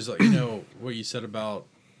 too, is like, you know, what you said about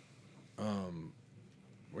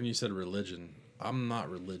when you said religion. I'm not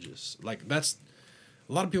religious. Like, that's...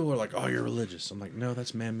 A lot of people are like, oh, you're religious. I'm like, no,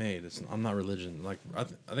 that's man-made. I'm not religion. Like, I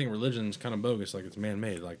think religion's kind of bogus. Like, it's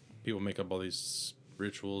man-made. Like, people make up all these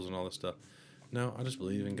rituals and all this stuff. No, I just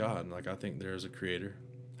believe in God. Like, I think there is a creator.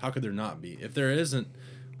 How could there not be? If there isn't,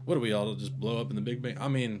 what do we all just blow up in the Big Bang? I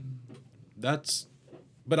mean, that's...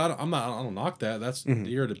 But I don't knock that. That's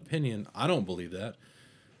your opinion. I don't believe that.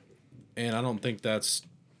 And I don't think that's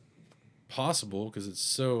possible, because it's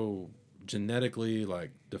so genetically,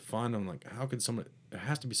 like, defined. I'm like, how could someone... There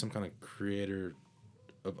has to be some kind of creator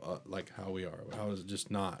of, like, how we are. How is it just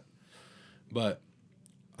not? But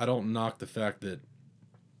I don't knock the fact that,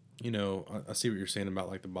 you know, I see what you're saying about,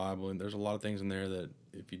 like, the Bible, and there's a lot of things in there that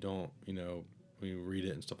if you don't, you know, when you read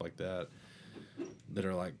it and stuff like that, that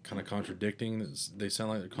are like kind of contradicting. They sound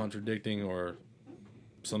like they're contradicting, or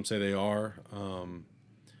some say they are.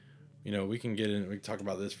 You know, we can talk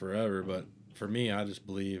about this forever, but for me, I just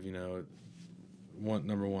believe, you know,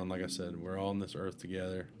 number one, like I said, we're all on this earth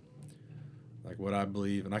together. Like what I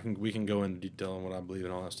believe, and we can go into detail on what I believe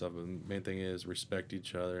and all that stuff. But the main thing is respect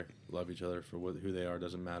each other, love each other for who they are.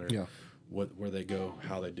 Doesn't matter where they go,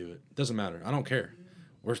 how they do it. Doesn't matter. I don't care.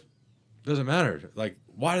 Doesn't matter. Like,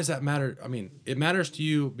 why does that matter? I mean, it matters to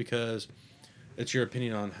you because it's your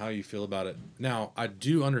opinion on how you feel about it. Now, I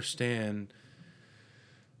do understand.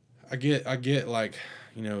 I get like,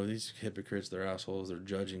 you know, these hypocrites, they're assholes, they're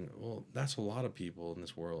judging. Well, that's a lot of people in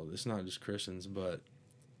this world. It's not just Christians, but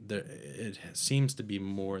it seems to be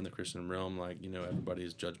more in the Christian realm. Like, you know, everybody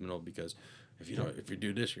is judgmental because if you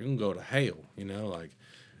do this, you're gonna go to hell. You know, like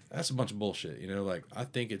that's a bunch of bullshit. You know, like I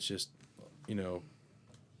think it's just, you know,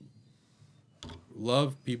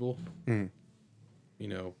 love people. You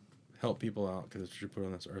know, help people out because it's what you're put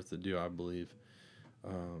on this earth to do. I believe,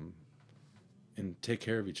 and take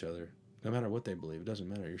care of each other. No matter what they believe, it doesn't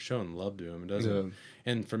matter. You're showing love to them. It doesn't. Yeah.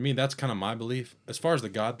 And for me, that's kind of my belief. As far as the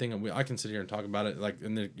God thing, I can sit here and talk about it. Like,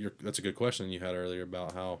 and that's a good question you had earlier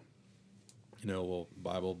about how, you know, well,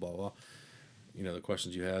 Bible, blah blah. You know, the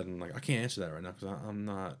questions you had, and like I can't answer that right now because I'm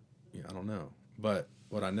not. You know, I don't know. But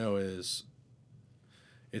what I know is,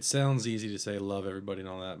 it sounds easy to say love everybody and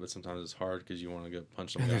all that, but sometimes it's hard because you want to go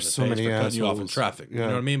punch somebody in the face for cutting you off in traffic. Yeah. You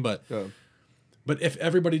know what I mean? But if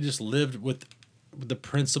everybody just lived with the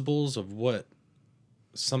principles of what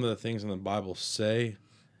some of the things in the Bible say,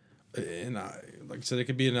 and like I said, it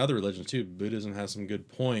could be in other religions too. Buddhism has some good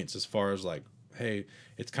points as far as like, hey,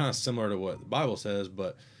 it's kind of similar to what the Bible says,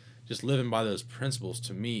 but just living by those principles,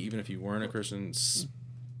 to me, even if you weren't a Christian,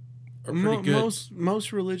 are pretty good.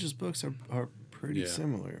 Most religious books are pretty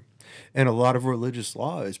similar, and a lot of religious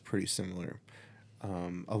law is pretty similar.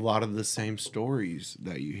 A lot of the same stories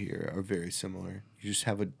that you hear are very similar.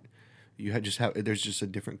 There's just a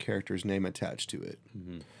different character's name attached to it.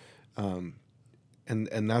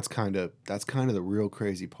 And that's kind of the real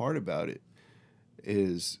crazy part about it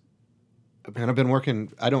is, man, I've been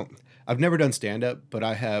working, I've never done stand up, but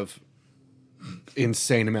I have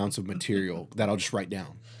insane amounts of material that I'll just write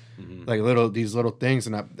down. Like these little things,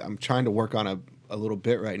 and I'm trying to work on a little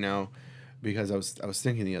bit right now because I was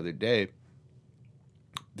thinking the other day,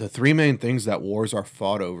 the three main things that wars are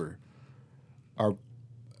fought over are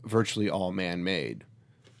virtually all man-made.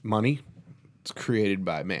 Money, it's created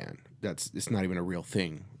by man. It's not even a real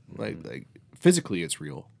thing. Like physically it's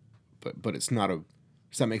real, but it's not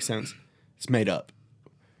does that make sense? It's made up.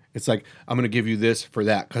 It's like, I'm going to give you this for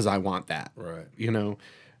that because I want that. Right. You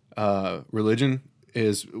know, religion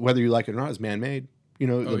is, whether you like it or not, is man-made. You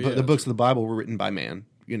know, the books of the Bible were written by man.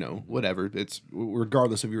 You know, whatever. It's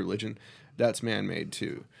regardless of your religion, that's man-made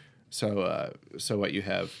too. So what you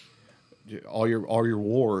have, all your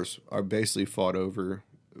wars are basically fought over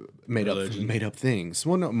made up things.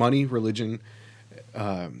 Well, no, money, religion.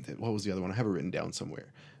 What was the other one? I have it written down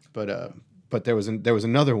somewhere. But there was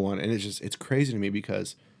another one, and it's crazy to me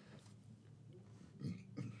because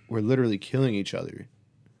we're literally killing each other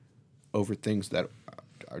over things that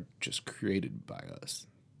are just created by us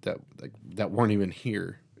that weren't even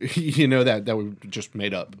here. You know, that were just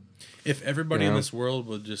made up. If everybody in this world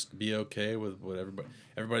would just be okay with what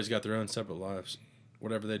everybody's got their own separate lives.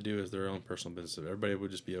 Whatever they do is their own personal business. If everybody would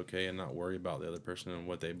just be okay and not worry about the other person and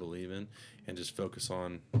what they believe in, and just focus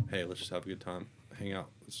on, hey, let's just have a good time, hang out,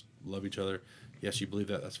 let's love each other. Yes, you believe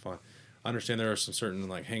that, that's fine. I understand there are some certain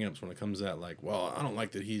like hang-ups when it comes to that, like, well, I don't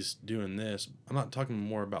like that he's doing this. I'm not talking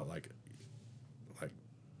more about like,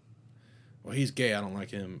 well, he's gay, I don't like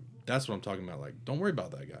him. That's what I'm talking about. Like, don't worry about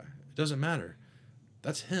that guy. It doesn't matter.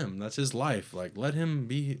 That's him. That's his life. Like, let him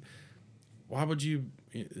be. Why would you?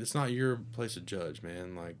 It's not your place to judge,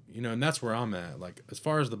 man. Like, you know, and that's where I'm at. Like, as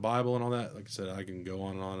far as the Bible and all that, like I said, I can go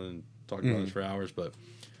on and talk about this for hours. But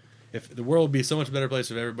if the world would be a so much better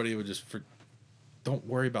place if everybody would just don't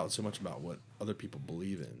worry about so much about what other people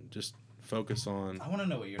believe in. Just focus on. I want to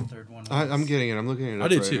know what your third one was. I'm getting it. I'm looking at it. I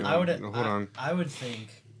did too. Hold on. I would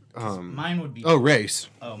think. Mine would be. Race.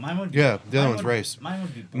 Oh, mine would. Yeah, the other one's race. Mine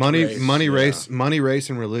would be money, race,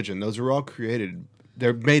 and religion. Those are all created.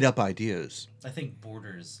 They're made up ideas. I think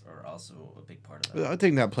borders are also a big part of that. I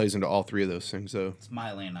think that plays into all three of those things, though. It's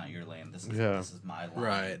my land, not your land. This is my line.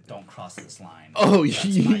 Right. Don't cross this line. Oh,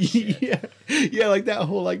 yeah, like that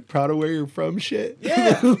whole like proud of where you're from shit.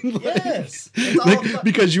 Yeah, yes. Like,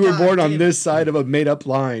 because you were born on this side of a made up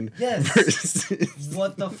line. Yes.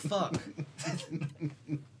 What the fuck?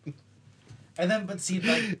 And then, but see,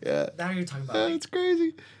 like, now you're talking about, like, it's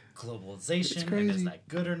crazy. globalization? crazy. And is that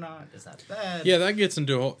good or not? Is that bad? Yeah, that gets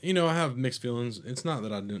into a whole. I have mixed feelings. It's not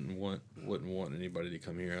that I wouldn't want anybody to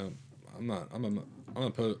come here.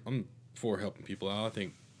 I'm for helping people out. I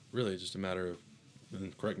think really it's just a matter of,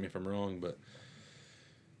 and correct me if I'm wrong, but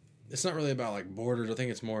it's not really about like borders. I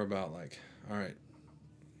think it's more about like, all right,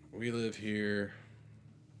 we live here.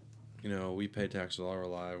 We pay taxes all our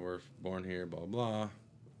life. We're born here. Blah blah.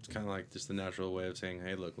 It's kind of like just the natural way of saying,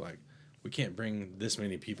 hey, look, like we can't bring this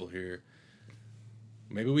many people here.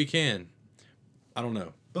 Maybe we can. I don't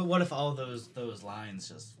know. But what if all those lines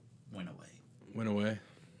just went away? Went away.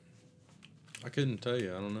 I couldn't tell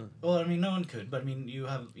you. I don't know. Well, I mean, no one could. But I mean, you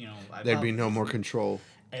have, There'd be no more control.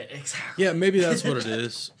 Exactly. Yeah, maybe that's what it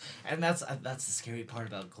is. And that's the scary part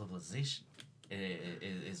about globalization.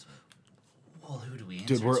 Is well, who do we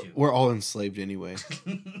answer Dude, we're all enslaved anyway.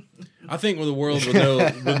 I think with a world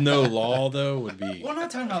with no law though would be well,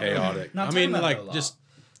 not talking about chaotic. Not I mean, about like no law, just.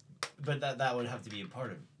 But that would have to be a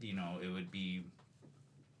part of. It would be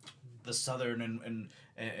the southern and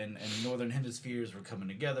northern hemispheres were coming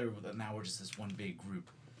together. Now we're just this one big group.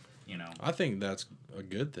 I think that's a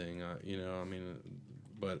good thing. I mean,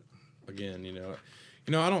 but again,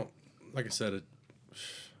 I don't, like I said,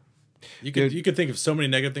 you could think of so many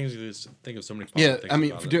negative things. You could think of so many positive things. I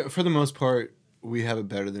mean, about for the most part, we have it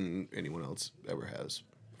better than anyone else ever has,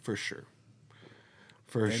 for sure.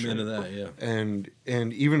 Amen to that, yeah. And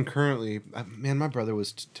even currently, man, my brother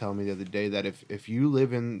was telling me the other day that if you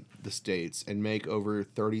live in the States and make over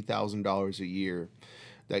 $30,000 a year,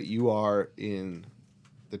 that you are in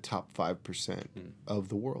the top 5% of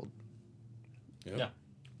the world. Yep. Yeah.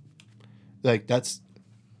 Like that's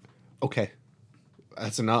okay.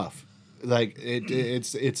 That's enough. Like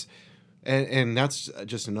it's and that's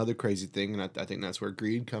just another crazy thing, and I think that's where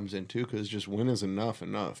greed comes in too, because just when is enough,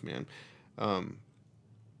 man.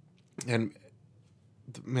 And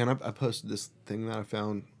man, I posted this thing that I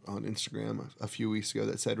found on Instagram a few weeks ago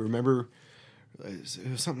that said, it was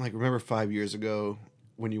something like, remember 5 years ago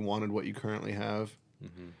when you wanted what you currently have?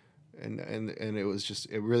 Mm-hmm. And it was just,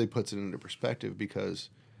 it really puts it into perspective, because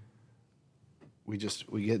we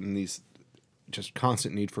get in these just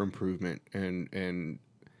constant need for improvement. And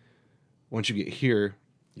once you get here,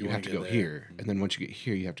 you have to go here. Mm-hmm. And then once you get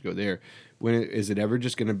here, you have to go there. Is it ever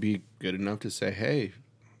just going to be good enough to say, hey,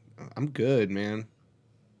 I'm good, man?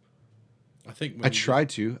 I think I try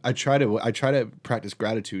to practice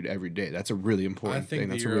gratitude every day. That's a really important thing.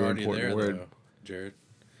 That's a really important word, though, Jared.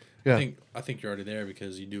 Yeah. I think you're already there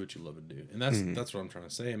because you do what you love to do, and that's what I'm trying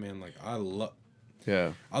to say, man. Like I love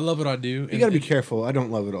what I do. You got to be careful. I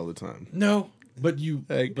don't love it all the time. No, but what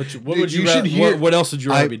what else would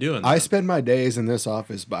you rather be doing? I spend my days in this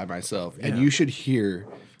office by myself, and you should hear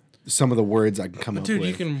some of the words I can come up with. Dude,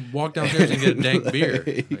 you can walk downstairs and get a dank beer.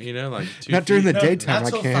 Like not during the daytime.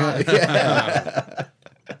 I can't.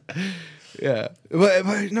 Yeah,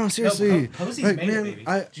 but no, seriously. Posey's made it, baby.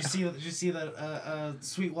 Did you see that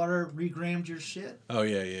Sweetwater regrammed your shit? Oh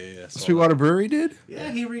yeah. Sweetwater Brewery did?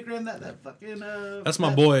 Yeah, he regrammed that fucking. That's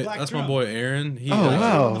my boy. That's my boy Aaron.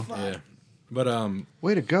 Wow. Yeah. But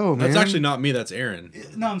way to go, man. That's actually not me. That's Aaron.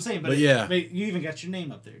 No, I'm saying, but yeah, but you even got your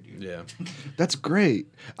name up there, dude. Yeah, that's great.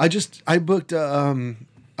 I booked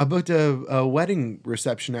a wedding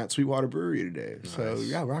reception at Sweetwater Brewery today. Nice. So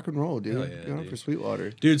yeah, rock and roll, dude. Yeah, Going for Sweetwater.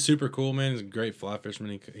 Dude, super cool, man. He's a great fly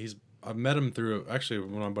fisherman. I've met him through one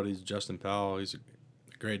of my buddies, Justin Powell. He's a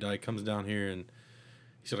great guy. He comes down here and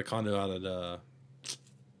he's got a condo out at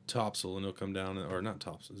Topsail, and he'll come down, or not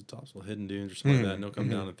Topsail, is it Topsail? Hidden Dunes or something like that, and he'll come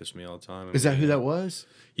down and fish me all the time. Is that who that was?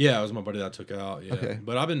 Yeah, it was my buddy that I took out. Yeah. Okay.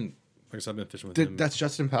 But I've been fishing with him. That's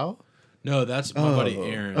Justin Powell? No, that's my buddy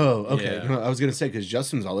Aaron. Oh, okay. Yeah. No, I was going to say, because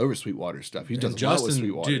Justin's all over Sweetwater stuff. He does a lot with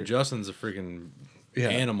Sweetwater. Dude, Justin's a freaking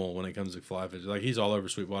animal when it comes to fly fishing. Like, he's all over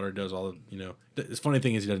Sweetwater, does all the, the funny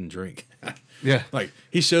thing is he doesn't drink. Yeah. Like,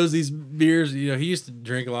 he shows these beers, he used to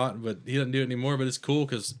drink a lot, but he doesn't do it anymore, but it's cool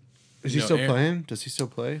because... Is he still playing? Does he still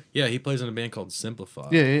play? Yeah, he plays in a band called Simplify.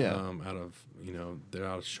 Yeah. Out of, they're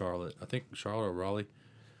out of Charlotte. I think Charlotte or Raleigh.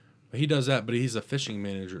 But he does that, but he's a fishing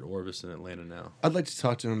manager at Orvis in Atlanta now. I'd like to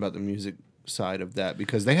talk to him about the music side of that,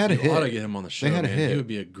 because they had a hit. You ought to get him on the show, They had a hit. He would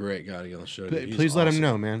be a great guy to get on the show. Please let him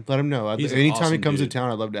know, man. Let him know. Anytime awesome he comes dude. to town,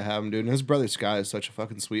 I'd love to have him, dude. And his brother Sky is such a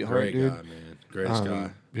fucking sweetheart, Great dude. guy, man. Greatest guy.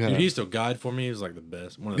 Yeah. Dude, he used to guide for me. He was like the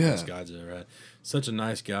best. One of the best guides I ever had. Such a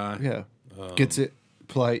nice guy. Yeah. Gets it.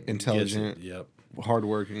 Polite, intelligent. Yep.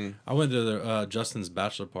 Hardworking. I went to Justin's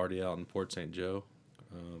bachelor party out in Port St. Joe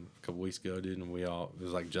a couple weeks ago, dude, and it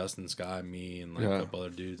was like Justin, Sky, me, and like a couple other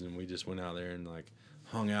dudes, and we just went out there and like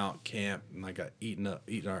hung out, camped, and like got eaten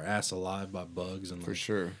our ass alive by bugs, and for like,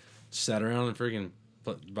 sure sat around and freaking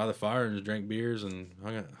by the fire and just drank beers and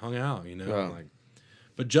hung out, you know. Yeah. Like,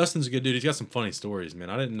 but Justin's a good dude. He's got some funny stories, man.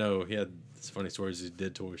 I didn't know he had funny stories he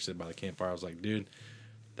did till we sit by the campfire. I was like, dude,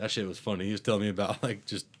 that shit was funny. He was telling me about like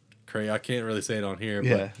just crazy. I can't really say it on here.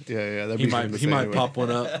 Yeah. But That'd he be might fun to say anyway. pop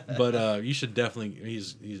one up. But you should definitely.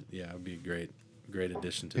 He's it would be a great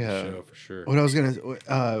addition to the show for sure. What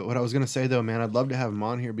I was gonna say though, man, I'd love to have him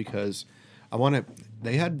on here because I want to.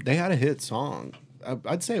 They had a hit song.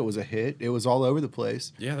 I'd say it was a hit. It was all over the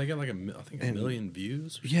place. Yeah, they got like a million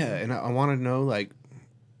views. Or yeah, and I want to know like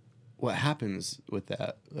what happens with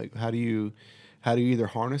that. Like, how do you either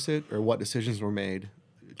harness it or what decisions were made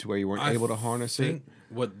to where you weren't able to harness it?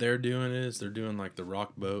 What they're doing is they're doing like the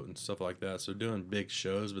rock boat and stuff like that. So they're doing big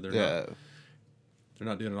shows, but they're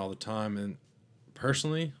not doing it all the time. And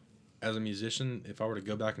personally, as a musician, if I were to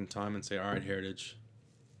go back in time and say, all right, Heritage,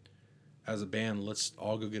 as a band, let's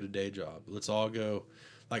all go get a day job. Let's all go,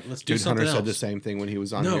 like, let's do something else. Hunter said the same thing when he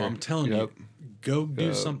was on here. No, I'm telling you, go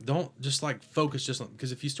do something. Don't just like focus just on,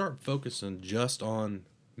 because if you start focusing just on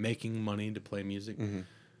making money to play music,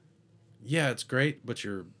 yeah, it's great, but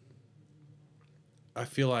I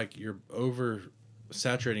feel like you're over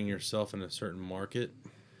saturating yourself in a certain market,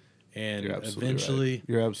 and eventually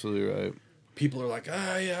you're absolutely right. People are like,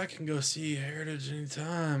 yeah, I can go see Heritage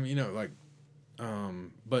anytime, you know, like,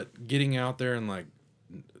 but getting out there and like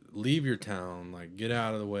leave your town, like get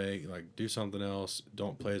out of the way, like do something else,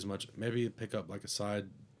 don't play as much, maybe pick up like a side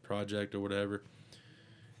project or whatever,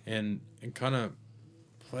 and kind of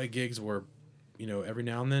play gigs where, you know, every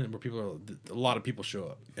now and then where a lot of people show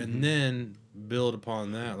up, and then build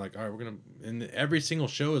upon that. Like, all right, and every single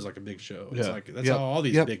show is like a big show. It's like, that's how all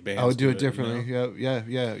these big bands I would do it differently. You know?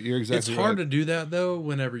 Yeah. You're exactly It's hard to do that though,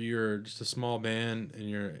 whenever you're just a small band and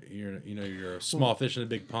you're a small fish in a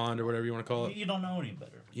big pond or whatever you want to call it. You don't know any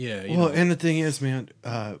better. Yeah. Well, and the thing is, man,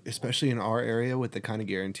 especially in our area with the kind of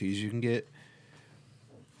guarantees you can get,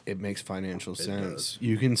 it makes financial sense.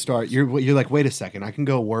 You can start. You're like, wait a second, I can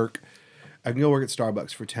go work at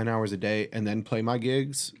Starbucks for 10 hours a day and then play my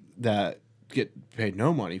gigs that get paid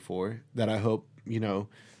no money for, that I hope, you know,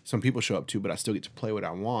 some people show up to, but I still get to play what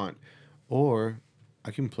I want. Or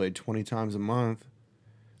I can play 20 times a month,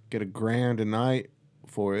 get $1,000 a night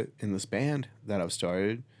for it in this band that I've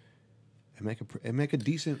started, and make a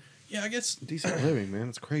decent, I guess decent living, man.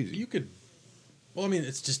 It's crazy. you could. Well, I mean,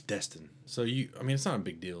 it's just Destin, so it's not a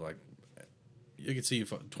big deal. Like, you could see you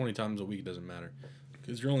 20 times a week, it doesn't matter,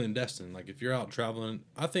 because you're only in Destin. Like, if you're out traveling,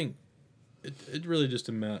 I think it really just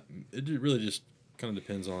kind of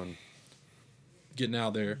depends on getting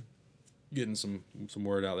out there, getting some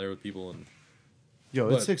word out there with people. And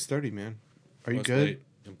It's 6:30, man. Are you good? Late.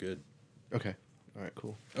 I'm good. Okay. All right.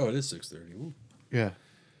 Cool. Oh, it is 6:30. Yeah.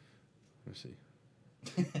 Let me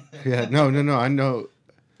see. Yeah. No. I know.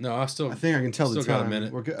 No, I think I can tell the time. Got a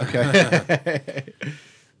minute. We're good. Okay.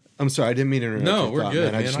 I'm sorry. I didn't mean to interrupt. No, your we're thought,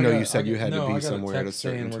 good. Man. I just know you said you had to be somewhere at a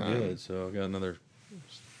certain time. We're good, so I got another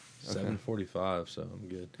 7:45, so I'm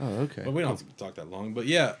good. Oh, okay. But we don't have to talk that long. But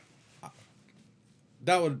yeah,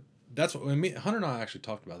 that's what Hunter and I actually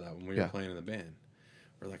talked about that when we were playing in the band.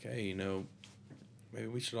 We're like, hey, you know, maybe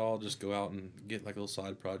we should all just go out and get like a little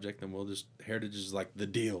side project, and Heritage is like the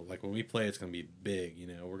deal. Like, when we play, it's gonna be big. You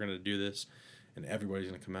know, we're gonna do this, and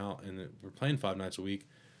everybody's gonna come out, and we're playing 5 nights a week.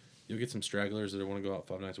 You'll get some stragglers that want to go out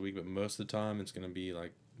 5 nights a week, but most of the time it's gonna be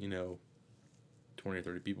like, you know, 20 or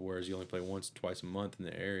 30 people, whereas you only play twice a month in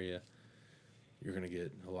the area. You're going to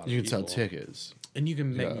get a lot of people. You can sell tickets. And you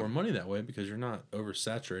can make more money that way because you're not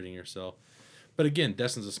oversaturating yourself. But again,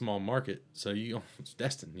 Destin's a small market, so it's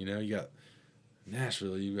Destin, you know. You got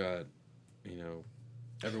Nashville, you got, you know,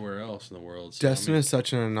 everywhere else in the world. So, Destin is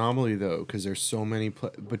such an anomaly, though, because there's so many...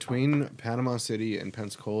 between Panama City and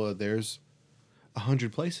Pensacola, there's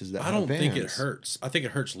 100 places that have bands. think it hurts. I think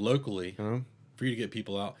it hurts locally for you to get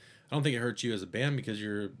people out. I don't think it hurts you as a band because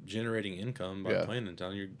you're generating income by playing in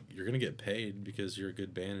town. You're going to get paid because you're a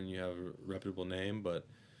good band and you have a reputable name. But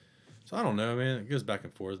so I don't know, man. It goes back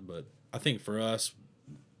and forth. But I think for us,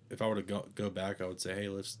 if I were to go back, I would say, hey,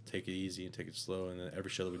 let's take it easy and take it slow. And then every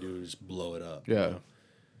show that we do, we just blow it up. Yeah. You know?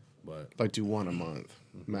 But like do one a month,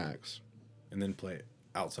 max. And then play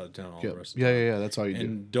outside of town all the rest of the time. Yeah. That's all you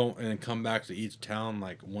do. And come back to each town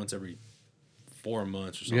like once every 4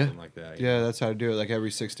 months or something like that. Yeah, that's how I do it. Like every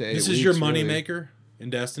 6 to 8 weeks. This is your money maker in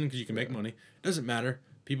Destin because you can make money. It doesn't matter.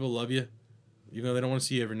 People love you. Even though they don't want to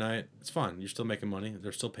see you every night, it's fine. You're still making money.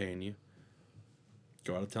 They're still paying you.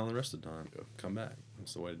 Go out of town the rest of the time. Come back.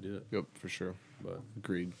 That's the way to do it. Yep, for sure. But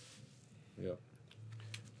agreed. Yep.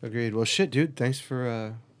 Agreed. Well, shit, dude. Thanks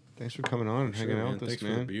for coming on and hanging out with us, Thanks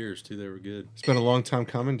for the beers too. They were good. It's been a long time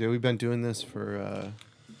coming, dude. We've been doing this for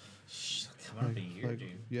Coming up a year, dude.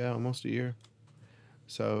 Yeah, almost a year.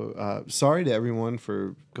 So sorry to everyone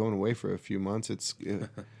for going away for a few months.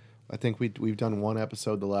 I think we've done one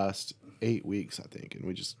episode the last 8 weeks, I think, and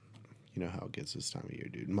we just, you know how it gets this time of year,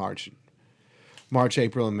 dude. March,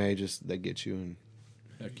 April, and May, just they get you and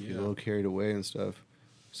Heck get yeah. a little carried away and stuff.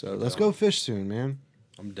 So let's go fish soon, man.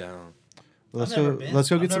 I'm down. Let's never go. been. Let's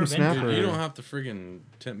go I've get some never been. snapper. Dude, you don't have to friggin'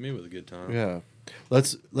 tempt me with a good time. Yeah.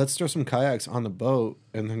 Let's throw some kayaks on the boat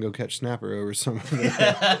and then go catch snapper over some of the Take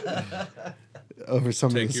of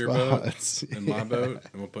the your spots. boat and my boat,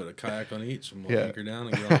 and we'll put a kayak on each, and we'll Yeah. anchor down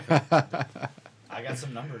and get on. I got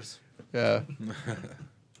some numbers. Yeah.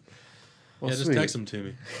 Well, Yeah, just sweet. text them to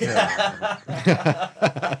me.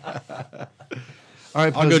 All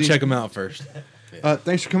right, I'll go Posey. check them out first.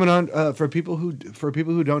 Thanks for coming on. For people who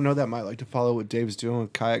don't know that might like to follow what Dave's doing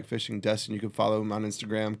with Kayak Fishing Destin, you can follow him on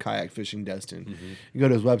Instagram, Kayak Fishing Destin. Mm-hmm. You go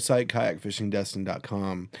to his website,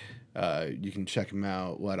 kayakfishingdestin.com. You can check him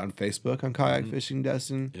out on Facebook on Kayak Fishing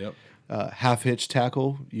Destin. Yep. Half Hitch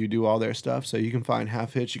Tackle, you do all their stuff. So you can find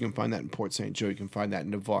Half Hitch. You can find that in Port St. Joe. You can find that in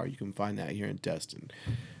Navarre. You can find that here in Destin.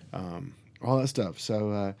 All that stuff.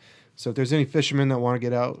 So if there's any fishermen that want to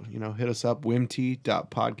get out, hit us up,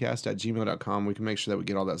 wimt.podcast@gmail.com. We can make sure that we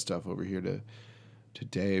get all that stuff over here to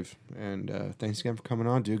Dave. And thanks again for coming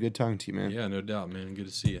on, dude. Good talking to you, man. Yeah, no doubt, man. Good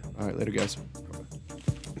to see you. All right, later, guys.